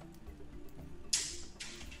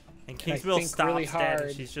 And Kingsville stops really dead, and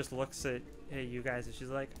hard. she just looks at at you guys, and she's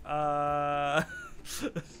like, I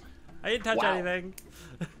didn't touch Wow. anything.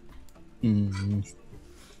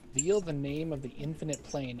 Reveal the name of the infinite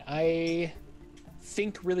plane. I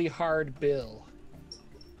think really hard, Bill.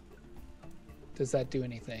 Does that do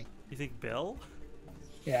anything? You think Bill?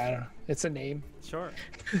 Yeah, I don't know. It's a name. Sure.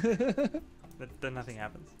 But then nothing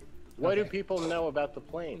happens. What do Okay. people know about the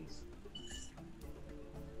planes?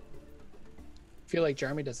 I feel like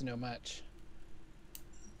Jeremy doesn't know much.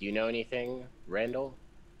 Do you know anything, Randall?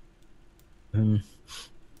 I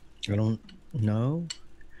don't know.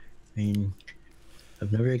 I mean,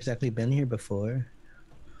 I've never exactly been here before.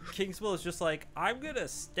 Kingsmill is just like, I'm gonna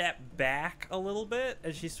step back a little bit,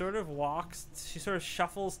 and she sort of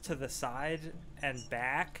shuffles to the side and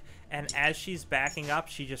back, and as she's backing up,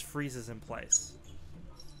 she just freezes in place.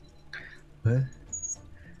 What?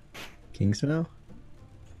 Kingsmill?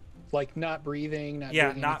 Like not breathing, not Yeah,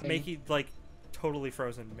 doing not anything. making, like, totally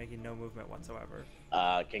frozen, making no movement whatsoever.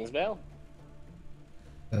 Kingsvale?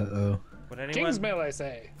 Uh-oh. Would anyone... Kingsmill, I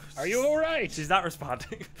say. Are you all right? She's not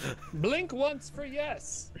responding. Blink once for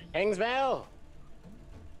yes. Kingsvale?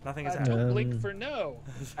 Nothing is Don't happening. blink for no.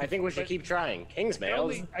 I think we should But- keep trying. Kingsvale?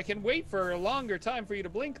 Only, I can wait for a longer time for you to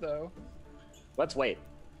blink, though. Let's wait.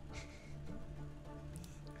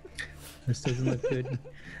 This doesn't look good.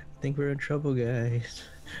 I think we're in trouble, guys.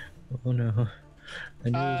 Oh no. I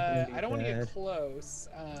knew it was gonna be I don't want to bad. get close.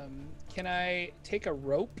 Can I take a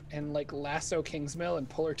rope and like lasso Kingsmill and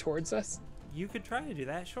pull her towards us? You could try to do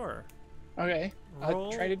that, sure. Okay, I'll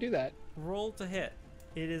Roll. try to do that. Roll to hit.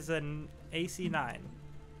 It is an AC 9.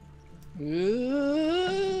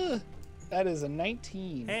 Ooh, that is a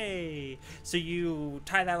 19. Hey! So you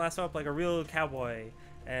tie that lasso up like a real cowboy,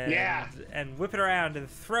 and Yeah. and whip it around and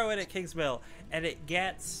throw it at Kingsmill, and it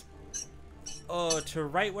gets to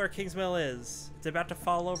right where Kingsmill is. It's about to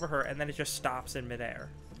fall over her, and then it just stops in midair.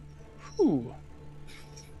 Ooh.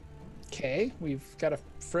 Okay, we've got a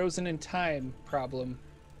frozen in time problem.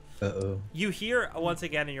 Uh-oh. You hear once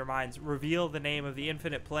again in your minds, reveal the name of the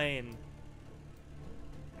infinite plane.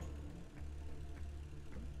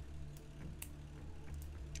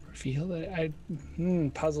 Feel that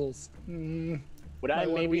puzzles. Would My I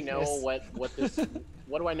one maybe know weakness. what this...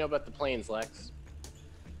 what do I know about the planes, Lex?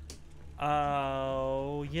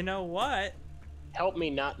 Oh, you know what? Help me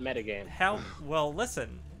not metagame. Help. Well,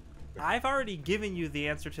 listen. I've already given you the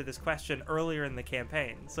answer to this question earlier in the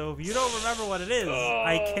campaign, so if you don't remember what it is,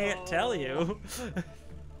 I can't tell you.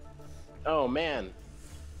 Oh, man.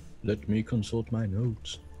 Let me consult my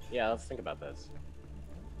notes. Yeah, let's think about this.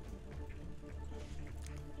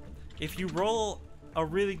 If you roll a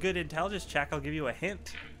really good intelligence check, I'll give you a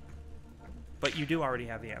hint. But you do already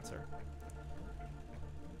have the answer.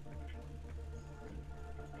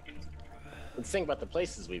 Let's think about the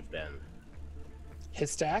places we've been.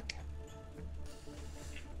 His stack?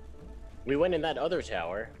 We went in that other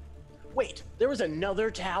tower. Wait, there was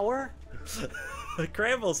another tower?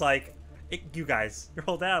 Cramble's like, you guys, you're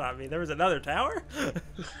holding out on me. There was another tower? was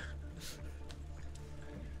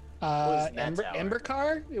that Ember, tower?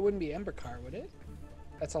 Embercar? It wouldn't be Embercar, would it?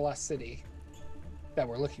 That's a lost city that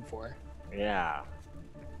we're looking for. Yeah.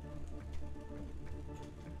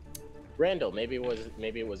 Randall, maybe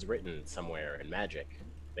it was written somewhere in Magic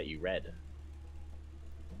that you read.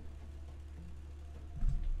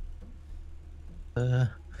 I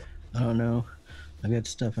don't know. I got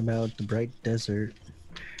stuff about the bright desert.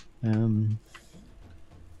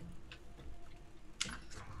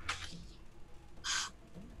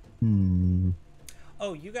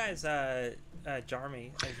 Oh, you guys,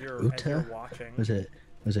 Jarmy, as you're Uta? watching. Was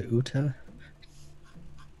it Uta?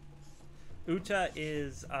 Uta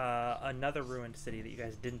is another ruined city that you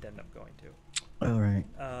guys didn't end up going to. All right.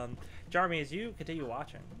 Jarmy, as you continue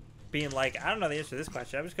watching, being like, I don't know the answer to this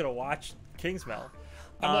question. I'm just gonna watch Kingsmill.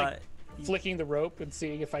 I'm like flicking the rope and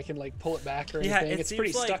seeing if I can like pull it back or anything. it It's seems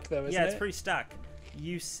pretty like- stuck though, isn't yeah, it? it's pretty stuck.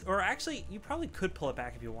 Or actually, you probably could pull it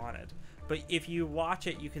back if you wanted. But if you watch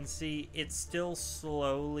it, you can see it's still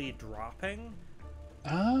slowly dropping,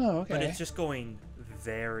 Oh, okay. but it's just going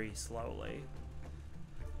very slowly.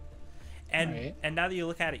 And Alright. and now that you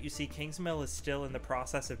look at it, you see Kingsmill is still in the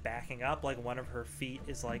process of backing up. Like one of her feet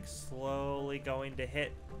is like slowly going to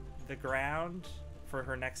hit the ground for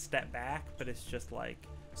her next step back, but it's just like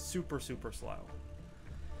super slow.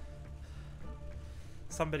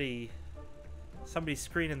 Somebody's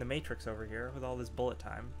screening the Matrix over here with all this bullet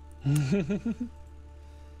time.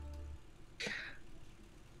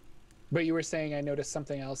 But you were saying I noticed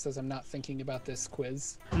something else as I'm not thinking about this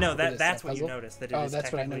quiz. No, this, that's what you puzzle? noticed. That it Oh, is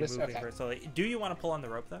that's what I technically noticed? moving Okay. very slowly. Do you want to pull on the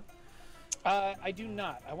rope though? I do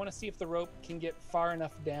not. I want to see if the rope can get far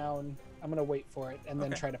enough down. I'm going to wait for it and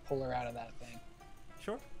then Okay. try to pull her out of that thing.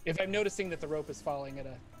 Sure. If I'm noticing that the rope is falling at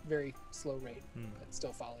a very slow rate, but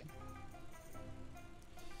still falling.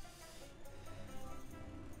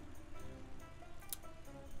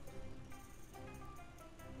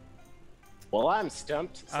 Well, I'm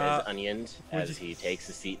stumped, says Onion would as he takes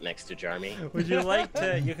a seat next to Jarmy. Would you like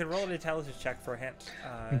to? You can roll an intelligence check for a hint.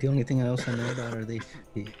 The only thing else I know about are the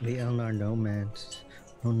Elnar nomads.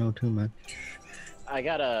 Don't know too much. I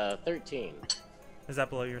got a 13. Is that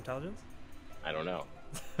below your intelligence? I don't know.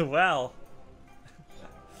 Well,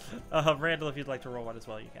 Randall, if you'd like to roll one as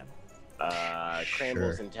well, you can.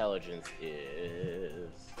 Cramble's Sure. intelligence is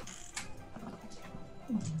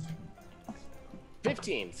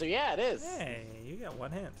 15. So yeah, it is. Hey, you got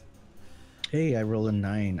one hint. Hey, I rolled a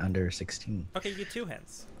 9 under 16. Okay, you get two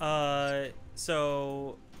hints.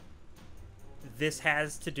 So this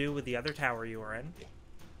has to do with the other tower you were in.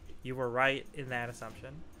 You were right in that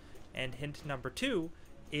assumption. And hint number 2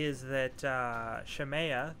 is that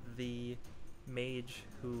Shemaya, the mage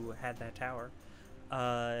who had that tower,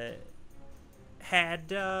 had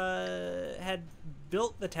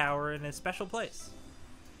built the tower in a special place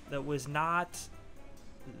that was not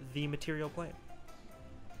the material plane.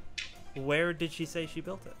 Where did she say she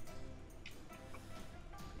built it?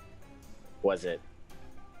 Was it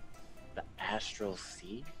the astral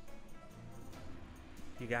sea?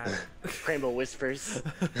 You got it. Cramble whispers.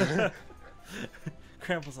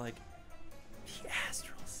 Crample's like, the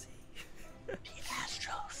astral sea. The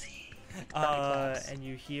astral sea. And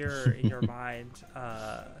you hear in your mind,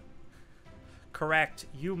 correct,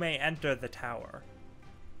 you may enter the tower.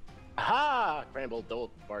 Aha! Cramble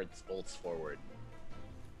bolts forward.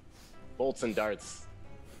 Bolts and darts.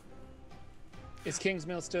 Is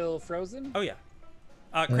Kingsmill still frozen? Oh, yeah.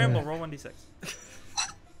 Cramble, roll 1d6.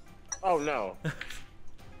 Oh no.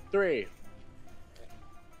 3.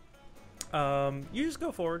 You just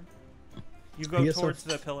go forward. You go Yes, towards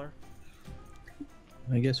the pillar.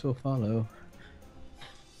 I guess we'll follow.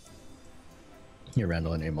 Here,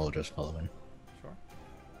 Randall and Emil just following. Sure.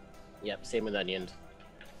 Yep, same with Onion.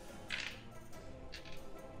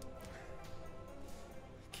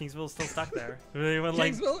 Kingsville's still stuck there. Anyone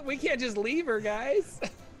like... Kingsmill, we can't just leave her, guys.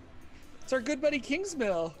 It's our good buddy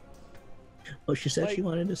Kingsmill. Well, she said she Like-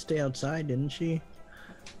 wanted to stay outside, didn't she?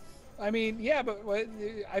 I mean, yeah, but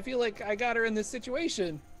I feel like I got her in this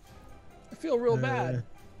situation. I feel real bad.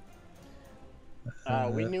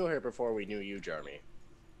 We knew her before we knew you, Jarmy.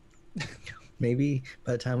 Maybe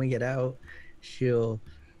by the time we get out, she'll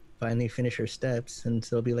finally finish her steps, and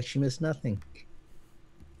it'll be like she missed nothing.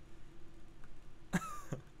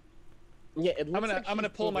 Yeah, it looks gonna- like I'm gonna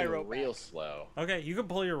she's pull my moving rope real back. slow. Okay, you can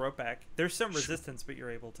pull your rope back. There's some resistance, but you're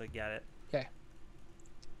able to get it. Okay.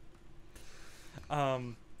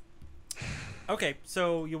 Okay,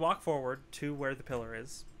 so you walk forward to where the pillar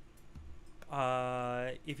is.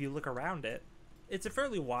 If you look around it, it's a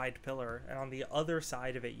fairly wide pillar, and on the other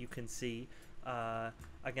side of it, you can see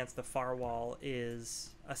against the far wall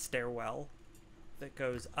is a stairwell that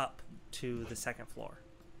goes up to the second floor.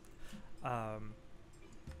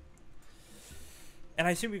 And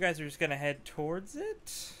I assume you guys are just gonna head towards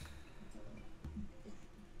it.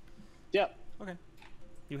 Yep. Okay.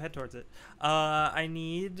 You head towards it. I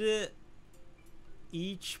need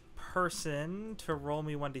each person to roll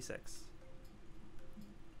me 1d6.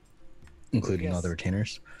 Including all Yes. the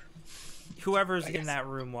retainers. Whoever's I in guess. that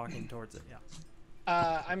room walking towards it,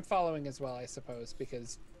 yeah. I'm following as well, I suppose,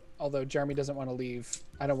 because although Jarmy doesn't want to leave,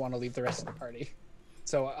 I don't want to leave the rest of the party.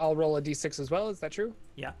 So I'll roll a d6 as well. Is that true?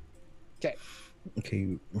 Yeah. Okay.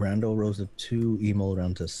 Okay, Randall rolls a 2, Emil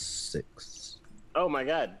round to 6. Oh my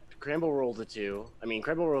god. Cramble rolled a 2.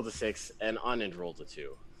 Cramble rolled a 6, and Onion rolled a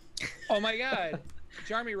 2. Oh my god.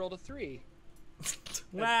 Jarmy rolled a 3.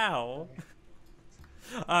 Wow.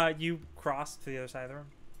 You cross to the other side of the room.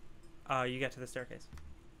 You get to the staircase.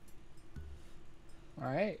 All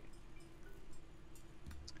right.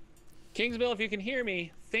 Kingsville, if you can hear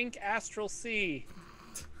me, think astral sea.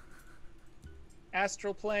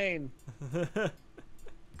 Astral plane.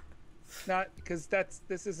 Not because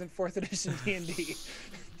this isn't 4th edition D&D.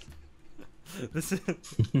 This is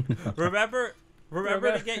remember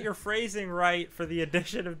to get your phrasing right for the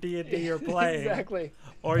edition of D&D you're playing. Exactly.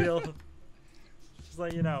 Or you'll just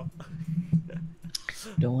let you know.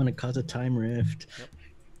 Don't want to cause a time rift.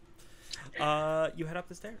 You head up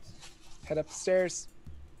the stairs. Head up the stairs.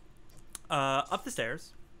 Up the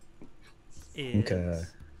stairs is... Okay.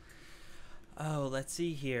 Oh, let's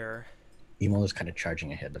see here. Emil is kind of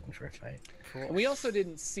charging ahead looking for a fight. Cool. We also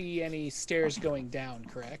didn't see any stairs going down,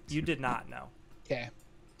 correct? You did not know. Okay.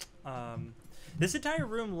 This entire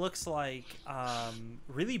room looks like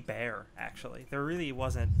really bare, actually. There really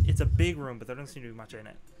wasn't... It's a big room, but there doesn't seem to be much in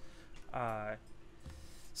it.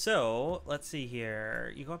 So, let's see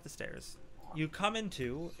here. You go up the stairs. You come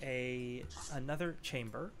into another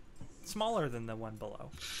chamber, smaller than the one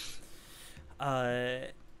below.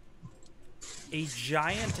 A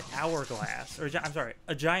giant hourglass,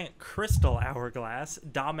 a giant crystal hourglass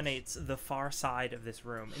dominates the far side of this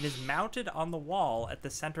room and is mounted on the wall at the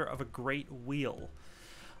center of a great wheel.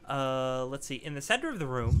 Let's see. In the center of the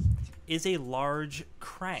room is a large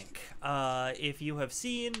crank. If you have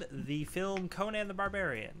seen the film Conan the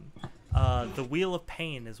Barbarian, the Wheel of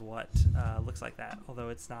Pain is what looks like that. Although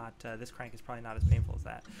it's not, this crank is probably not as painful as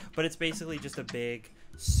that. But it's basically just a big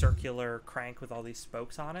circular crank with all these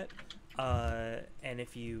spokes on it. And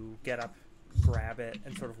if you get up, grab it,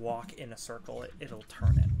 and sort of walk in a circle, it'll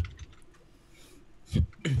turn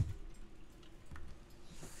it.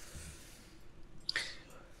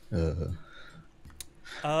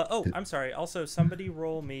 Oh, I'm sorry. Also, somebody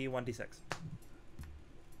roll me 1d6.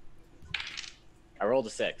 I rolled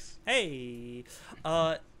a 6. Hey!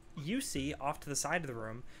 You see, off to the side of the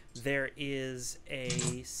room, there is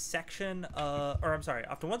a section, off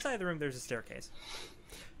to one side of the room, there's a staircase.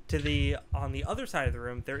 On the other side of the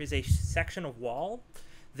room, there is a section of wall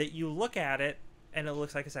that you look at it, and it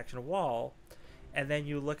looks like a section of wall. And then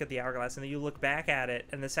you look at the hourglass, and then you look back at it,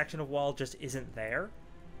 and the section of wall just isn't there.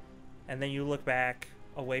 And then you look back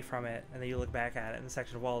away from it, and then you look back at it, and the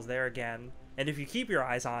section of wall is there again. And if you keep your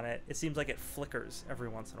eyes on it, it seems like it flickers every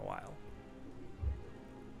once in a while.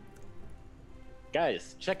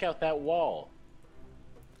 Guys, check out that wall.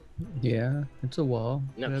 Yeah, it's a wall.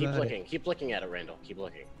 No, What keep about looking. Keep looking at it, Randall. Keep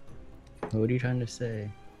looking. it? What are you trying to say?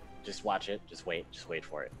 Just watch it. Just wait. Just wait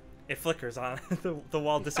for it. It flickers on the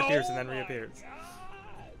wall disappears and then reappears.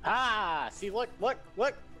 Ah! See, look.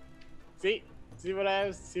 See what I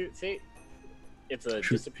was. See. It's a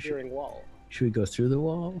disappearing wall. Should we go through the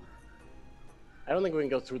wall? I don't think we can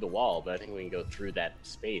go through the wall, but I think we can go through that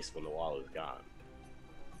space when the wall is gone.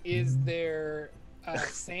 Is there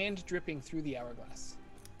sand dripping through the hourglass?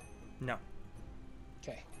 No.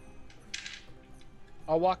 Okay.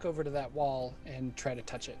 I'll walk over to that wall and try to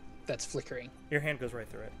touch it. That's flickering. Your hand goes right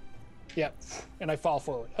through it. Yep. And I fall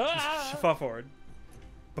forward. Ah! Fall forward.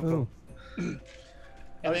 Oh. And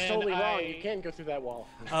That's then totally wrong. You can't go through that wall.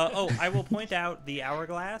 I will point out the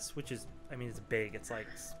hourglass, which is, it's big. It's like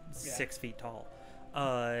 6 feet tall.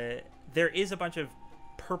 There is a bunch of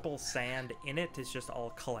purple sand in it. It's just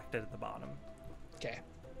all collected at the bottom. Okay.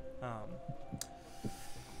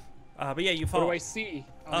 But yeah, you fall. What do I see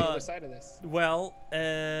on the other side of this? Well,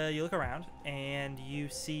 you look around and you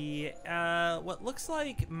see what looks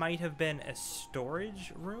like might have been a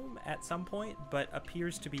storage room at some point, but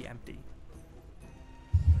appears to be empty.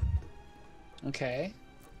 Okay.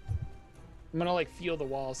 I'm gonna feel the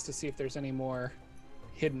walls to see if there's any more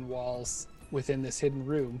hidden walls within this hidden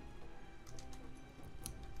room.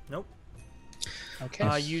 Nope.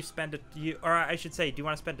 Okay. You spend or I should say, do you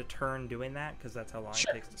want to spend a turn doing that? Because that's how long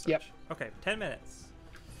Sure. it takes to search. Yep. Okay, 10 minutes.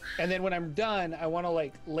 And then when I'm done, I want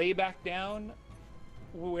to lay back down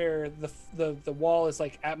where the wall is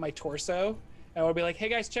at my torso, and I'll be like, "Hey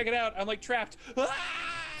guys, check it out! I'm trapped." Ah!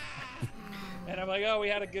 And I'm like, "Oh, we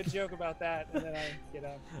had a good joke about that." And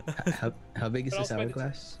then How big is But I'll this spend it-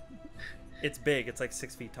 hourglass? It's big. It's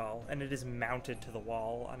 6 feet tall, and it is mounted to the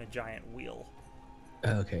wall on a giant wheel.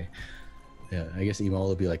 Oh, okay. Yeah, I guess Emo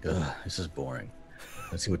will be like, ugh, this is boring.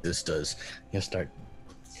 Let's see what this does. He'll start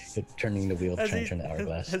turning the wheel, trying to turn the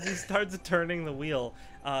hourglass. As he starts turning the wheel,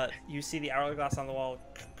 you see the hourglass on the wall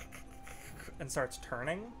and starts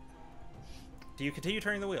turning. Do you continue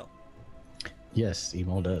turning the wheel? Yes,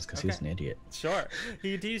 Emo does, because he's Okay. an idiot. Sure.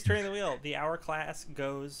 He continues turning the wheel. The hourglass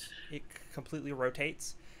it completely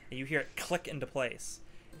rotates, and you hear it click into place,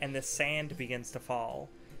 and the sand begins to fall,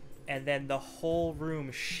 and then the whole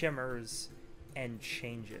room shimmers and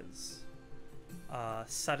changes.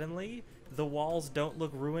 Suddenly, the walls don't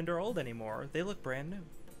look ruined or old anymore. They look brand new.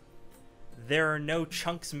 There are no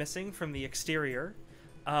chunks missing from the exterior.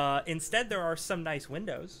 Instead, there are some nice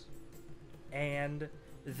windows, and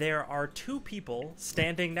there are 2 people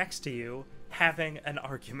standing next to you having an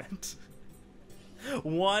argument.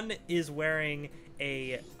 One is wearing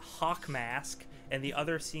a hawk mask, and the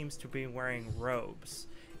other seems to be wearing robes.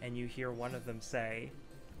 And you hear one of them say,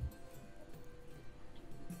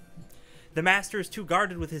 "The master is too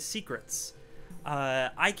guarded with his secrets.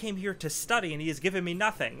 I came here to study, and he has given me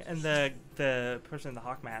nothing." And the person in the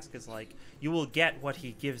hawk mask is like, "You will get what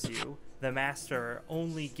he gives you. The master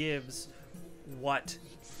only gives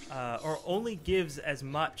only gives as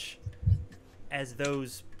much as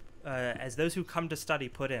those as those who come to study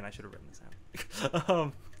put in. I should have written this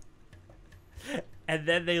out. And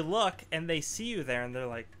then they look and they see you there and they're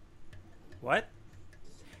like, what?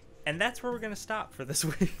 And that's where we're going to stop for this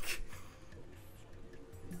week.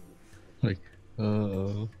 Like,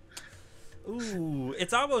 oh. Ooh,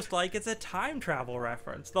 it's almost like it's a time travel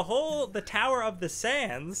reference. The Tower of the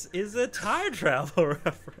Sands is a time travel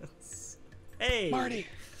reference. Hey. Marty.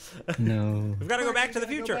 No. We've got to go back to the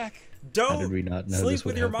future. How Don't did we not know sleep this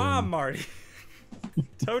would with your happen? mom, Marty.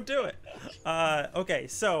 Don't do it. Okay,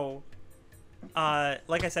 so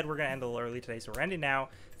like I said, we're going to end a little early today, so we're ending now.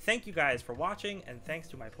 Thank you guys for watching, and thanks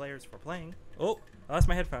to my players for playing. Oh, I lost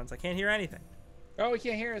my headphones. I can't hear anything. Oh, we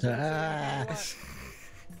can't hear us.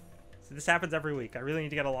 So this happens every week. I really need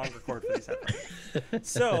to get a longer cord for these headphones.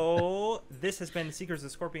 So this has been Seekers of the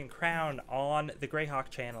Scorpion Crown on the Greyhawk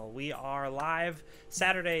channel. We are live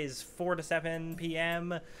Saturdays 4 to 7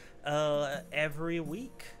 p.m. Every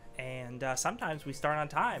week. And sometimes we start on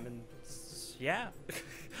time. And yeah.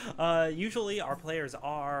 Usually our players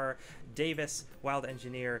are Davis, Wild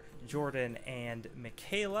Engineer, Jordan, and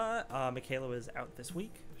Michaela. Michaela was out this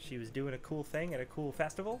week. She was doing a cool thing at a cool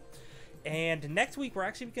festival. And next week, we're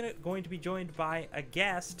actually going to be joined by a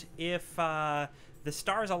guest. If the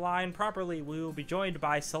stars align properly, we will be joined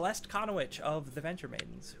by Celeste Conowitch of the Venture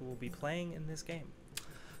Maidens, who will be playing in this game.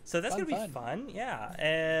 So that's going to be fun.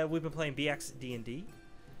 Yeah. We've been playing BX D&D.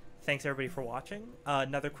 Thanks, everybody, for watching.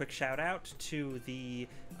 Another quick shout-out to the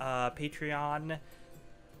Patreon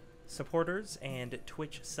supporters and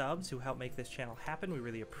Twitch subs who help make this channel happen. We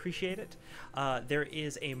really appreciate it. There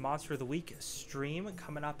is a Monster of the Week stream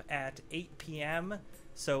coming up at 8 p.m.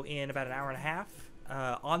 so in about an hour and a half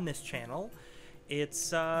on this channel.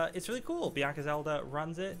 It's really cool. Bianca Zelda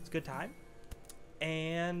runs it. It's a good time.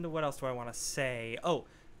 And what else do I want to say? Oh,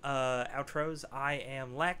 outros. I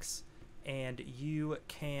am Lex, and you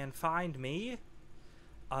can find me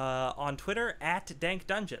on Twitter at Dank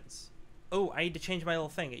Dungeons. Oh, I need to change my little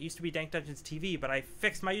thing. It used to be Dank Dungeons TV, but I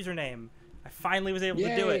fixed my username. I finally was able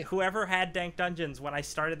to do it. Whoever had Dank Dungeons when I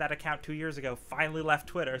started that account 2 years ago finally left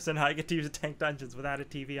Twitter, so now I get to use Dank Dungeons without a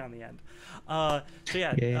TV on the end. So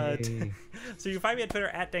yeah, so you can find me on Twitter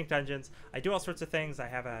at Dank Dungeons. I do all sorts of things. I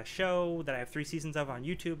have a show that I have 3 seasons of on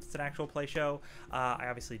YouTube. It's an actual play show. I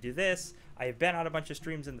obviously do this. I've been on a bunch of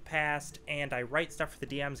streams in the past, and I write stuff for the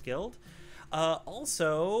DMs Guild.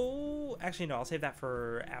 Also, actually no, I'll save that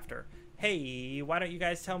for after. Hey, why don't you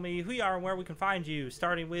guys tell me who you are and where we can find you,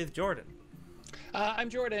 starting with Jordan.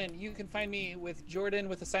 I'm Jordan. You can find me with Jordan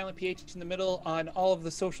with a silent PH in the middle on all of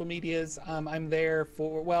the social medias. I'm there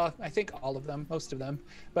for, well, I think all of them, most of them.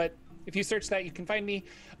 But if you search that, you can find me.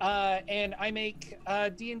 And I make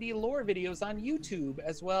D&D lore videos on YouTube,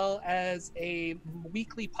 as well as a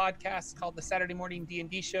weekly podcast called the Saturday Morning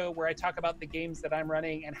D&D Show, where I talk about the games that I'm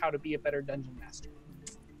running and how to be a better dungeon master.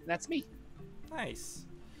 And that's me. Nice.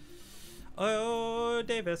 Oh,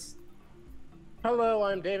 Davis. Hello,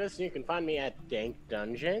 I'm Davis, and you can find me at Dank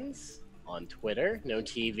Dungeons on Twitter. No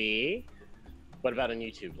TV. What about on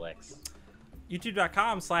YouTube, Lex?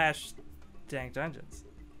 YouTube.com/Dank Dungeons.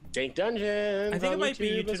 Dank Dungeons. I think it might be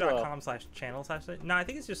YouTube as well. youtube.com/channel/ No, I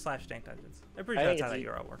think it's just /Dank Dungeons. I'm pretty sure that's how that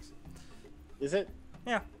URL works. Is it?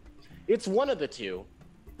 Yeah. It's one of the two.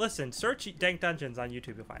 Listen, search Dank Dungeons on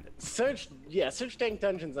YouTube, you'll find it. Search Dank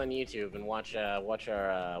Dungeons on YouTube and watch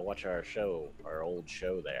our show, our old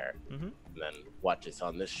show there, and then watch us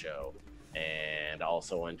on this show, and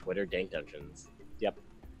also on Twitter, Dank Dungeons. Yep,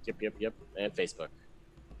 and Facebook.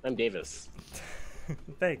 I'm Davis.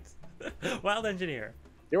 Thanks. Wild Engineer.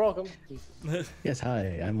 You're welcome. Yes,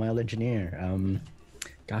 hi, I'm Wild Engineer.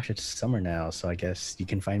 Gosh, it's summer now, so I guess you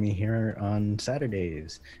can find me here on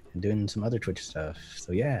Saturdays and doing some other Twitch stuff.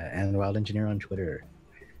 So yeah, and Wild Engineer on Twitter.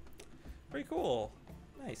 Pretty cool.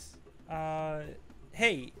 Nice.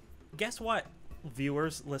 Hey, guess what,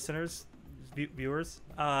 viewers, listeners, viewers?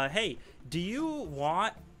 Hey, do you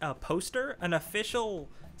want a poster, an official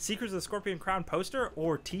Seekers of the Scorpion Crown poster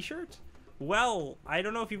or t-shirt? Well, I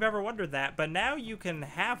don't know if you've ever wondered that, but now you can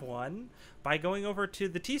have one by going over to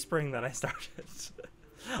the Teespring that I started.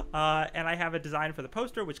 And I have a design for the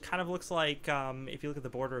poster, which kind of looks like, if you look at the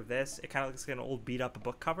border of this, it kind of looks like an old beat-up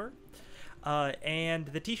book cover. And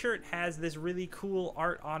the t-shirt has this really cool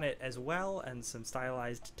art on it as well, and some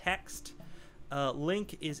stylized text.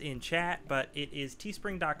 Link is in chat, but it is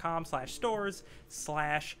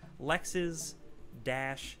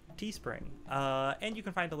teespring.com/stores/Lex's-Teespring. And you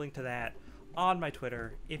can find a link to that on my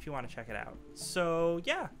Twitter if you want to check it out. So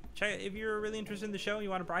yeah, if you're really interested in the show, you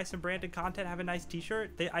want to buy some branded content, have a nice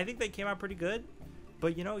t-shirt. I think they came out pretty good,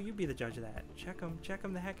 but you know, you be the judge of that. Check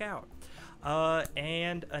them the heck out.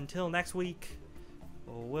 And until next week,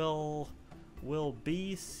 we'll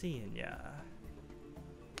be seeing ya.